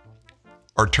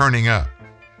are turning up.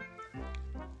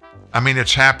 I mean,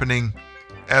 it's happening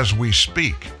as we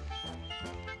speak.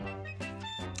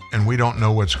 And we don't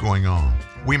know what's going on.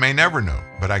 We may never know,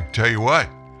 but I tell you what,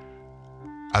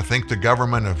 I think the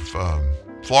government of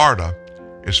Florida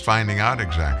is finding out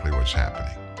exactly what's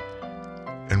happening.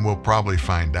 And we'll probably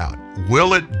find out.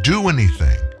 Will it do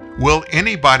anything? Will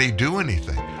anybody do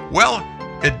anything? Well,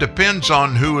 it depends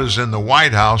on who is in the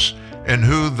White House and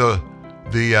who the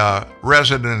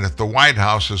resident at the White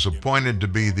House is appointed to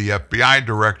be the FBI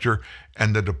director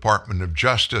and the Department of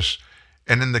Justice.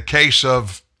 And in the case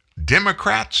of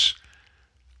Democrats,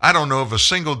 I don't know of a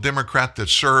single Democrat that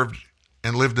served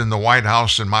and lived in the White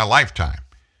House in my lifetime.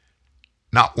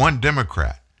 Not one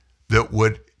Democrat that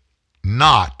would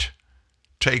not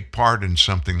take part in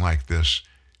something like this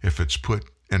if it's put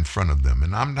in front of them.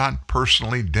 And I'm not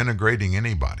personally denigrating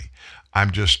anybody. I'm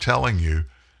just telling you,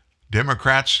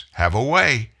 Democrats have a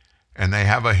way, and they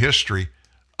have a history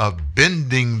of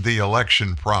bending the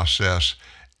election process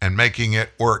and making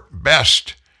it work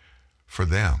best for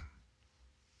them.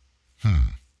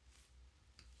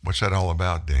 What's that all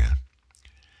about, Dan?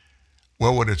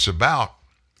 Well, what it's about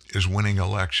is winning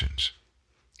elections.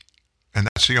 And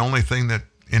that's the only thing that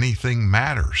anything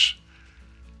matters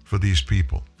for these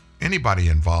people. Anybody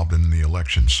involved in the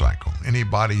election cycle,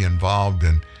 anybody involved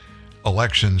in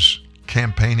elections,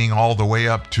 campaigning all the way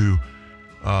up to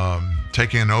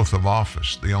taking an oath of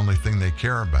office, the only thing they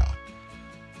care about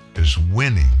is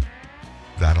winning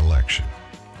that election.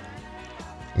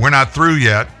 We're not through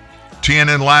yet.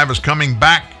 TNN Live is coming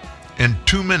back in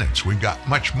 2 minutes. We've got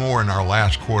much more in our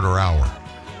last quarter hour.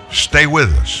 Stay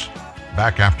with us.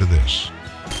 Back after this.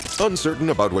 Uncertain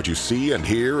about what you see and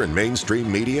hear in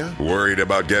mainstream media? Worried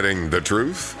about getting the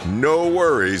truth? No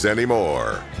worries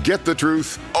anymore. Get the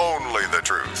truth, only the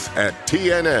truth, at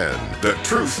TNN, the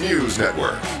Truth News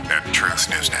Network, at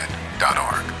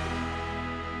truthnewsnet.org.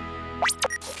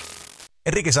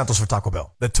 Enrique Santos for Taco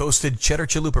Bell. The toasted cheddar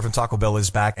chalupa from Taco Bell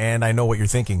is back, and I know what you're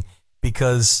thinking,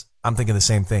 because I'm thinking the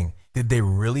same thing. Did they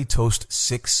really toast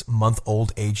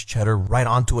 6-month-old aged cheddar right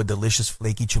onto a delicious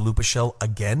flaky chalupa shell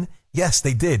again? Yes,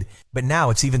 they did. But now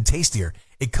it's even tastier.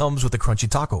 It comes with a crunchy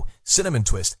taco, cinnamon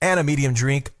twist, and a medium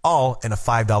drink, all in a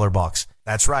 $5 box.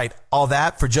 That's right, all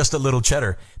that for just a little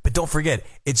cheddar. But don't forget,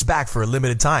 it's back for a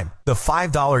limited time. The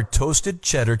 $5 toasted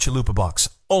cheddar chalupa box,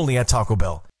 only at Taco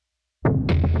Bell.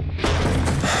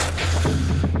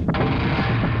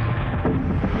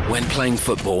 When playing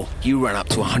football, you run up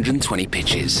to 120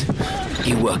 pitches.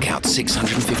 You work out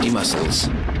 650 muscles.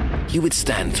 You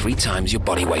withstand 3 times your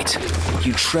body weight.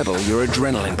 You treble your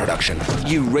adrenaline production.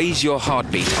 You raise your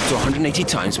heartbeat to 180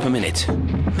 times per minute.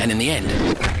 And in the end,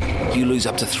 you lose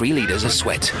up to 3 liters of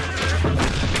sweat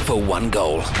for 1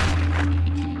 goal.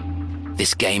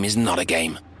 This game is not a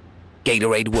game.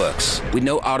 Gatorade works with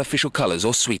no artificial colors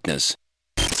or sweeteners.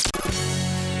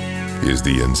 Is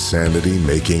the insanity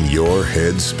making your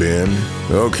head spin?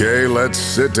 Okay, let's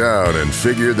sit down and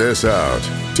figure this out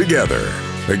together.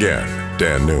 Again,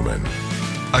 Dan Newman.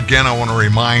 Again, I want to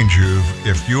remind you,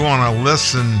 if you want to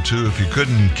listen to, if you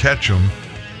couldn't catch him,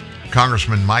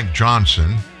 Congressman Mike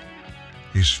Johnson,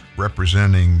 he's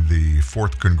representing the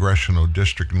 4th Congressional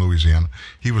District in Louisiana.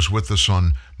 He was with us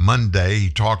on Monday. He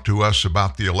talked to us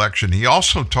about the election. He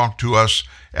also talked to us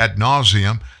ad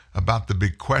nauseum about the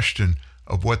big question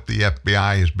of what the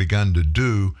FBI has begun to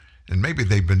do, and maybe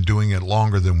they've been doing it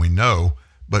longer than we know,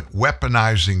 but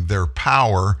weaponizing their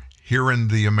power here in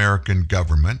the American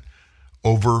government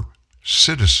over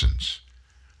citizens.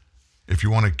 If you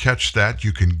want to catch that,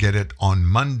 you can get it on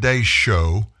Monday's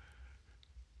show.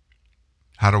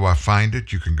 How do I find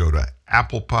it? You can go to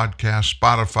Apple Podcasts,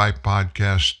 Spotify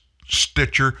Podcasts,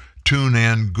 Stitcher,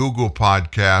 TuneIn, Google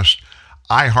Podcasts,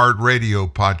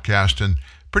 iHeartRadio Podcast, and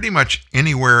pretty much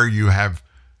anywhere you have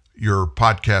your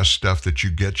podcast stuff that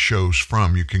you get shows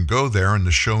from. You can go there, and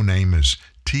the show name is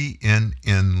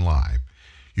TNN Live.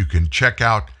 You can check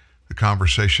out the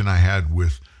conversation I had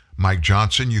with Mike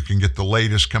Johnson. You can get the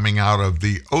latest coming out of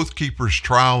the Oath Keepers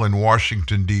trial in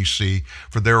Washington, D.C.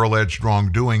 for their alleged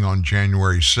wrongdoing on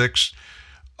January 6th.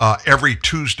 Every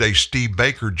Tuesday, Steve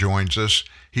Baker joins us.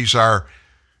 He's our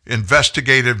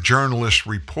investigative journalist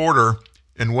reporter,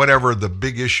 and whatever the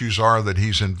big issues are that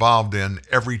he's involved in,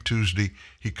 every Tuesday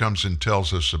he comes and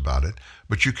tells us about it.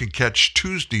 But you can catch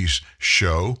Tuesday's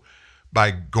show by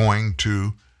going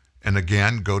to, and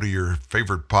again, go to your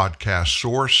favorite podcast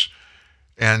source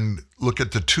and look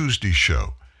at the Tuesday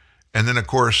show. And then, of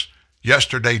course,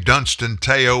 yesterday, Dunstan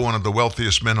Teo, one of the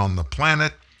wealthiest men on the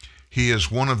planet, he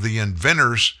is one of the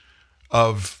inventors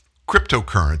of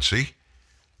cryptocurrency.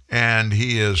 And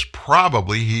he is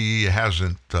probably, he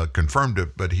hasn't confirmed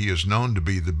it, but he is known to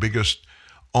be the biggest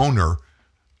owner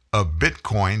of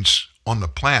Bitcoins on the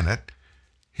planet.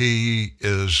 He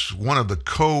is one of the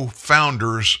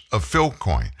co-founders of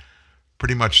Philcoin,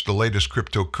 pretty much the latest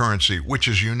cryptocurrency, which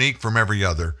is unique from every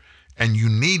other. And you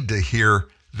need to hear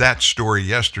that story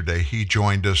yesterday. He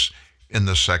joined us in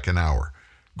the second hour.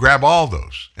 Grab all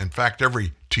those. In fact,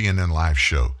 every TNN Live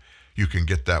show, you can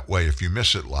get that way if you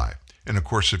miss it live. And of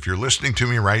course, if you're listening to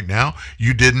me right now,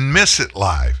 you didn't miss it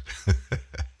live.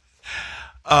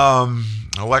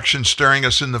 Election staring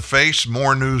us in the face.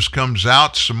 More news comes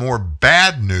out. Some more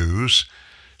bad news.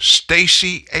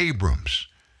 Stacey Abrams.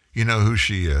 You know who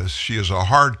she is. She is a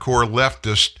hardcore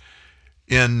leftist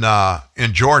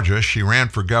in Georgia. She ran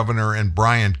for governor and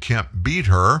Brian Kemp beat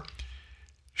her.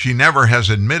 She never has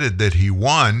admitted that he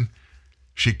won.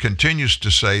 She continues to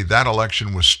say that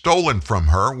election was stolen from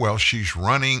her. Well, she's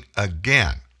running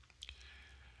again.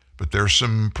 But there's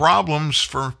some problems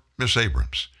for Miss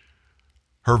Abrams.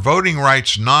 Her voting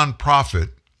rights nonprofit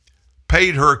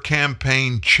paid her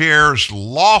campaign chair's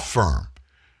law firm.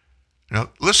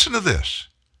 Now, listen to this.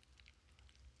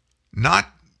 Not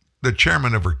the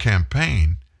chairman of her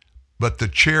campaign, but the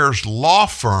chair's law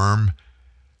firm,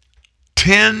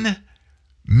 $10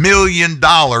 million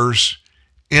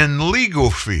in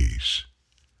legal fees.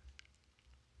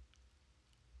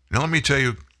 Now, let me tell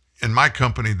you, in my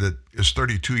company that is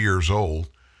 32 years old,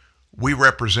 we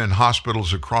represent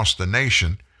hospitals across the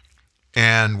nation,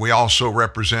 and we also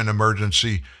represent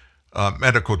emergency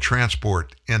medical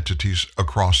transport entities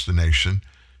across the nation.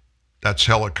 That's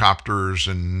helicopters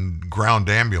and ground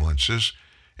ambulances.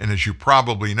 And as you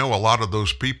probably know, a lot of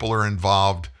those people are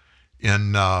involved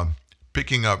in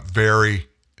picking up very,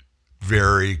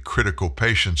 very critical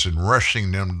patients and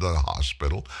rushing them to the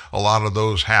hospital. A lot of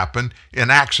those happen in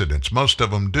accidents. Most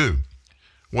of them do.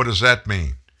 What does that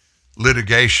mean?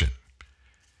 Litigation.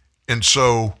 And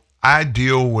so I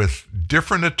deal with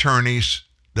different attorneys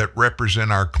that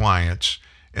represent our clients,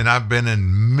 and I've been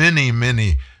in many,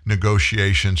 many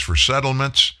negotiations for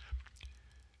settlements,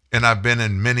 and I've been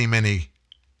in many, many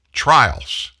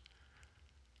trials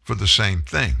for the same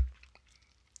thing.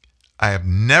 I have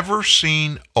never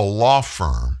seen a law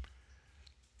firm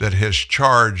that has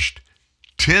charged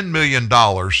 $10 million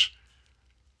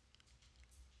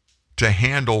to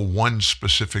handle one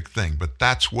specific thing, but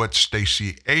that's what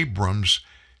Stacey Abrams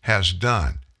has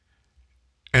done.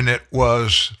 And it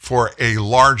was for a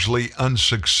largely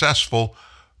unsuccessful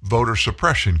voter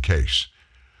suppression case.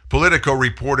 Politico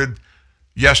reported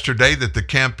yesterday that the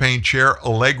campaign chair,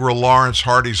 Allegra Lawrence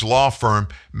Hardy's law firm,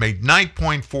 made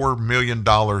 $9.4 million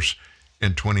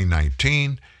in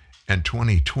 2019 and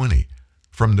 2020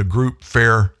 from the group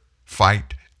Fair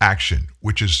Fight Action,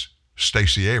 which is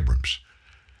Stacey Abrams.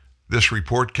 This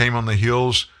report came on the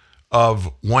heels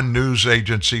of one news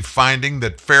agency finding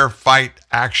that Fair Fight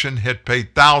Action had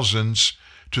paid thousands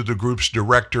to the group's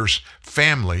director's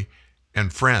family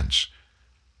and friends.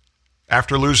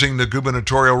 After losing the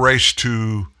gubernatorial race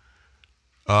to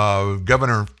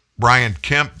Governor Brian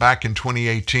Kemp back in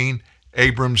 2018,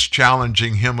 Abrams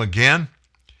challenging him again,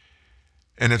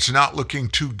 and it's not looking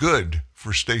too good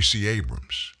for Stacey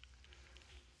Abrams.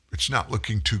 It's not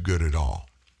looking too good at all.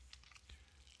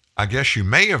 I guess you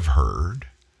may have heard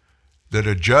that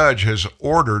a judge has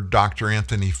ordered Dr.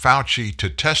 Anthony Fauci to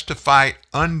testify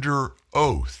under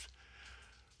oath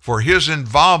for his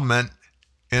involvement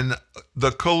in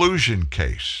the collusion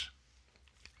case.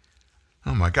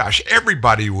 Oh my gosh,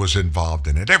 everybody was involved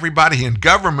in it. Everybody in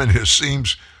government, it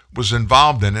seems, was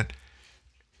involved in it.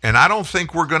 And I don't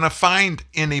think we're going to find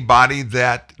anybody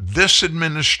that this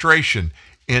administration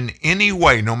in any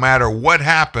way, no matter what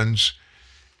happens,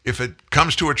 if it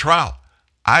comes to a trial,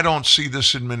 I don't see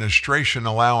this administration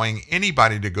allowing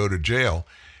anybody to go to jail.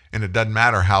 And it doesn't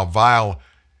matter how vile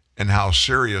and how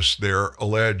serious their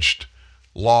alleged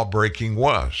law breaking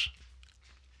was.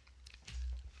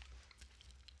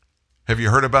 Have you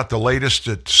heard about the latest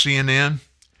at CNN?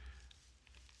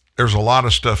 There's a lot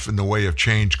of stuff in the way of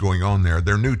change going on there.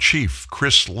 Their new chief,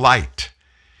 Chris Light,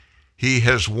 he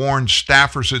has warned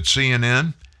staffers at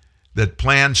CNN that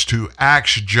plans to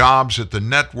axe jobs at the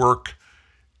network,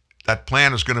 that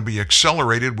plan is going to be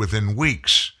accelerated within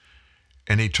weeks.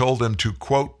 And he told them to,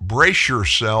 quote, brace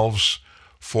yourselves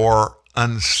for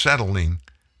unsettling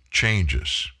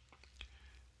changes.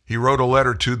 He wrote a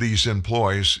letter to these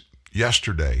employees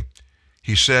yesterday.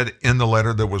 He said in the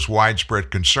letter there was widespread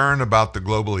concern about the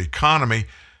global economy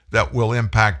that will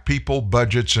impact people,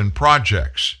 budgets, and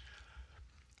projects.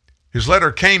 His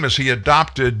letter came as he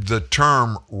adopted the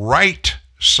term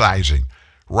right-sizing,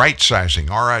 R-I-G-H-T-sizing,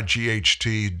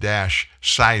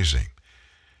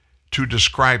 to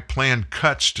describe planned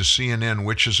cuts to CNN,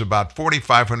 which is about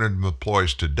 4,500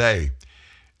 employees today,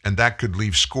 and that could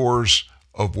leave scores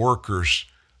of workers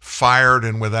fired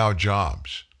and without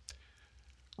jobs.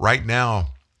 Right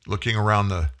now, looking around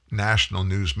the national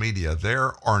news media,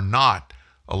 there are not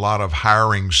a lot of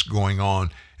hirings going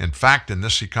on. In fact, in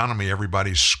this economy,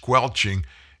 everybody's squelching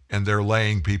and they're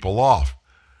laying people off.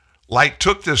 Light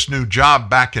took this new job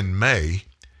back in May.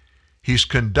 He's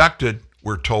conducted,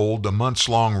 we're told, a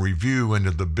months-long review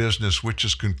into the business, which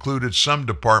has concluded some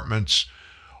departments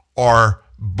are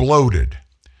bloated.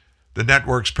 The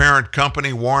network's parent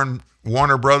company,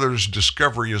 Warner Brothers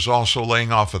Discovery, is also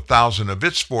laying off 1,000 of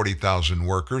its 40,000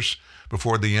 workers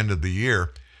before the end of the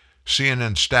year.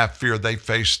 CNN staff fear they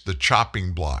face the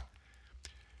chopping block.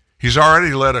 He's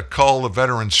already led a cull of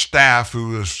veteran staff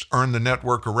who has earned the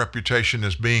network a reputation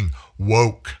as being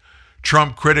woke.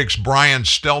 Trump critics Brian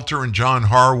Stelter and John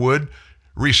Harwood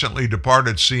recently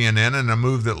departed CNN in a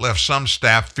move that left some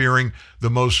staff fearing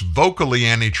the most vocally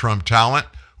anti-Trump talent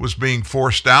was being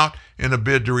forced out in a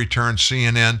bid to return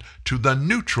CNN to the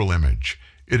neutral image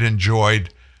it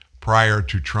enjoyed prior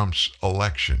to Trump's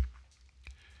election.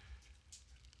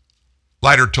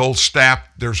 Leiter told staff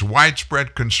there's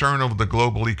widespread concern over the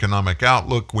global economic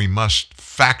outlook. We must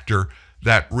factor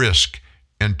that risk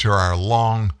into our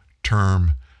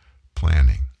long-term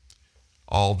planning.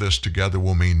 All this together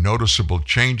will mean noticeable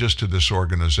changes to this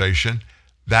organization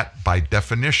that, by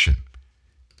definition,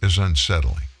 is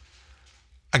unsettling.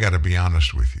 I got to be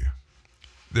honest with you.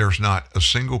 There's not a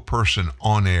single person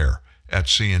on air at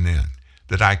CNN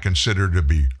that I consider to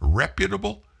be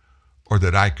reputable or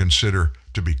that I consider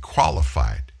to be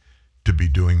qualified to be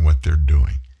doing what they're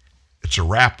doing. It's a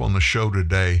wrap on the show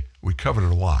today. We covered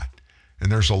a lot, and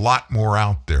there's a lot more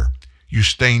out there. You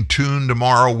stay tuned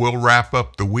tomorrow. We'll wrap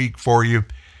up the week for you,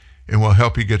 and we'll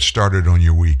help you get started on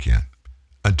your weekend.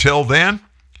 Until then,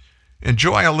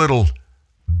 enjoy a little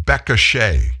Becca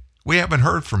Shea. We haven't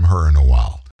heard from her in a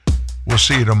while. We'll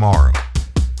see you tomorrow,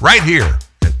 right here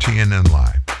at TNN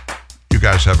Live. You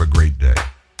guys have a great day.